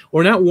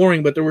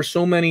there were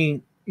so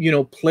many,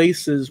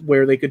 places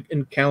where they could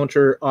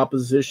encounter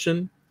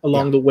opposition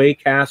along the way,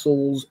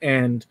 castles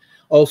and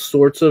all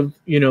sorts of,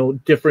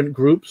 different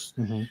groups,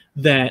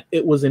 that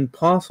it was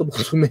impossible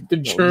to make the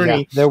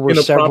journey. There were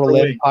several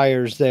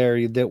empires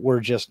there that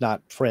were just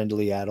not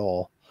friendly at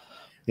all.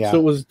 So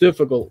it was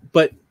difficult.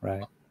 But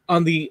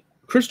on the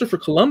Christopher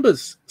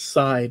Columbus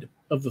side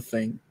of the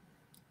thing,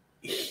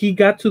 he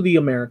got to the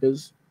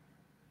Americas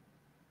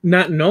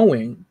not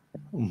knowing,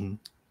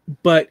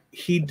 but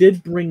he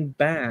did bring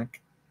back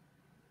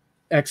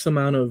X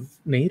amount of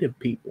native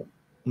people,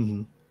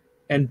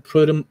 and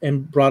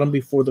brought them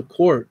before the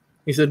court.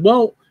 He said,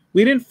 well,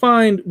 we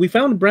found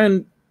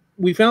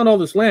all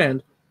this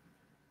land.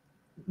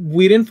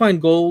 We didn't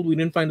find gold. We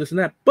didn't find this and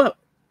that, but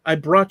I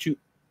brought you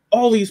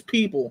all these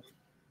people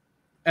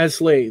as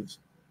slaves.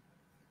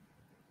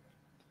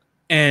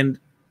 And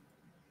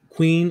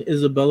Queen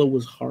Isabella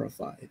was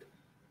horrified.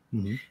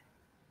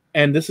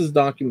 And this is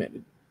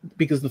documented,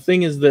 because the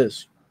thing is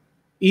this: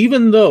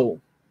 even though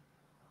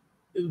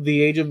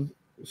the age of,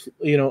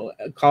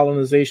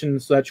 colonization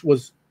and such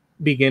was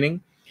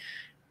beginning,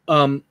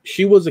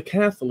 she was a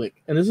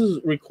Catholic, and this is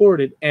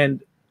recorded.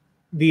 And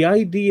the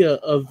idea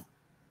of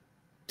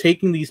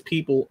taking these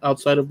people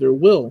outside of their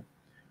will,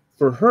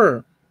 for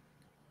her,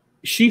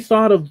 she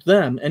thought of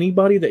them,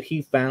 anybody that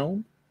he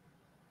found,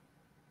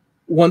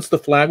 once the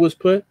flag was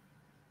put,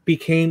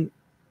 became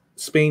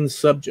Spain's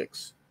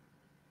subjects,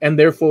 and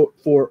therefore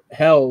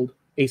held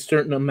a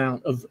certain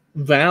amount of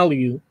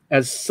value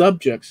as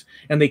subjects,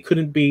 and they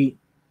couldn't be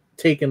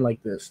taken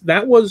like this.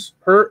 That was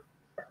her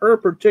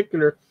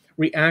particular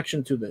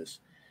reaction to this.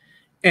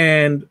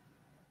 And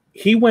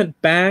he went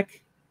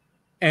back,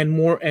 and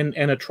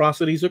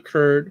atrocities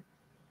occurred,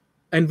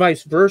 and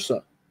vice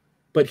versa.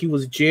 But he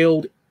was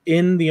jailed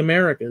in the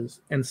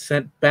Americas and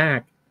sent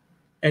back,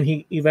 and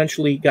he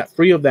eventually got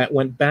free of that,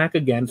 went back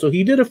again. So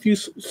he did a few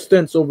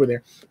stints over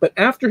there. But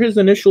after his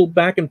initial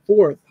back and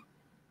forth,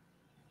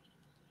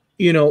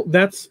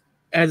 that's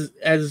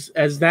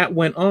as that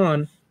went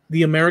on,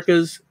 the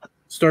Americas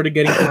started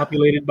getting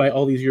populated by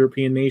all these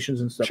European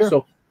nations and stuff.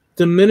 So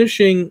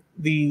diminishing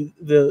the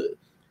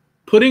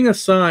putting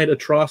aside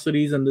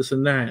atrocities and this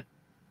and that,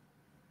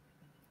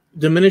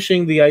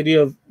 diminishing the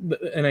idea of,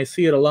 and I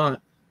see it a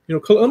lot,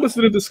 Columbus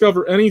didn't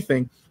discover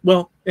anything.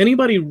 Well,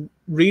 anybody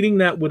reading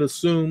that would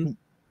assume,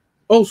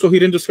 oh, so he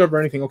didn't discover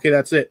anything. Okay,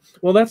 that's it.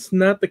 Well, that's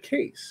not the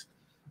case.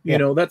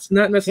 That's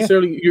not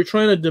necessarily, you're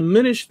trying to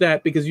diminish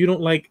that because you don't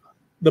like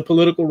the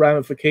political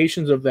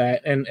ramifications of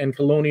that and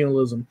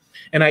colonialism.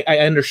 And I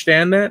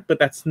understand that, but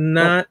that's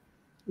not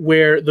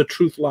where the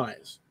truth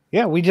lies.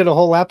 Yeah, we did a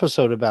whole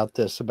episode about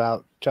this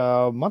about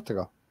a month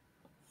ago.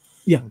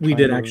 Yeah, we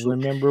did actually.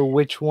 Remember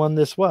which one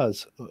this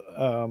was.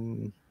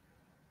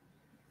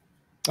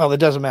 It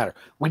doesn't matter.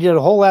 We did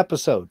a whole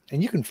episode,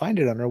 and you can find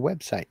it on our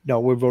website. No,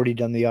 we've already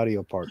done the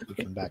audio part. We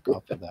can back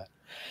off of that.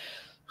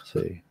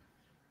 See.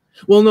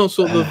 Well, no.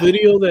 So the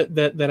video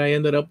that I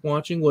ended up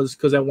watching was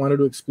because I wanted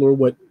to explore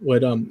what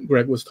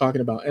Greg was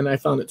talking about, and I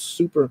found it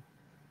super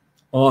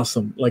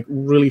awesome, like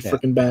really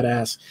freaking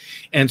badass.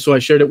 And so I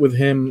shared it with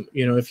him.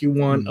 If you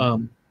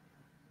want,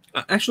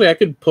 actually, I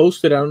could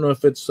post it. I don't know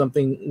if it's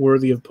something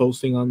worthy of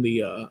posting on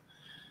the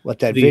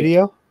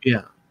video.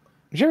 Yeah,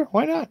 sure.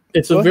 Why not?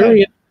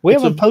 We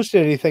haven't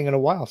posted anything in a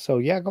while, so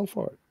yeah, go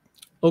for it.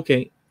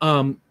 Okay.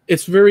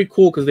 It's very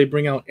cool because they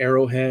bring out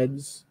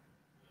arrowheads.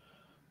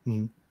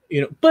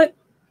 But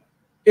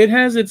it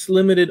has its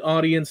limited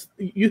audience.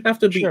 You have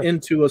to be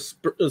into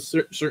a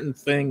certain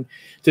thing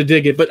to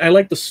dig it. But I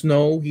like the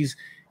snow.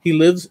 He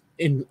lives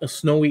in a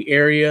snowy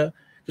area,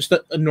 just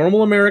a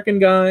normal American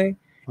guy,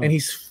 and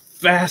he's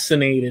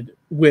fascinated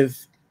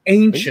with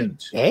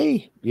ancient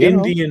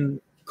Indian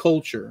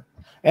culture.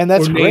 And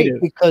that's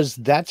great because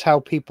that's how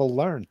people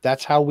learn.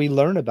 That's how we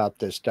learn about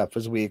this stuff,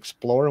 as we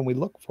explore and we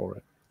look for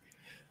it.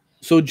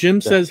 So Jim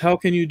says, how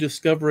can you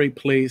discover a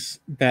place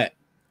that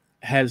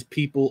has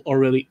people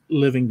already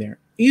living there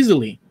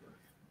easily.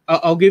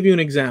 I'll give you an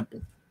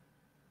example.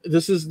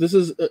 This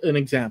is an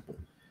example.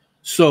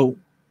 So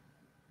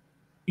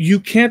you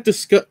can't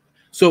discuss.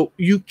 So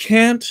you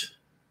can't,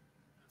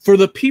 for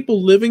the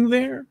people living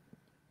there,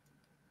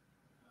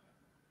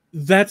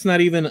 that's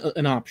not even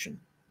an option.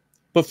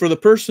 But for the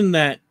person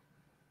that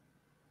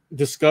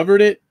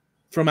discovered it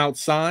from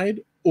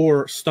outside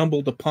or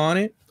stumbled upon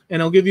it,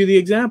 and I'll give you the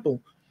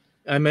example.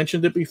 I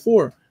mentioned it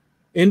before.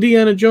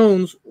 Indiana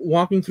Jones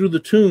walking through the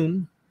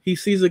tomb, he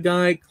sees a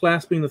guy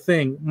clasping the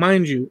thing.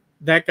 Mind you,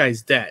 that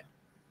guy's dead.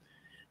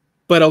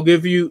 But I'll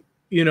give you,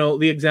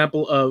 the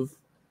example of,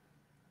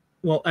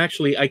 well,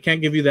 actually, I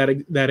can't give you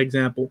that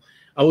example.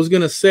 I was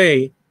going to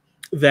say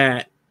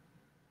that,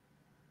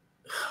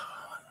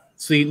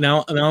 see,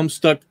 now I'm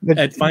stuck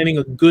at finding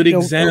a good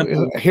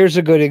example. Here's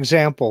a good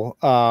example.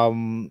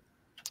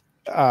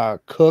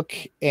 Cook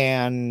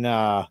and,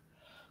 God,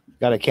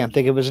 I can't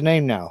think of his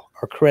name now,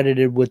 are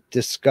credited with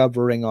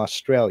discovering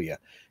Australia.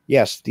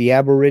 Yes, the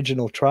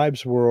Aboriginal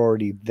tribes were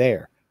already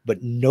there,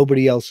 but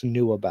nobody else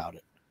knew about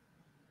it.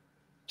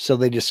 So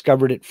they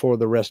discovered it for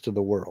the rest of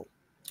the world.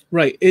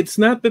 Right. It's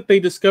not that they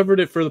discovered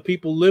it for the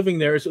people living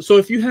there. So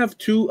if you have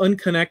two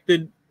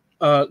unconnected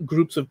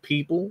groups of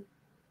people,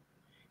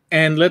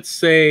 and let's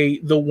say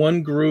the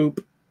one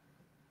group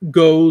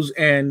goes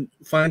and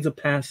finds a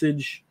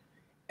passage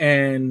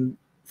and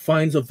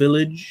finds a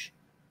village,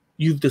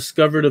 you've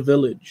discovered a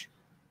village.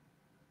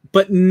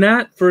 But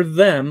not for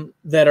them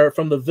that are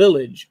from the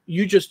village.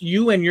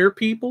 You and your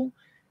people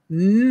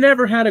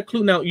never had a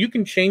clue. Now, you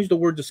can change the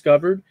word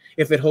discovered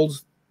if it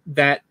holds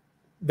that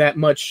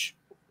much,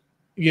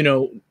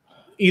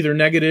 either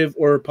negative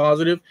or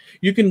positive.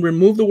 You can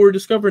remove the word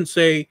discover and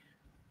say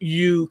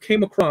you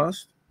came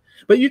across,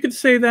 but you could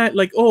say that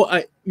like,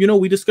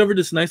 we discovered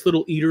this nice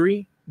little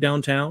eatery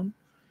downtown.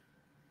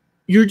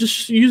 You're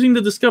just using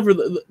the discover.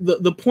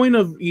 The point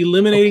of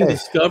eliminating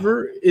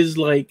discover is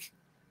like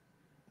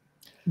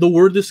the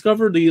word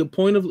discover. The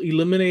point of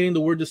eliminating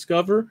the word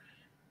discover,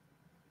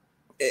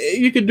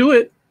 you could do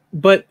it,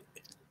 but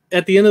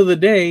at the end of the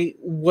day,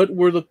 what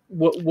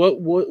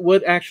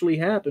actually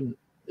happened?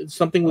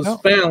 Something was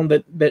found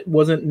that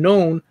wasn't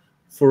known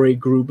for a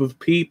group of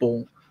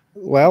people.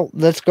 Well,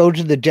 let's go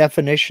to the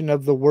definition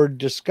of the word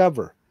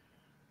discover.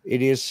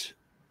 It is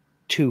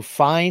to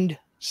find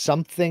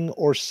something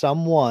or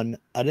someone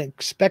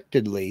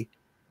unexpectedly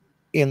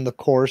in the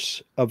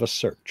course of a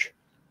search.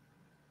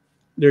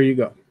 There you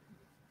go.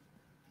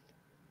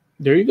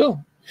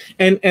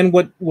 And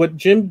what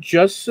Jim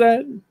just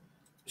said,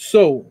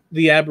 so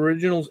the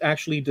Aboriginals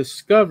actually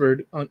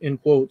discovered, in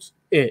quotes,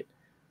 it,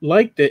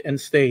 liked it, and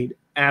stayed.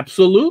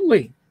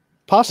 Absolutely.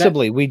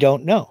 Possibly, we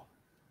don't know.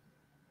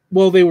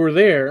 Well, they were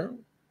there.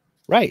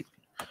 Right.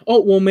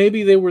 Oh, well,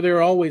 maybe they were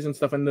there always and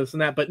stuff and this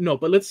and that, but no.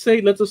 But let's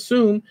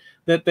assume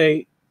that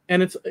they,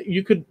 and it's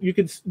you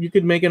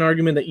could make an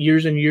argument that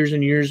years and years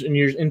and years and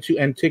years into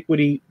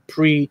antiquity,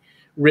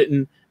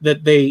 pre-written,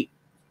 that they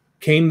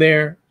came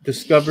there,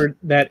 discovered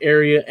that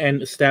area,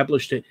 and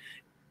established it.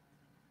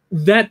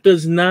 That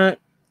does not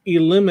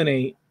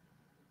eliminate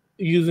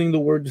using the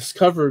word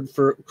discovered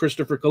for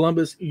Christopher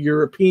Columbus,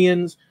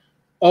 Europeans,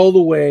 all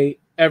the way,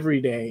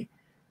 every day.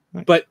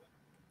 Right. But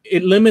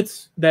it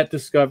limits that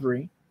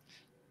discovery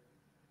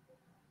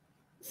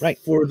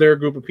for their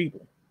group of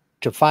people.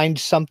 To find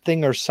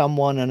something or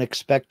someone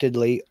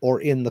unexpectedly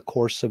or in the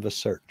course of a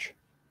search.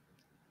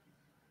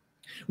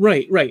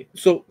 Right.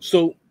 So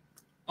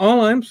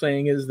all I'm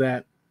saying is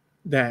that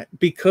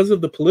because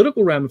of the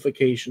political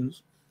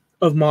ramifications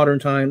of modern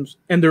times,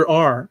 and there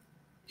are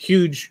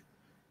huge,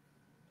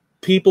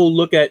 people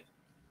look at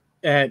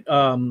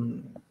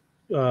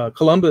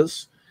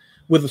Columbus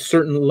with a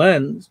certain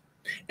lens,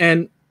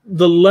 and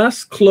the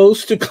less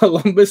close to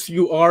Columbus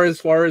you are as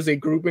far as a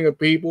grouping of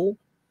people,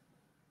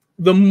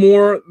 the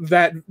more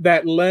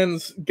that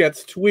lens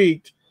gets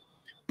tweaked.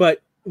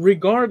 But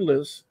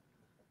regardless,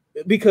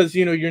 because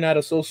you're not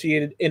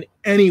associated in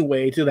any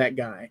way to that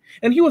guy,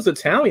 and he was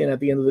Italian at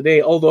the end of the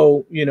day,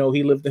 although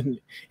he lived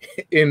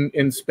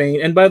in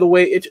Spain. And by the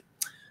way,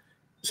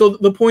 so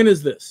the point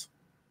is this: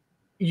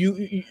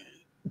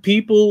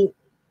 people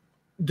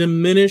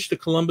diminish the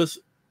Columbus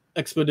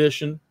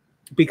expedition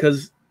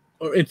because,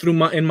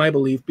 in my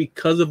belief,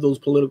 because of those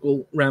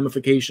political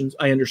ramifications.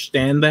 I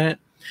understand that,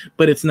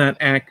 but it's not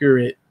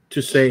accurate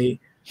to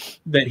say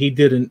that he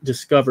didn't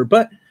discover.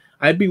 But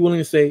I'd be willing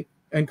to say,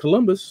 and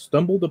Columbus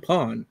stumbled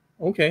upon.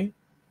 Okay.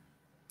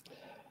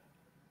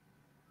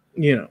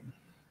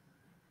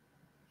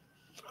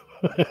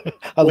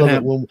 I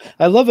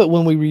love it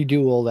when we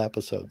redo old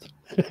episodes.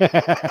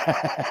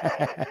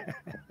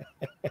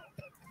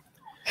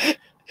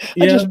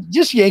 Yeah.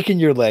 Just yanking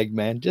your leg,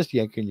 man. Just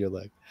yanking your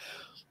leg.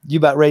 You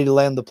about ready to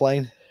land the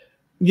plane?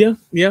 Yeah,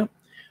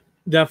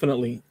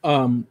 definitely.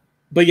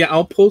 But yeah,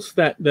 I'll post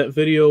that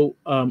video.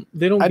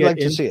 They don't. I'd like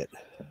to see it.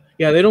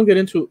 Yeah, they don't get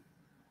into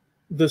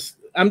this.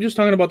 I'm just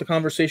talking about the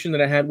conversation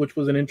that I had, which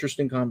was an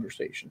interesting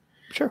conversation.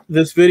 Sure.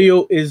 This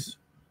video is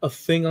a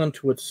thing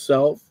unto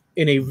itself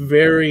in a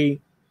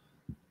very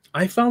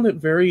I found it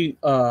very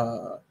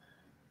I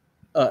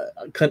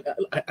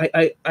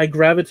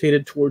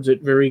gravitated towards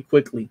it very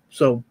quickly.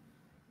 So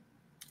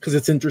because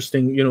it's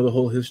interesting, you know, the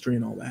whole history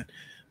and all that.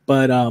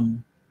 But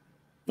all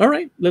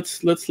right,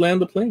 let's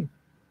land the plane.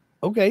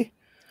 Okay.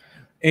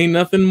 Ain't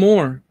nothing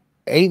more.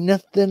 Ain't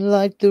nothing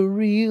like the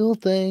real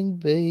thing,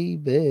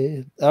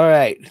 baby. All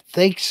right.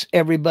 Thanks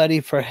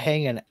everybody for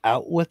hanging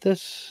out with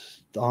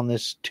us on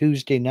this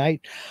Tuesday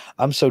night.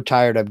 I'm so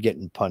tired I'm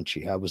getting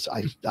punchy. I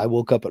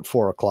woke up at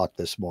 4:00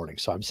 this morning,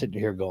 so I'm sitting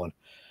here going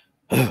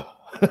and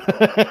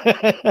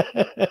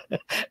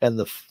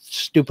the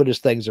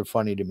stupidest things are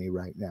funny to me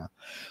right now.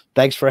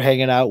 Thanks for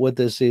hanging out with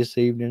us this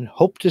evening.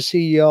 Hope to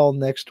see y'all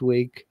next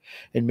week.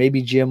 And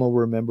maybe Jim will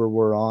remember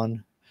we're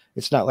on.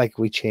 It's not like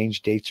we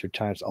change dates or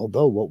times.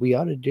 Although what we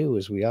ought to do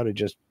is we ought to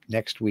just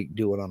next week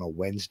do it on a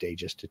Wednesday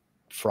just to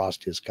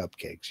frost his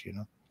cupcakes, you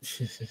know?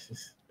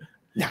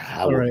 Nah,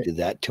 I wouldn't do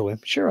that to him.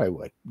 Sure I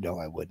would. No,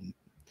 I wouldn't.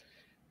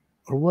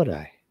 Or would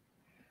I?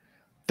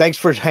 Thanks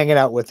for hanging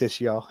out with us,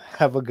 y'all.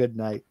 Have a good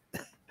night.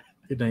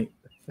 Good night.